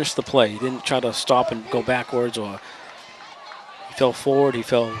 finished the play. He didn't try to stop and go backwards, or he fell forward. He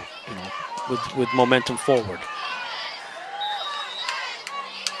fell, with momentum forward.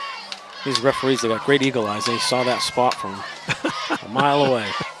 These referees, they got great eagle eyes. They saw that spot from a mile away.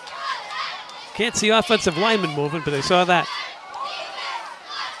 Can't see offensive linemen moving, but they saw that.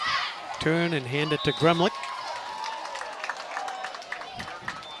 Turn and hand it to Gremlick.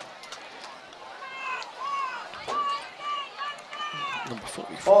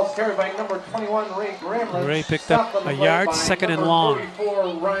 Ball's carried by number 21, Ray Gremlick. Ray picked up a yard, second and long.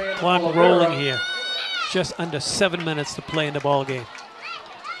 Clock rolling here. Just under 7 minutes to play in the ball game.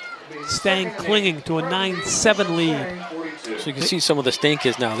 Stang clinging to a 9-7 lead. So you can see some of the Stang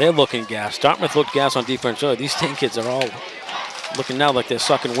kids now. They're looking gassed. Dartmouth looked gassed on defense. Oh, these Stang kids are all looking now like they're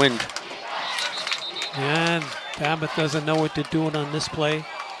sucking wind. And Dartmouth doesn't know what they're doing on this play.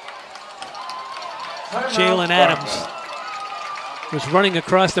 Jalen Adams was running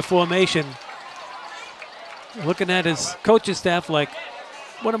across the formation, looking at his coaching staff like,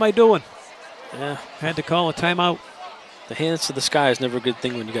 what am I doing? Yeah. Had to call a timeout. The hands to the sky is never a good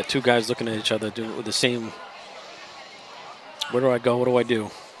thing when you got two guys looking at each other doing it with the same, where do I go, what do I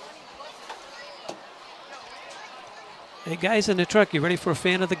do? Hey guys in the truck, you ready for a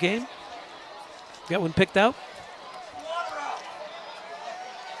fan of the game? Got one picked out?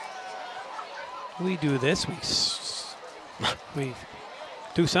 We do this, we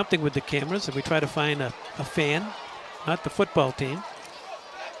do something with the cameras and we try to find a fan, not the football team.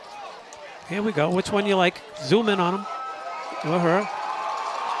 Here we go, which one you like? Zoom in on him, or her.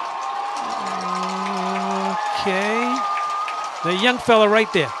 Okay, the young fella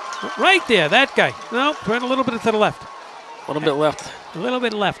right there, that guy. No, turn a little bit to the left. A little bit left. A little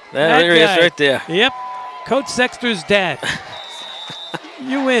bit left. There he is right there. Yep, Coach Sexter's dad.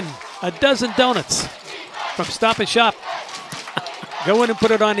 You win a dozen donuts from Stop and Shop. Go in and put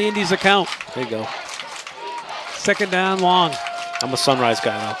it on the Indies account. There you go. Second down, long. I'm a Sunrise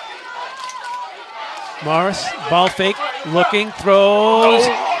guy, though. Morris, ball fake, looking, throws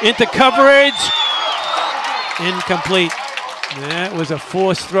into coverage. Incomplete. That was a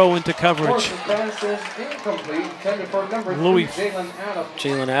forced throw into coverage. Louis.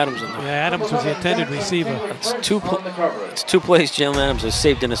 Jalen Adams in there. Yeah, Adams was the intended receiver. It's two plays Jalen Adams has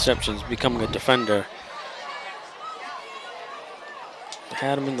saved interceptions, becoming a defender.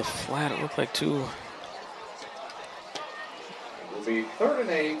 Had him in the flat, it looked like two. Will be 3rd and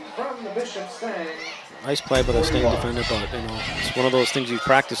 8 from the Bishop Stang. Nice play by the Stang defender, but you know, it's one of those things you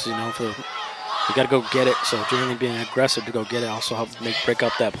practice, you know, you got to go get it. So Jalen being aggressive to go get it also helps break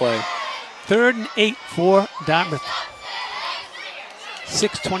up that play. 3rd and 8 for Dartmouth.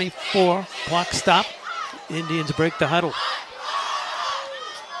 6:24 clock stop. Indians break the huddle.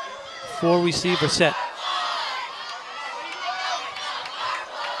 4 receiver set.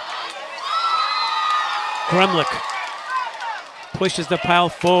 Gremlick pushes the pile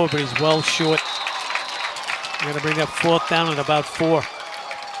forward, but he's well short. We're going to bring up 4th down at about 4.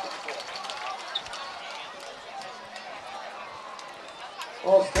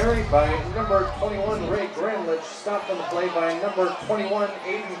 Ball's carried by number 21, Ray Gramlich. Stopped on the play by number 21,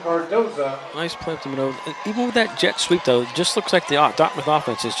 Aiden Cardoza. Nice play up the middle. And even with that jet sweep, though, it just looks like the Dartmouth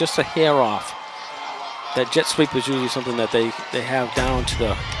offense is just a hair off. That jet sweep is usually something that they have down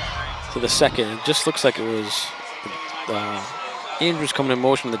to the second. It just looks like it was Andrews coming in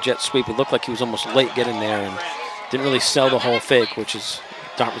motion with the jet sweep. It looked like he was almost late getting there and didn't really sell the whole fake, which is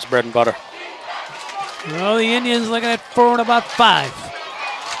Dartmouth's bread and butter. Well, the Indians looking at 4 and about 5.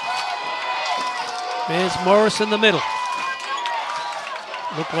 There's Morris in the middle.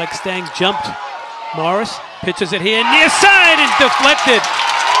 Looked like Stang jumped. Morris pitches it here near side and deflected.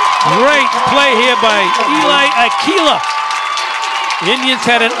 Great play here by Eli Aquila. Indians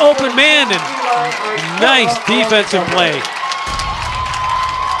had an open man and nice defensive play.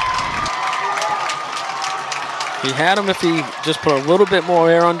 He had him if he just put a little bit more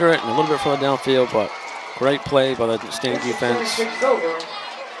air under it and a little bit further downfield, but great play by the Stang defense. It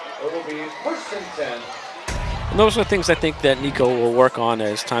will be 1st and 10. And those are things I think that Nico will work on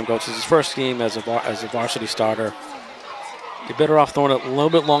as time goes. It's his first game as a varsity starter. You're better off throwing it a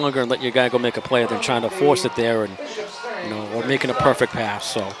little bit longer and let your guy go make a play than trying to force it there and, you know, or making a perfect pass.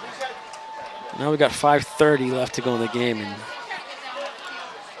 So now we got 5:30 left to go in the game, and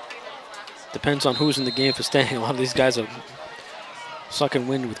depends on who's in the game for Stang. A lot of these guys are sucking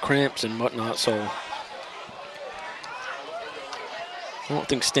wind with cramps and whatnot, so I don't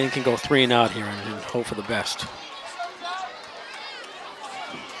think Stang can go 3 and out here and hope for the best.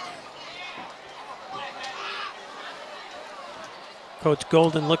 Coach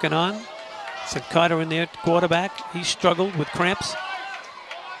Golden looking on. St. Carter in there, quarterback. He struggled with cramps.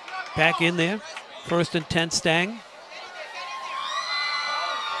 Back in there. 1st and 10 Stang.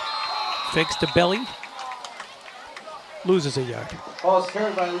 Fakes to belly. Loses a yard. Ball is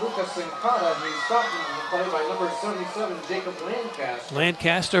carried by Lucas Sincata. He's stopped in the play by number 77, Jacob Lancaster.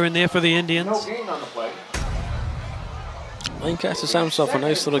 Lancaster in there for the Indians. No gain on the play. Lancaster's had himself a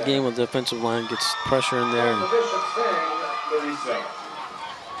nice little game with the defensive line, gets pressure in there. The Bishop Stang, 37.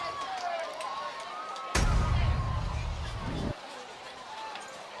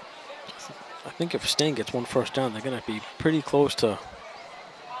 I think if Stang gets 1 first down, they're going to be pretty close to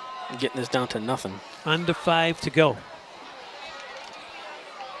getting this down to nothing. Under 5 to go.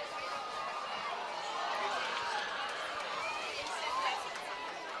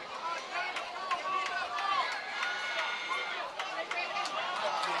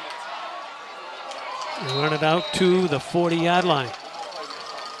 Run it out to the 40-yard line.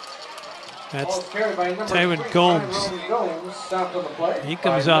 That's Tyrone Gomes. He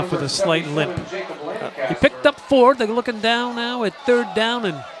comes off with a slight limp. He picked up 4. They're looking down now at 3rd down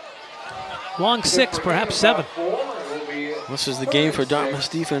and long 6, perhaps 7. This is the game for Dartmouth's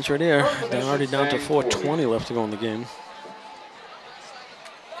defense right there. They're already down to 4:20 left to go in the game.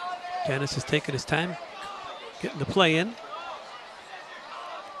 Dennis is taking his time, getting the play in.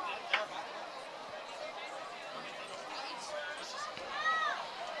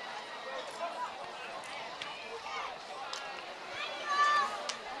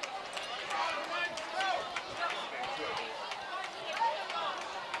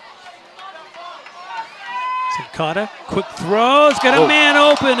 Carter, quick throws, got a man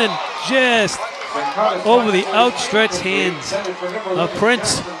open and just over the outstretched hands of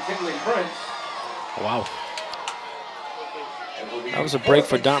Prince. Wow. It will be That was a break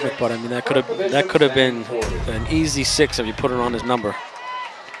for Dartmouth, but I mean that could have been an easy 6 if you put it on his number.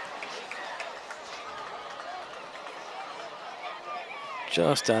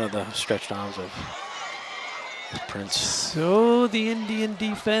 Just out of the stretched arms of Prince. So the Indian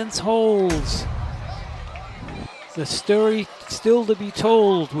defense holds. The story still to be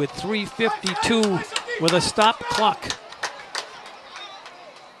told with 3:52 with a stop clock.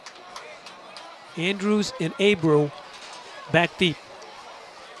 Andrews and Abreu back deep.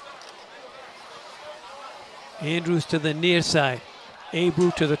 Andrews to the near side.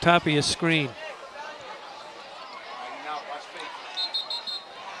 Abreu to the top of your screen.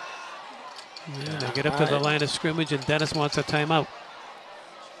 Yeah, they get up to the line of scrimmage, and Dennis wants a timeout.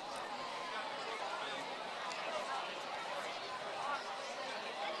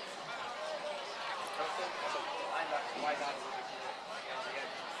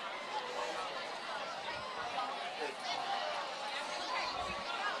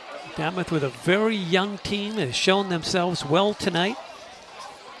 Dartmouth with a very young team has shown themselves well tonight.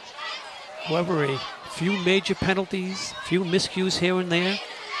 However, a few major penalties, few miscues here and there.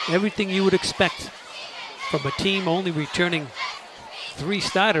 Everything you would expect from a team only returning 3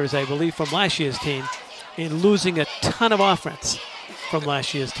 starters, I believe, from last year's team, and losing a ton of offense from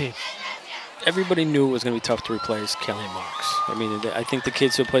last year's team. Everybody knew it was going to be tough to replace Kelly Marks. I mean, I think the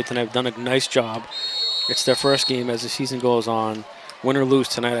kids who played tonight have done a nice job. It's their first game as the season goes on. Win or lose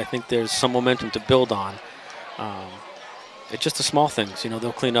tonight, I think there's some momentum to build on. It's just the small things, you know,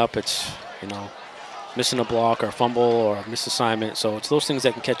 they'll clean up. It's, you know, missing a block or a fumble or a missed assignment. So it's those things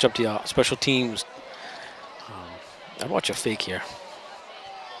that can catch up to you. Special teams. I'd watch a fake here.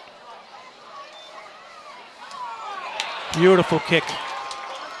 Beautiful kick.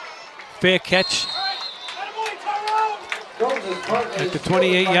 Fair catch at the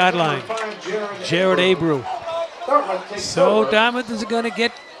 28-yard line. Jared Abreu. So Dartmouth is going to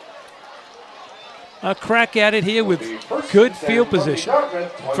get a crack at it here with good field position.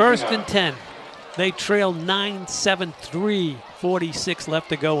 1st and 10. They trail 9-7, 3:46 left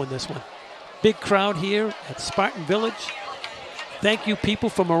to go in this one. Big crowd here at Spartan Village. Thank you, people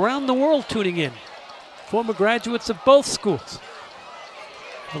from around the world tuning in. Former graduates of both schools.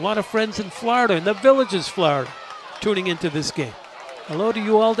 A lot of friends in Florida, in the Villages, Florida, tuning into this game. Hello to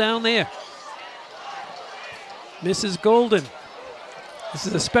you all down there. Mrs. Golden, this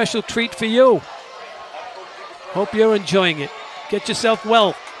is a special treat for you. Hope you're enjoying it. Get yourself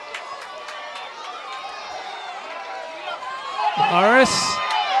well. Morris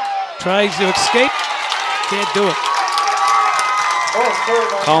tries to escape. Can't do it.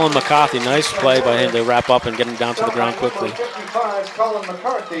 Colin McCarthy, nice play by him to wrap up and get him down to the ground quickly.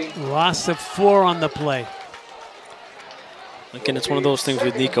 Loss of 4 on the play. Again, it's one of those things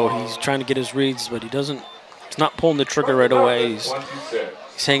with Nico. He's trying to get his reads, but he's not pulling the trigger right away. He's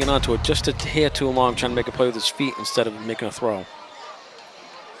hanging on to it just a hair too long, trying to make a play with his feet instead of making a throw.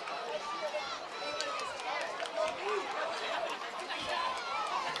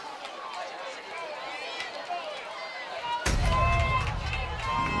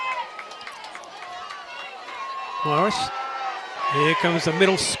 Morris. Here comes the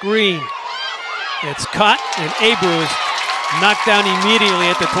middle screen. It's caught, and Abreu is knocked down immediately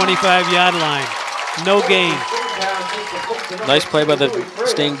at the 25-yard line. No gain. Nice play by the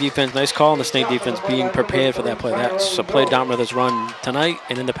Stang defense. Nice call on the Stang defense being prepared for that play. That's a play Dartmouth has run tonight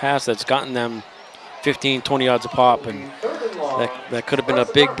and in the past that's gotten them 15, 20 yards a pop, and that could have been a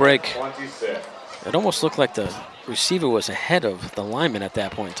big break. It almost looked like the receiver was ahead of the lineman at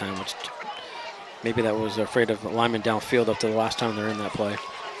that point in time, which maybe that was afraid of the lineman downfield up to the last time they're in that play.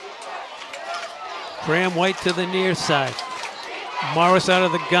 Graham White to the near side. Morris out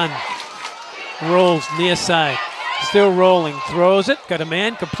of the gun. Rolls near side. Still rolling. Throws it. Got a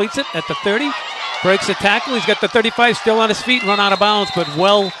man. Completes it at the 30. Breaks the tackle. He's got the 35 still on his feet. Run out of bounds, but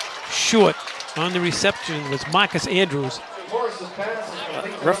well short. On the reception was Marcus Andrews.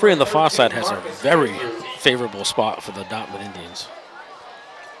 Referee on the far side has a very favorable spot for the Dartmouth Indians.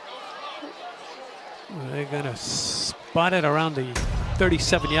 They're going to spot it around the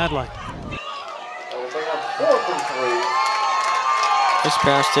 37-yard line. This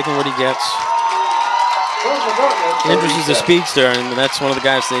pass, taking what he gets. Andrews is a speedster, and that's one of the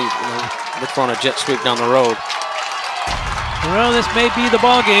guys they look for on a jet sweep down the road. Well, this may be the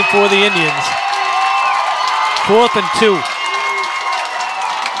ball game for the Indians. 4th and 2.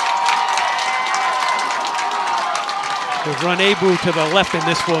 They've run Abreu to the left in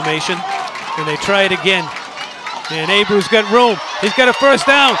this formation, and they try it again. And Abreu's got room. He's got a first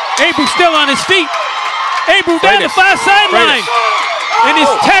down. Abreu still on his feet. Abreu down the far sideline. And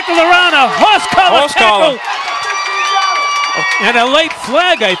he's tackled around a horse collar tackle. And a late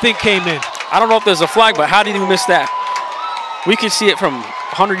flag, I think, came in. I don't know if there's a flag, but how did he miss that? We could see it from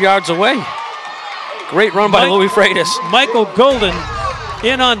 100 yards away. Great run by Louis Freitas. Michael Golden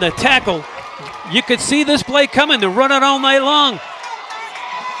in on the tackle. You could see this play coming to run it all night long.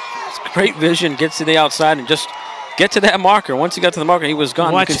 It's great vision, gets to the outside and just get to that marker. Once he got to the marker, he was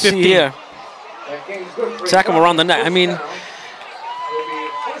gone. Watch you can 15. see here. Tack him around the neck. I mean,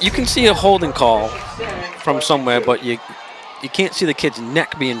 you can see a holding call from somewhere, but you can't see the kid's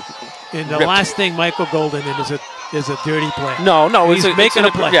neck being And the ripped. last thing Michael Golden in is a dirty play. No, He's making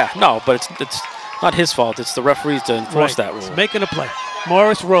a play. Yeah, no, but it's not his fault. It's the referees to enforce that rule. He's making a play.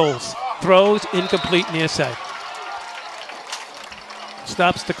 Morris rolls, throws, incomplete near side.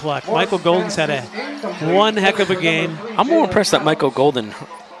 Stops the clock. Michael Golden's had one heck of a game. I'm more impressed that Michael Golden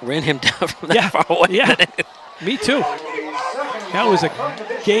ran him down from that far away. Yeah, me too. That was a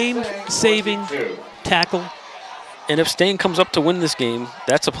game-saving tackle. And if Stang comes up to win this game,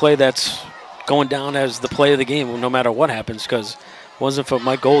 that's a play that's going down as the play of the game no matter what happens, because wasn't for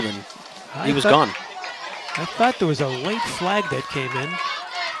Mike Golden, he was gone. I thought there was a late flag that came in.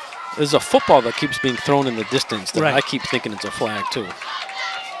 There's a football that keeps being thrown in the distance that Right. I keep thinking it's a flag too.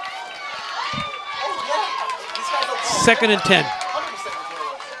 2nd and 10.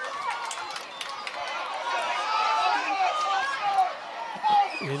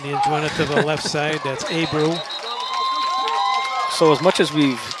 Indians run it to the left side. That's Abreu. So as much as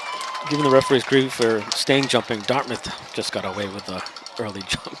we've given the referees grief for Stang jumping, Dartmouth just got away with the early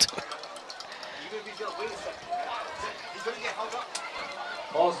jump.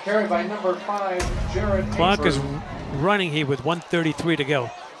 Ball's carried by number 5, Jared. Clock is running here with 1:33 to go.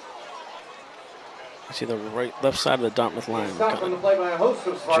 You see the left side of the Dartmouth line. Stop from the play by a host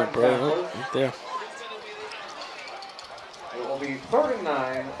of Spartan Jump right tacklers. up, right there. It will be 3rd and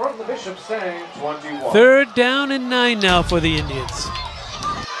 9 from the Bishop Stang 21. 3rd down and 9 now for the Indians.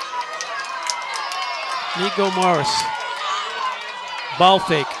 Nico Morris. Ball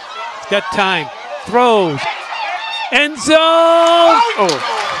fake. He's got time. Throws. End zone! Oh,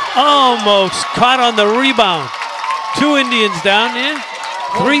 almost caught on the rebound. 2 Indians down there.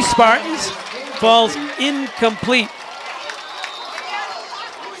 3 Spartans. Ball's incomplete.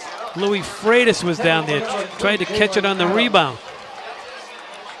 Louis Freitas was down there, tried to catch it on the rebound.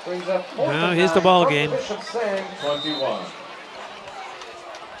 Now here's the ball game. Bishop Stang 21.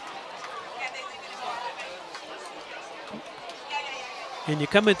 And you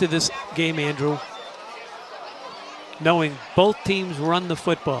come into this game, Andrew, knowing both teams run the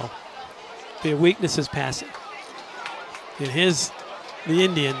football. Their weakness is passing. And here's the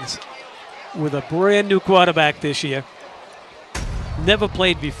Indians with a brand new quarterback this year. Never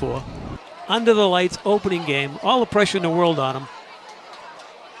played before. Under the lights, opening game. All the pressure in the world on him.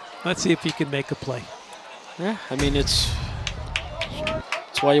 Let's see if he can make a play. Yeah, I mean, it's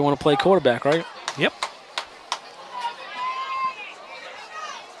why you want to play quarterback, right? Yep.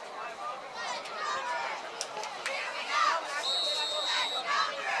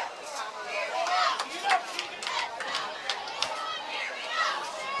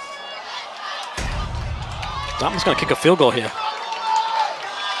 Dartmouth's going to kick a field goal here.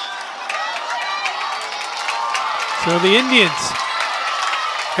 So the Indians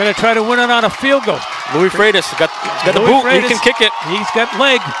going to try to win it on a field goal. Louis Freitas got the Louis boot. Freitas, He can kick it. He's got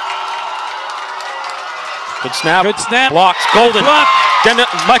leg. Good snap. Good snap. Blocks. Golden. Block.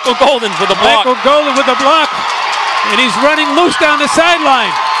 Michael Golden with a block. Michael Golden with the block. And he's running loose down the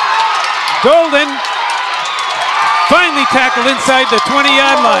sideline. Golden finally tackled inside the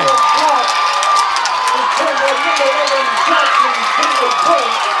 20-yard line.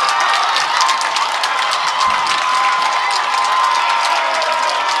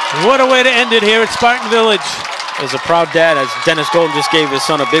 What a way to end it here at Spartan Village. As a proud dad, as Dennis Golden just gave his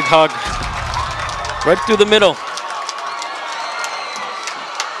son a big hug. Right through the middle.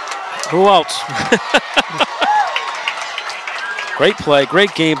 Who else? Great play,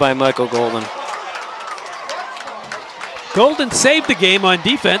 great game by Michael Golden. Golden saved the game on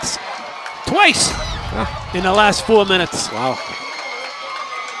defense twice in the last 4 minutes. Wow.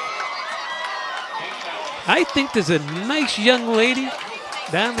 I think there's a nice young lady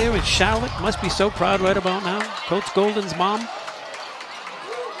down there in Charlotte. Must be so proud right about now. Coach Golden's mom.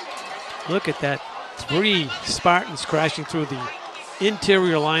 Look at that. 3 Spartans crashing through the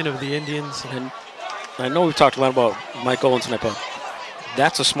interior line of the Indians. And I know we've talked a lot about Mike Golden tonight, but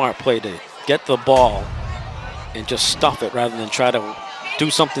that's a smart play to get the ball and just stuff it rather than try to do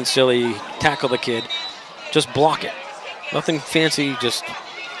something silly, tackle the kid. Just block it. Nothing fancy, just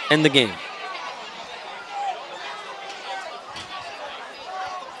end the game.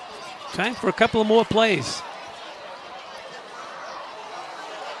 Time for a couple of more plays.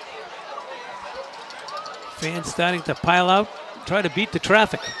 Fans starting to pile out, try to beat the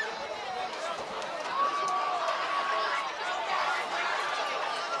traffic.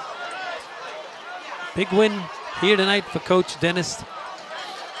 Big win here tonight for Coach Dennis.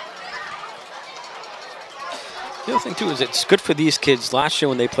 The other thing, too, is it's good for these kids. Last year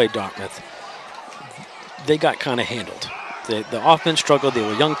when they played Dartmouth, they got kind of handled. The offense struggled. They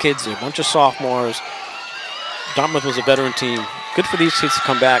were young kids. They were a bunch of sophomores. Dartmouth was a veteran team. Good for these kids to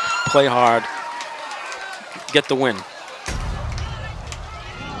come back, play hard, get the win.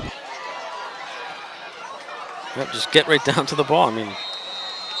 Yep, just get right down to the ball. I mean,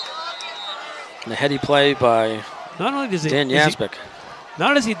 and a heady play by not only does Dan Yazbek.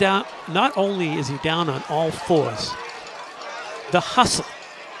 Not only is he down on all fours, the hustle.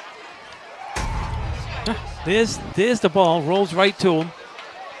 There's the ball, rolls right to him.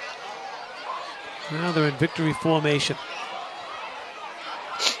 Now they're in victory formation.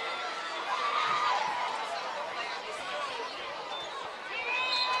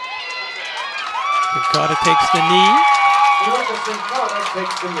 Carter takes the knee.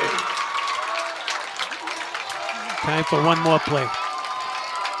 Time for one more play.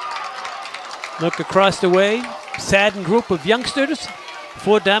 Look across the way. Saddened group of youngsters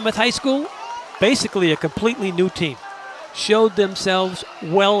for Dartmouth High School. Basically a completely new team. Showed themselves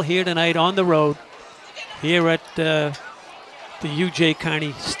well here tonight on the road. Here at the UJ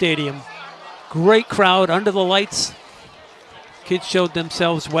Carney Stadium. Great crowd under the lights. Kids showed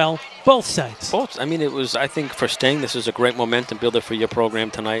themselves well. Both sides. Both. I mean, it was, I think, for Stang, this is a great momentum builder for your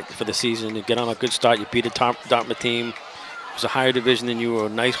program tonight, for the season. You get on a good start. You beat a Dartmouth team. It was a higher division than you. A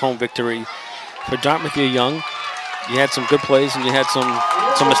nice home victory. For Dartmouth, you're young. You had some good plays and you had some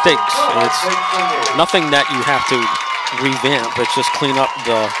mistakes. And it's nothing that you have to revamp. It's just clean up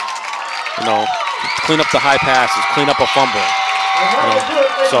the, clean up the high passes, clean up a fumble.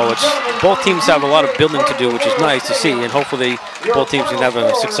 So it's both teams have a lot of building to do, which is nice to see, and hopefully both teams can have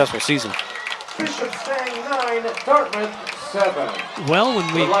a successful season. Bishop Stang 9, Dartmouth 7. Well, when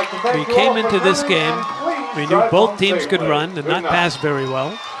we came into this game, we knew both teams could run and not pass very well.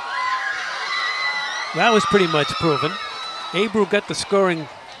 That was pretty much proven. Abreu got the scoring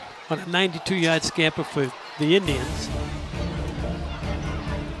on a 92-yard scamper for the Indians.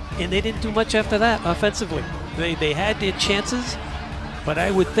 And they didn't do much after that offensively. They had their chances, but I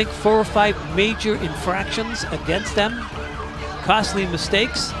would think 4 or 5 major infractions against them, costly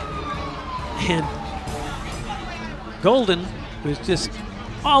mistakes, and Golden was just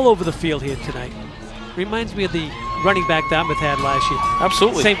all over the field here tonight. Reminds me of the running back Dartmouth had last year.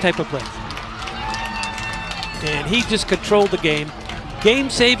 Absolutely. Same type of play. And he just controlled the game.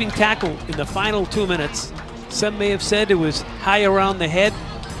 Game-saving tackle in the final 2 minutes. Some may have said it was high around the head.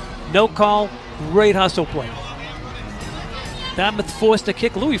 No call, great hustle play. Dartmouth forced a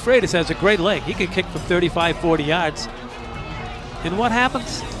kick. Louis Freitas has a great leg. He can kick from 35, 40 yards. And what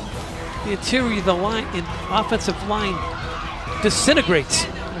happens? The interior of the line, offensive line, disintegrates.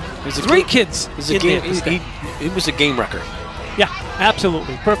 Three kids in there. He was a game wrecker. Yeah,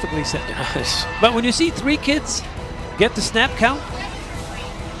 absolutely. Perfectly said. Yes. But when you see 3 kids get the snap count,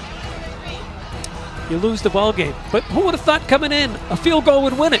 you lose the ball game. But who would have thought coming in a field goal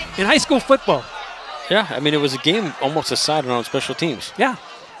would win it in high school football? Yeah, I mean, it was a game almost decided on special teams. Yeah.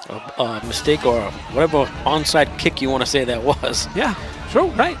 A mistake or whatever onside kick you want to say that was. Yeah, true,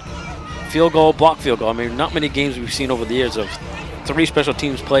 right. Field goal, block field goal. I mean, not many games we've seen over the years of 3 special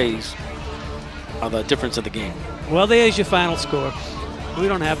teams plays are the difference of the game. Well, there's your final score. We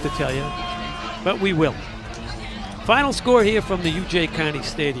don't have to tell you, but we will. Final score here from the UJ Carney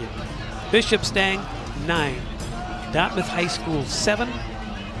Stadium. Bishop Stang 9, Dartmouth High School 7.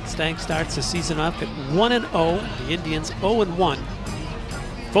 Stang starts the season off at 1-0. The Indians 0-1.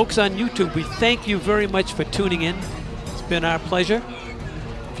 Folks on YouTube, we thank you very much for tuning in. It's been our pleasure.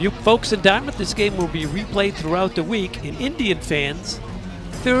 For you folks in Dartmouth, this game will be replayed throughout the week. And Indian fans,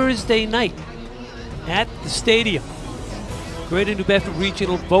 Thursday night at the stadium. Greater New Bedford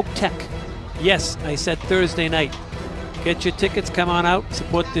Regional Voc Tech. Yes, I said Thursday night. Get your tickets, come on out,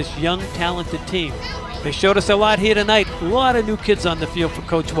 support this young, talented team. They showed us a lot here tonight. A lot of new kids on the field for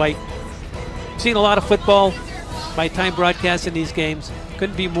Coach White. Seen a lot of football. My time broadcasting these games.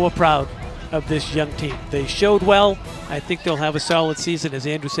 Couldn't be more proud of this young team. They showed well. I think they'll have a solid season, as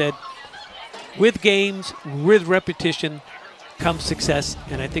Andrew said. With games, with repetition, comes success,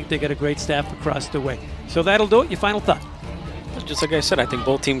 and I think they got a great staff across the way. So that'll do it. Your final thought? Just like I said, I think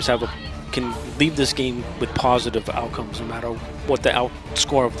both teams can leave this game with positive outcomes, no matter what the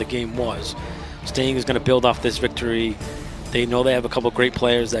outscore of the game was. Stang is going to build off this victory. They know they have a couple great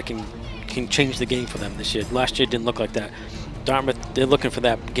players that can change the game for them this year. Last year didn't look like that. Dartmouth, they're looking for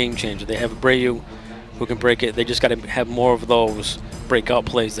that game changer. They have Abreu, who can break it. They just got to have more of those breakout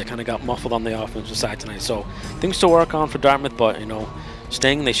plays that kind of got muffled on the offensive side tonight. So things to work on for Dartmouth, but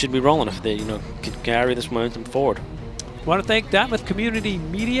Stang, they should be rolling if they can carry this momentum forward. I want to thank Dartmouth Community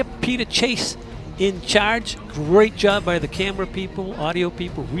Media, Peter Chase in charge. Great job by the camera people, audio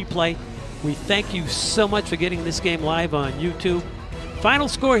people, replay. We thank you so much for getting this game live on YouTube. Final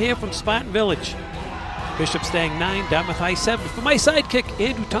score here from Spartan Village. Bishop Stang 9, Dartmouth High 7. For my sidekick,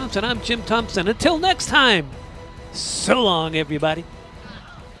 Andrew Thompson, I'm Jim Thompson. Until next time, so long, everybody.